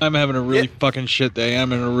show. I'm having a really fucking shit day.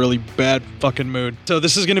 I'm in a really bad fucking mood. So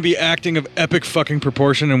this is going to be acting of epic fucking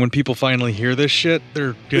proportion, and when people finally hear this shit,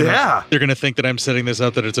 they're gonna think that I'm setting this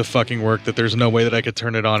up, that it's a fucking work, that there's no way that I could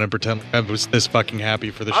turn it on and pretend like I was this fucking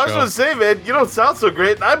happy for the show. I was going to say, man, you don't sound so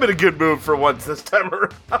great. I'm in a good mood for once this time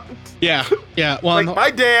around. Yeah. Well, my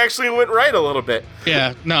day actually went right a little bit.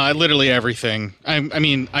 Yeah, no, literally everything.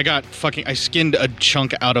 I skinned a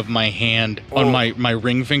chunk out of my hand on my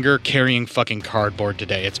ring finger carrying fucking cardboard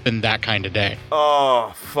today. It's been that kind of day.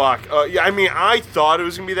 Oh, fuck. Yeah, I thought it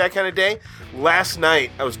was going to be that kind of day. Last night,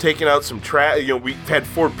 I was taking out some trash. We had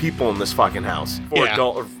 4 people in this fucking house.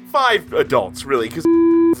 5 adults, really, because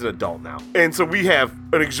is an adult now. And so we have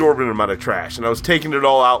an exorbitant amount of trash. And I was taking it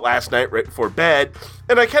all out last night right before bed.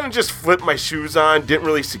 And I kind of just flipped my shoes on, didn't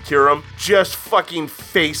really secure them, just fucking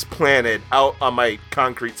face planted out on my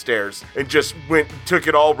concrete stairs and just took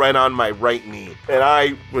it all right on my right knee. And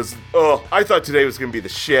I thought today was going to be the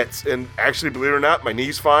shits. And actually, believe it or not, my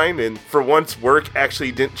knee's fine. And for once, work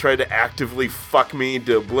actually didn't try to actively fuck me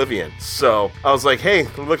into oblivion. So I was like, hey,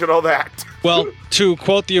 look at all that. Well, to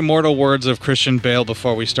quote the immortal words of Christian Bale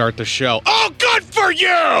before we start the show, oh, good for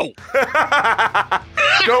you!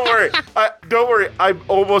 Don't worry. I'm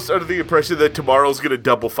almost under the impression that tomorrow's gonna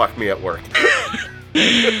double fuck me at work.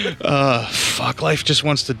 Fuck, life just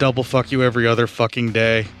wants to double fuck you every other fucking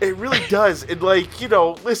day. It really does. And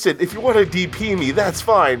listen, if you want to DP me, that's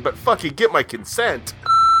fine, but fucking get my consent.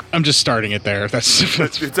 I'm just starting it there. That's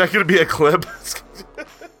Is that gonna be a clip?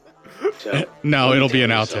 No, it'll be an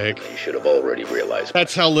outtake. You should have already realized.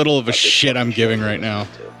 That's how little of a shit I'm giving right now.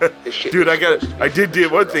 Dude, I did do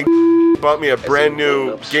one thing. Bought me a brand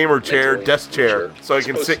new gamer chair, desk chair, so I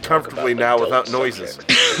can sit comfortably now without noises.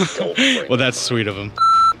 Well, that's sweet of him.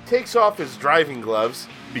 Takes off his driving gloves,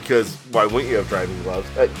 because why wouldn't you have driving gloves?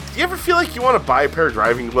 Do you ever feel like you want to buy a pair of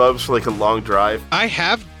driving gloves for like a long drive? I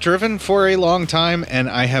have driven for a long time, and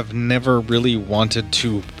I have never really wanted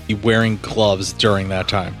to be wearing gloves during that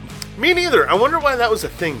time. Me neither. I wonder why that was a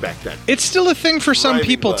thing back then. It's still a thing for some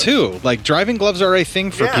people too. Like driving gloves are a thing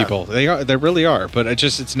for people. They really are. But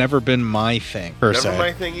it's never been my thing per se. Never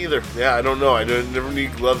my thing either. Yeah, I don't know. I never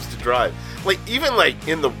need gloves to drive. like even like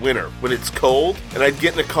in the winter when it's cold, and I'd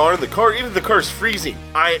get in a car, and even the car's freezing.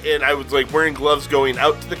 I was like wearing gloves going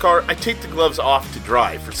out to the car. I take the gloves off to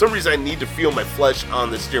drive. For some reason, I need to feel my flesh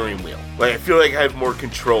on the steering wheel. Like I feel like I have more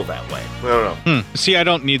control that way. I don't know. See, I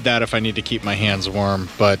don't need that if I need to keep my hands warm.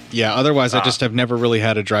 But yeah, otherwise, I just have never really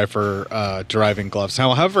had a driving gloves.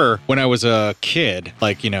 However, when I was a kid,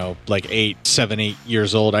 like 7, 8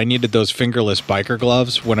 years old, I needed those fingerless biker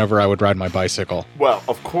gloves whenever I would ride my bicycle. Well,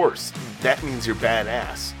 of course, that means you're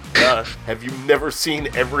badass. Have you never seen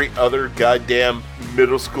every other goddamn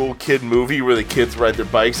middle school kid movie where the kids ride their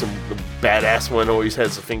bikes and the badass one always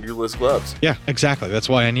has the fingerless gloves? Yeah, exactly. That's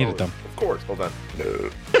why I needed them. Of course. Hold on. No.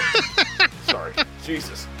 Sorry.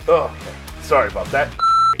 Jesus. Oh, okay. Sorry about that.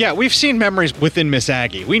 Yeah, we've seen Memories within Miss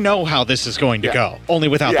Aggie. We know how this is going to go. Only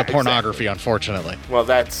without the pornography, unfortunately. Well,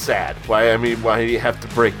 that's sad. Why do you have to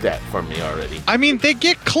break that for me already? I mean, they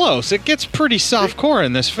get close. It gets pretty softcore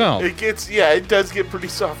in this film. It does get pretty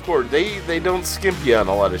softcore. They don't skimp you on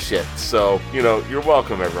a lot of shit. So, you're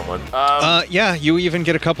welcome, everyone. Yeah, you even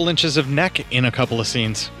get a couple inches of neck in a couple of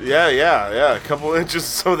scenes. Yeah, a couple inches of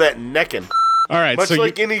some of that necking. All right, Much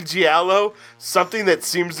like any giallo, something that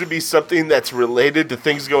seems to be something that's related to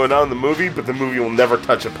things going on in the movie, but the movie will never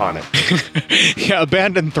touch upon it. Yeah,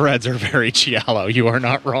 abandoned threads are very giallo. You are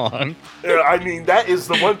not wrong. I mean, that is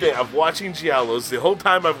the one thing of watching giallos. The whole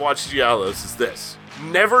time I've watched giallos is this.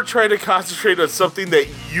 Never try to concentrate on something that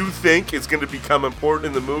you think is going to become important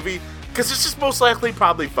in the movie, because it's just most likely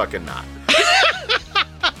probably fucking not.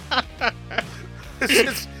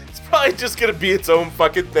 It's probably just gonna be its own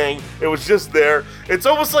fucking thing. It was just there. It's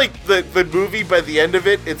almost like the movie, by the end of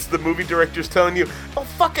it, it's the movie director's telling you, oh,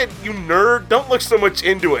 fuck it, you nerd, don't look so much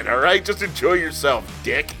into it, alright? Just enjoy yourself,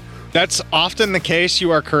 dick. That's often the case,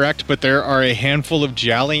 you are correct, but there are a handful of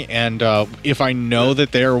gialli, and if I know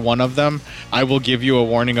that they are one of them, I will give you a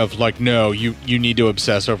warning of, no, you need to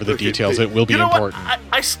obsess over the details. It will be important.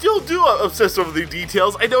 I still do obsess over the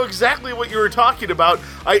details. I know exactly what you were talking about.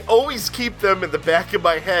 I always keep them in the back of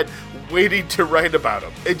my head, waiting to write about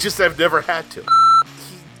them. It just, I've never had to.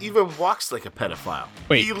 He even walks like a pedophile.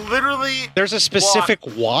 Wait, he literally there's a specific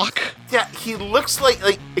walk? Yeah, he looks like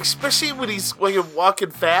especially when you're walking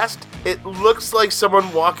fast, it looks like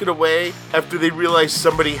someone walking away after they realize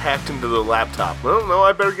somebody hacked into the laptop. Well, no,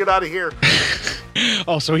 I better get out of here.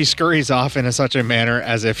 Oh, so he scurries off in such a manner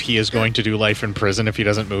as if he is going to do life in prison if he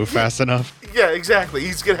doesn't move fast enough? Yeah, exactly.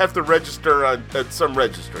 He's going to have to register at some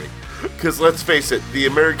registry. Because let's face it, the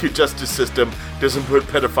American justice system doesn't put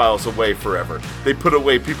pedophiles away forever. They put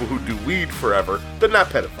away people who do weed forever, but not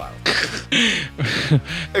pedophiles.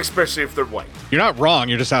 Especially if they're white. You're not wrong,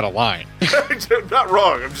 you're just out of line. I'm not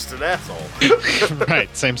wrong, I'm just an asshole. Right,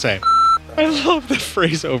 same. I love the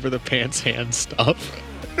phrase over the pants hand stuff.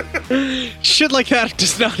 Shit like that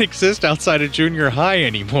does not exist outside of junior high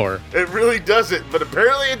anymore. It really doesn't, but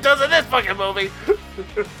apparently it does in this fucking movie.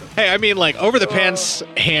 Hey, I mean, over the pants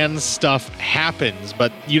hands stuff happens,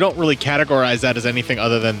 but you don't really categorize that as anything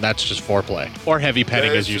other than that's just foreplay or heavy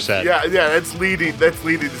petting, as you said. Yeah, that's leading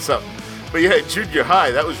to something. But yeah, junior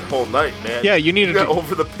high, that was your whole night, man. Yeah, you needed to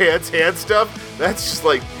over the pants hand stuff. That's just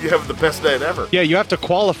like you have the best night ever. Yeah, you have to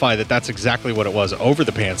qualify that that's exactly what it was. Over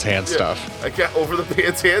the pants hand stuff. I got over the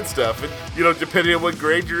pants hand stuff, and depending on what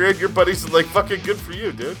grade you're in, your buddies are like, "Fucking good for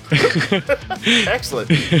you, dude." Excellent.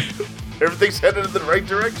 Everything's headed in the right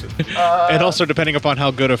direction. And also depending upon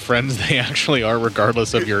how good of friends they actually are,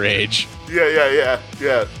 regardless of your age. Yeah.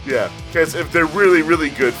 Because if they're really,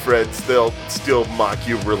 really good friends, they'll still mock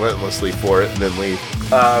you relentlessly for it and then leave.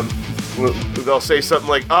 They'll say something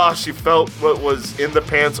like, she felt what was in the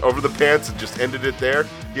pants over the pants and just ended it there.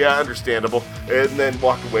 Yeah, understandable. And then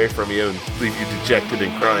walk away from you and leave you dejected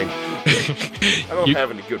and crying. I don't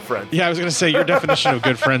have any good friends. Yeah, I was going to say, your definition of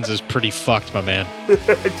good friends is pretty fucked, my man.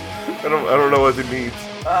 I don't know what it means.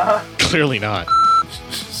 Clearly not.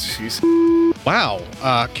 Jeez. Wow.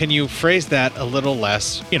 Can you phrase that a little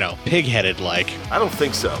less, pig-headed like? I don't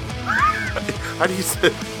think so. How do you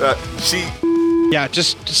say she? Yeah,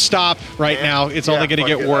 just stop right now. It's only going to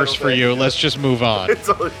get worse for you. Let's just move on. Let's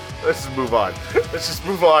just move on.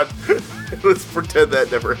 Let's pretend that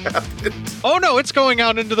never happened. Oh, no, it's going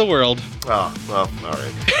out into the world. Oh, well, all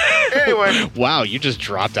right. Anyway. Wow, you just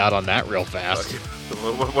dropped out on that real fast. Okay.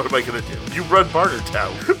 What am I going to do? You run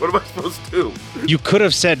Bartertown. What am I supposed to do? You could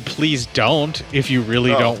have said, please don't, if you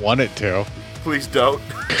really don't want it to. Please don't.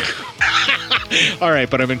 All right,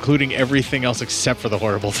 but I'm including everything else except for the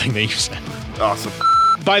horrible thing that you said. Awesome.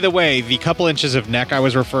 By the way, the couple inches of neck I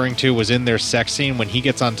was referring to was in their sex scene. When he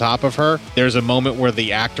gets on top of her, there's a moment where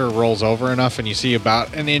the actor rolls over enough and you see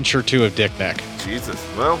about an inch or two of dick neck. Jesus.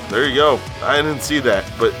 Well, there you go. I didn't see that,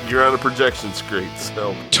 but you're on a projection screen,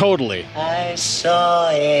 so. Totally. I saw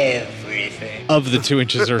everything. Of the 2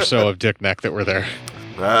 inches or so of dick neck that were there.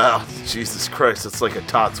 Ah, Jesus Christ, it's like a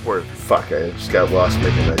tot's worth. Fuck, I just got lost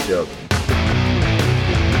making that joke.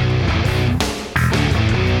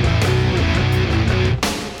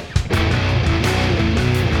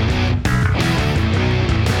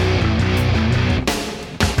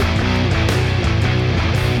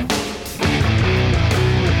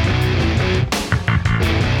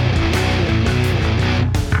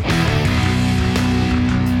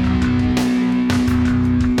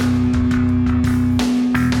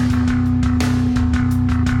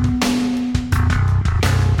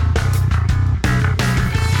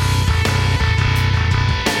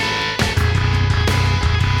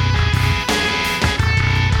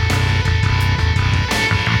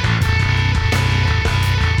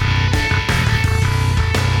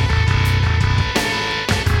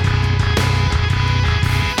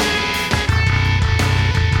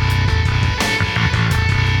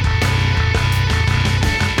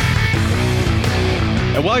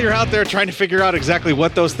 While you're out there trying to figure out exactly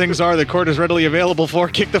what those things are that Court is readily available for,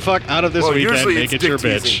 kick the fuck out of this weekend, make it your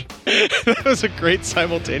bitch. That was a great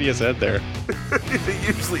simultaneous head there.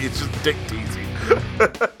 Usually it's just dick teasing.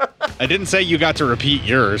 I didn't say you got to repeat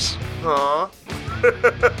yours. Aw.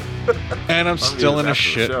 And I'm still in a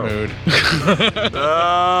shit mood.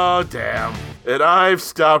 Oh, damn. And I've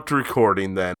stopped recording then.